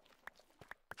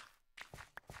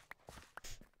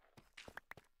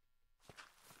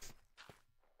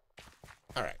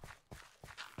 All right.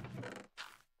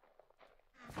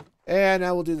 And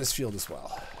now we'll do this field as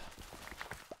well.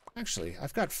 Actually,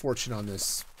 I've got fortune on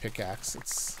this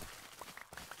pickaxe.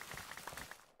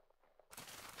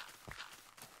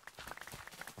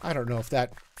 I don't know if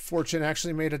that fortune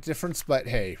actually made a difference, but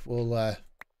hey, we'll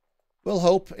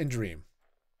hope and dream.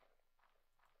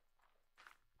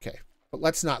 Okay, but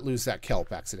let's not lose that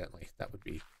kelp accidentally. That would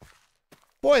be...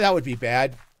 Boy, that would be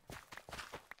bad.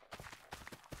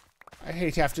 I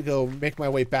hate to have to go make my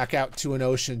way back out to an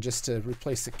ocean just to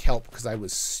replace the kelp because I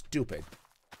was stupid.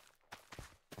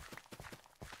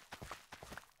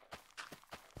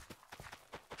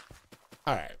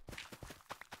 All right.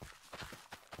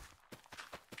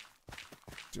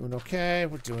 Doing okay.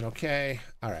 We're doing okay.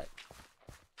 All right.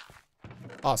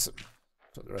 Awesome.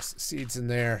 Put the rest of the seeds in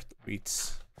there. The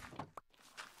wheats.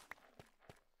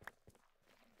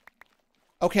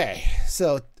 Okay.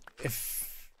 So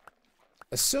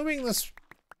assuming this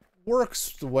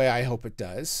works the way I hope it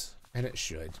does, and it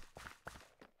should,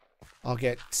 I'll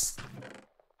get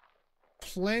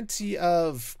plenty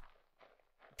of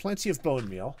bone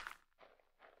meal.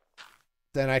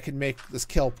 Then I can make this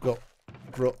kelp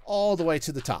grow all the way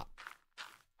to the top.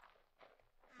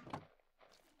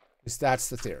 Because that's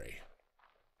the theory.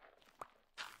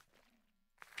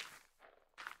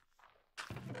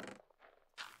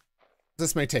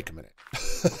 This may take a minute.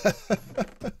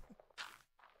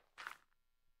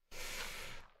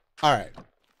 All right.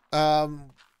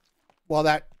 While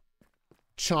that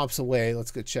chomps away,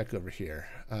 let's go check over here.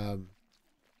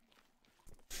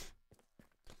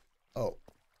 Oh.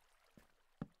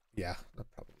 Yeah, that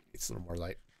probably needs a little more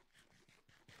light.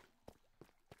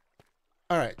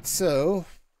 All right, so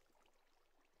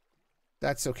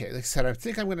that's okay. Like I said, I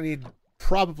think I'm going to need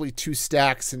probably 2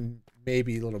 stacks and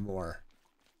maybe a little more.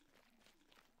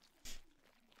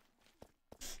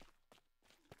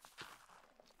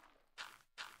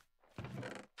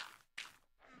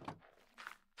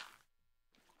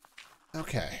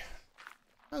 Okay.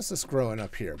 How's this growing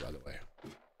up here, by the way?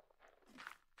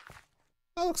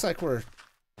 Well, looks like we're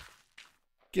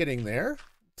getting there.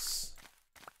 Let's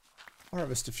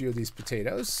harvest a few of these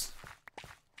potatoes.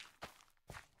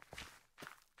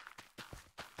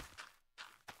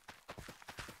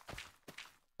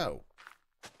 Oh.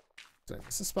 Did I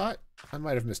miss a spot? I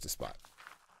might have missed a spot.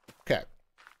 Okay.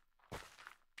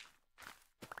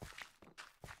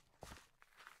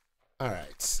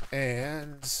 Alright,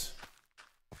 and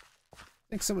I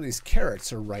think some of these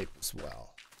carrots are ripe as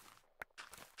well.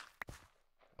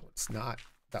 Oh, it's not.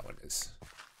 That one is.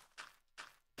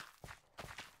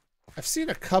 I've seen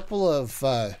a couple of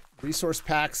resource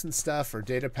packs and stuff, or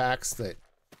data packs, that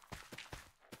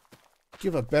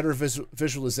give a better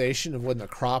visualization of when the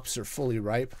crops are fully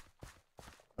ripe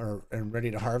and ready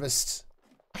to harvest.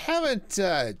 I haven't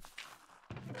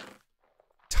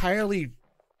entirely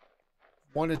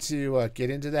wanted to get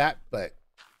into that, but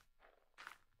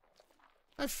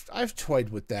I've toyed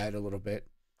with that a little bit.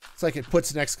 It's like it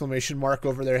puts an exclamation mark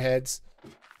over their heads.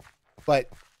 But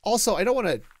also, I don't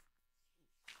want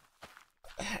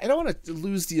to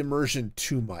lose the immersion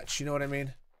too much. You know what I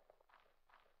mean?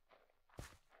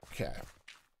 Okay.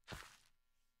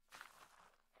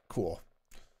 Cool.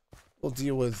 We'll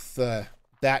deal with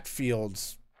that field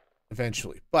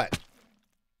eventually. But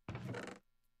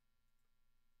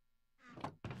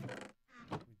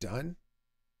done?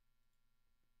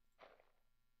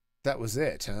 That was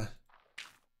it, huh?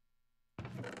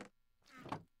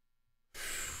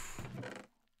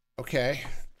 Okay.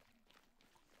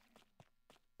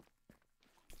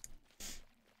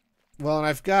 Well, and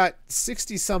I've got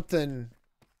 60-something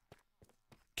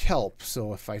kelp,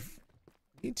 so if I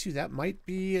need to, that might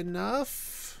be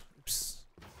enough. Oops.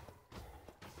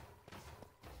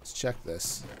 Let's check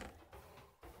this.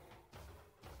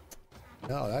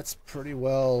 No, that's pretty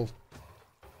well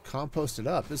composted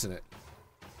up, isn't it?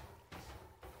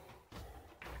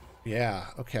 Yeah,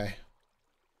 okay.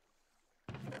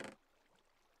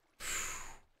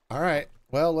 All right.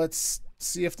 Well, let's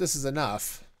see if this is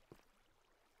enough.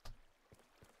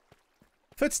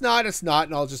 If it's not, it's not,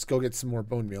 and I'll just go get some more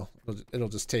bone meal. It'll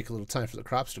just take a little time for the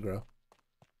crops to grow.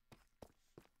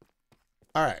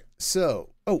 All right. So,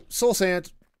 oh, soul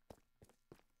sand.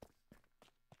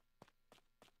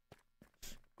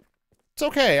 It's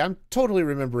okay. I'm totally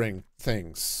remembering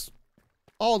things.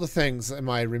 All the things am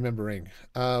I remembering.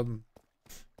 Okay.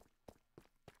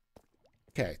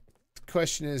 The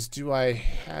question is, do I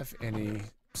have any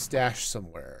stash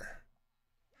somewhere?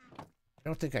 I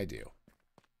don't think I do.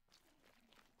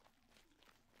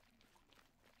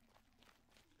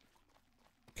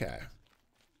 Okay.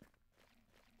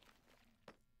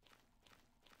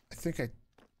 I think I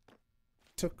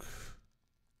took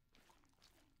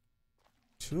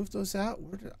 2 of those out.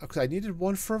 Where did, because I needed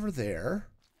one for over there.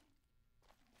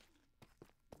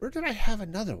 Where did I have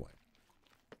another one?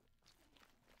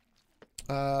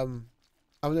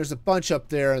 I mean, there's a bunch up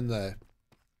there in the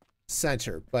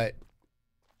center, but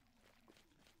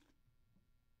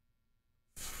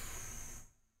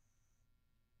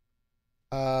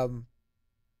all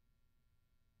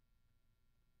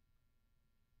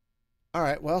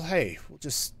right, well, hey, we'll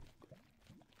just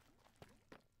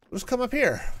come up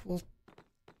here. We'll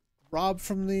rob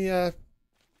from the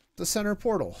center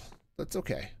portal. That's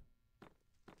okay.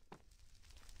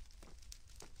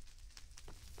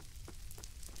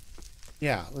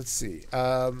 Yeah, let's see.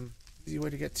 Easy way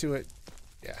to get to it.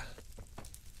 Yeah.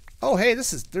 Oh, hey,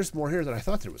 there's more here than I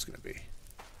thought there was going to be.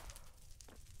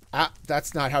 Ah,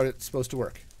 that's not how it's supposed to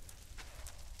work.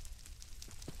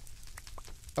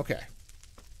 Okay.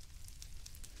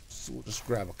 So we'll just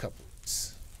grab a couple of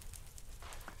these.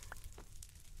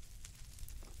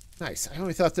 Nice. I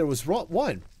only thought there was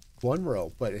one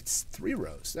row, but it's 3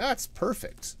 rows. That's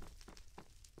perfect.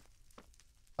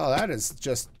 Oh, that is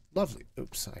just lovely.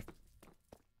 Oops.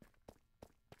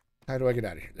 How do I get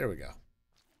out of here? There we go.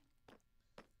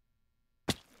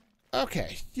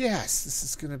 Okay. Yes, this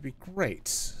is going to be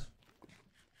great.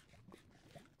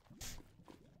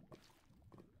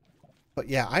 But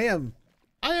yeah, I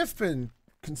have been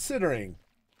considering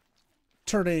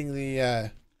turning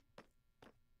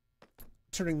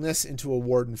this into a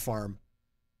warden farm,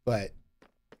 but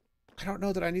I don't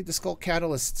know that I need the skull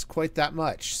catalysts quite that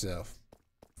much, so.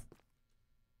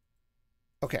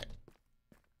 Okay.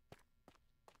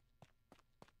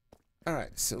 All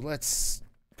right, so let's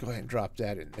go ahead and drop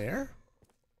that in there.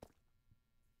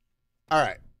 All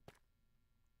right.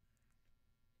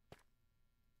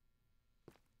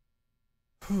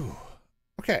 Whew.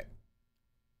 Okay.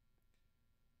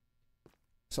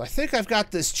 So I think I've got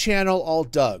this channel all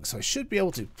dug, so I should be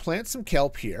able to plant some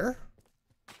kelp here.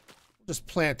 Just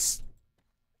plant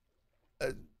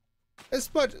as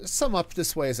much some up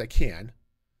this way as I can,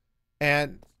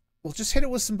 and we'll just hit it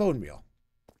with some bone meal.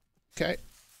 Okay.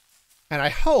 And I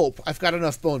hope I've got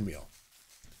enough bone meal.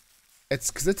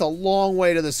 It's because it's a long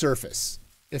way to the surface.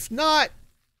 If not,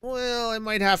 well, I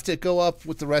might have to go up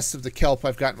with the rest of the kelp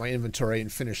I've got in my inventory and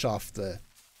finish off the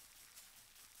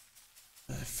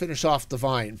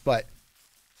vine. But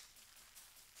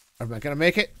am I gonna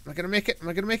make it? Am I gonna make it? Am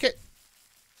I gonna make it?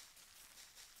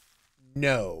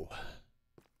 No.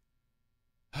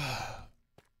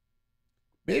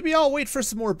 Maybe I'll wait for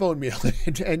some more bone meal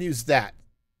and use that,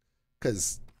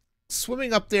 because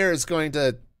swimming up there is going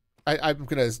to, I'm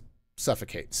going to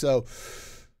suffocate. So,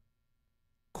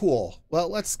 cool. Well,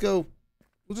 let's go.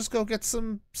 We'll just go get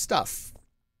some stuff.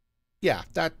 Yeah,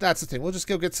 that's the thing. We'll just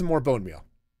go get some more bone meal.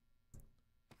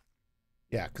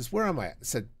 Yeah, because where am I at? It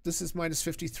said this is minus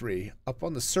 53. Up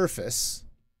on the surface,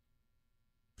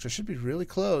 which I should be really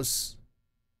close.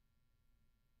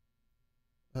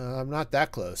 I'm not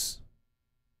that close.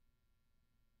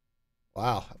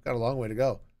 Wow, I've got a long way to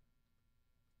go.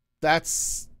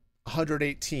 That's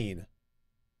 118.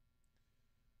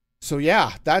 So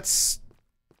yeah, that's,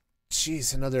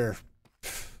 geez, another, I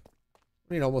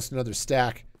mean, almost another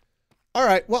stack. All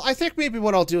right, well, I think maybe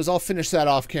what I'll do is I'll finish that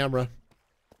off camera,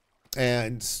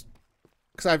 and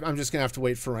because I'm just gonna have to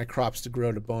wait for my crops to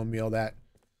grow to bone meal that.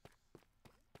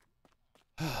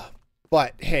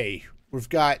 But hey, we've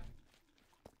got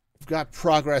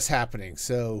progress happening,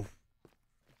 so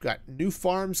got new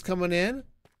farms coming in.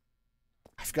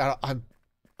 I'm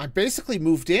basically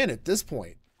moved in at this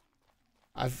point.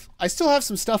 I still have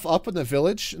some stuff up in the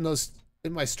village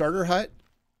in my starter hut,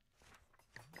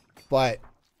 but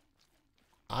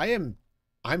I'm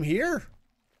here.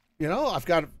 You know, I've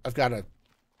got a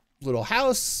little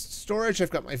house storage. I've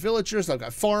got my villagers. I've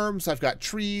got farms. I've got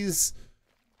trees.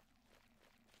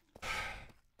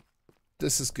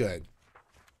 This is good.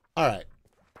 All right.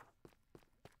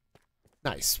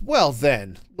 Nice. Well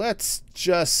then, let's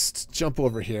just jump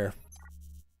over here.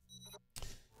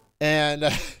 And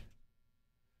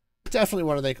definitely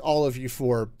want to thank all of you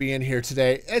for being here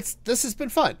today. This has been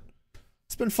fun.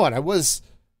 It's been fun.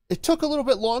 It took a little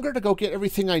bit longer to go get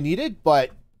everything I needed,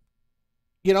 but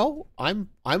you know, I'm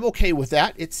okay with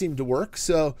that. It seemed to work,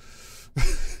 so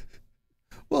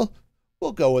we'll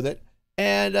go with it.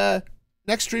 And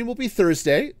next stream will be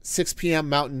Thursday, 6 p.m.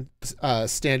 Mountain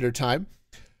Standard Time.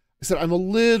 I said I'm a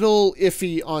little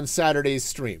iffy on Saturday's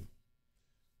stream,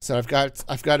 so I've got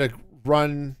to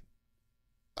run.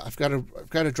 I've got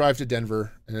to drive to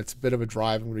Denver, and it's a bit of a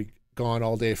drive. I'm going to be gone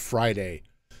all day Friday.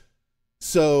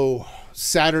 So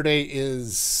Saturday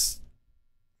is,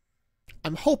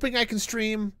 I'm hoping I can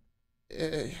stream.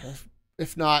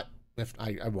 If not,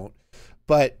 I won't.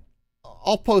 But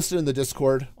I'll post it in the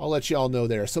Discord. I'll let you all know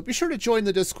there. So be sure to join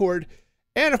the Discord.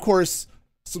 And of course,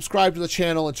 subscribe to the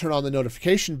channel and turn on the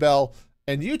notification bell.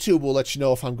 And YouTube will let you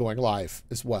know if I'm going live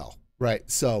as well. Right?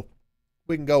 So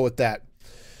we can go with that.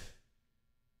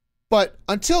 But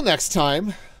until next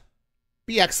time,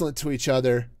 be excellent to each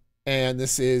other. And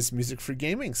this is Music Free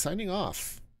Gaming signing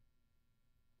off.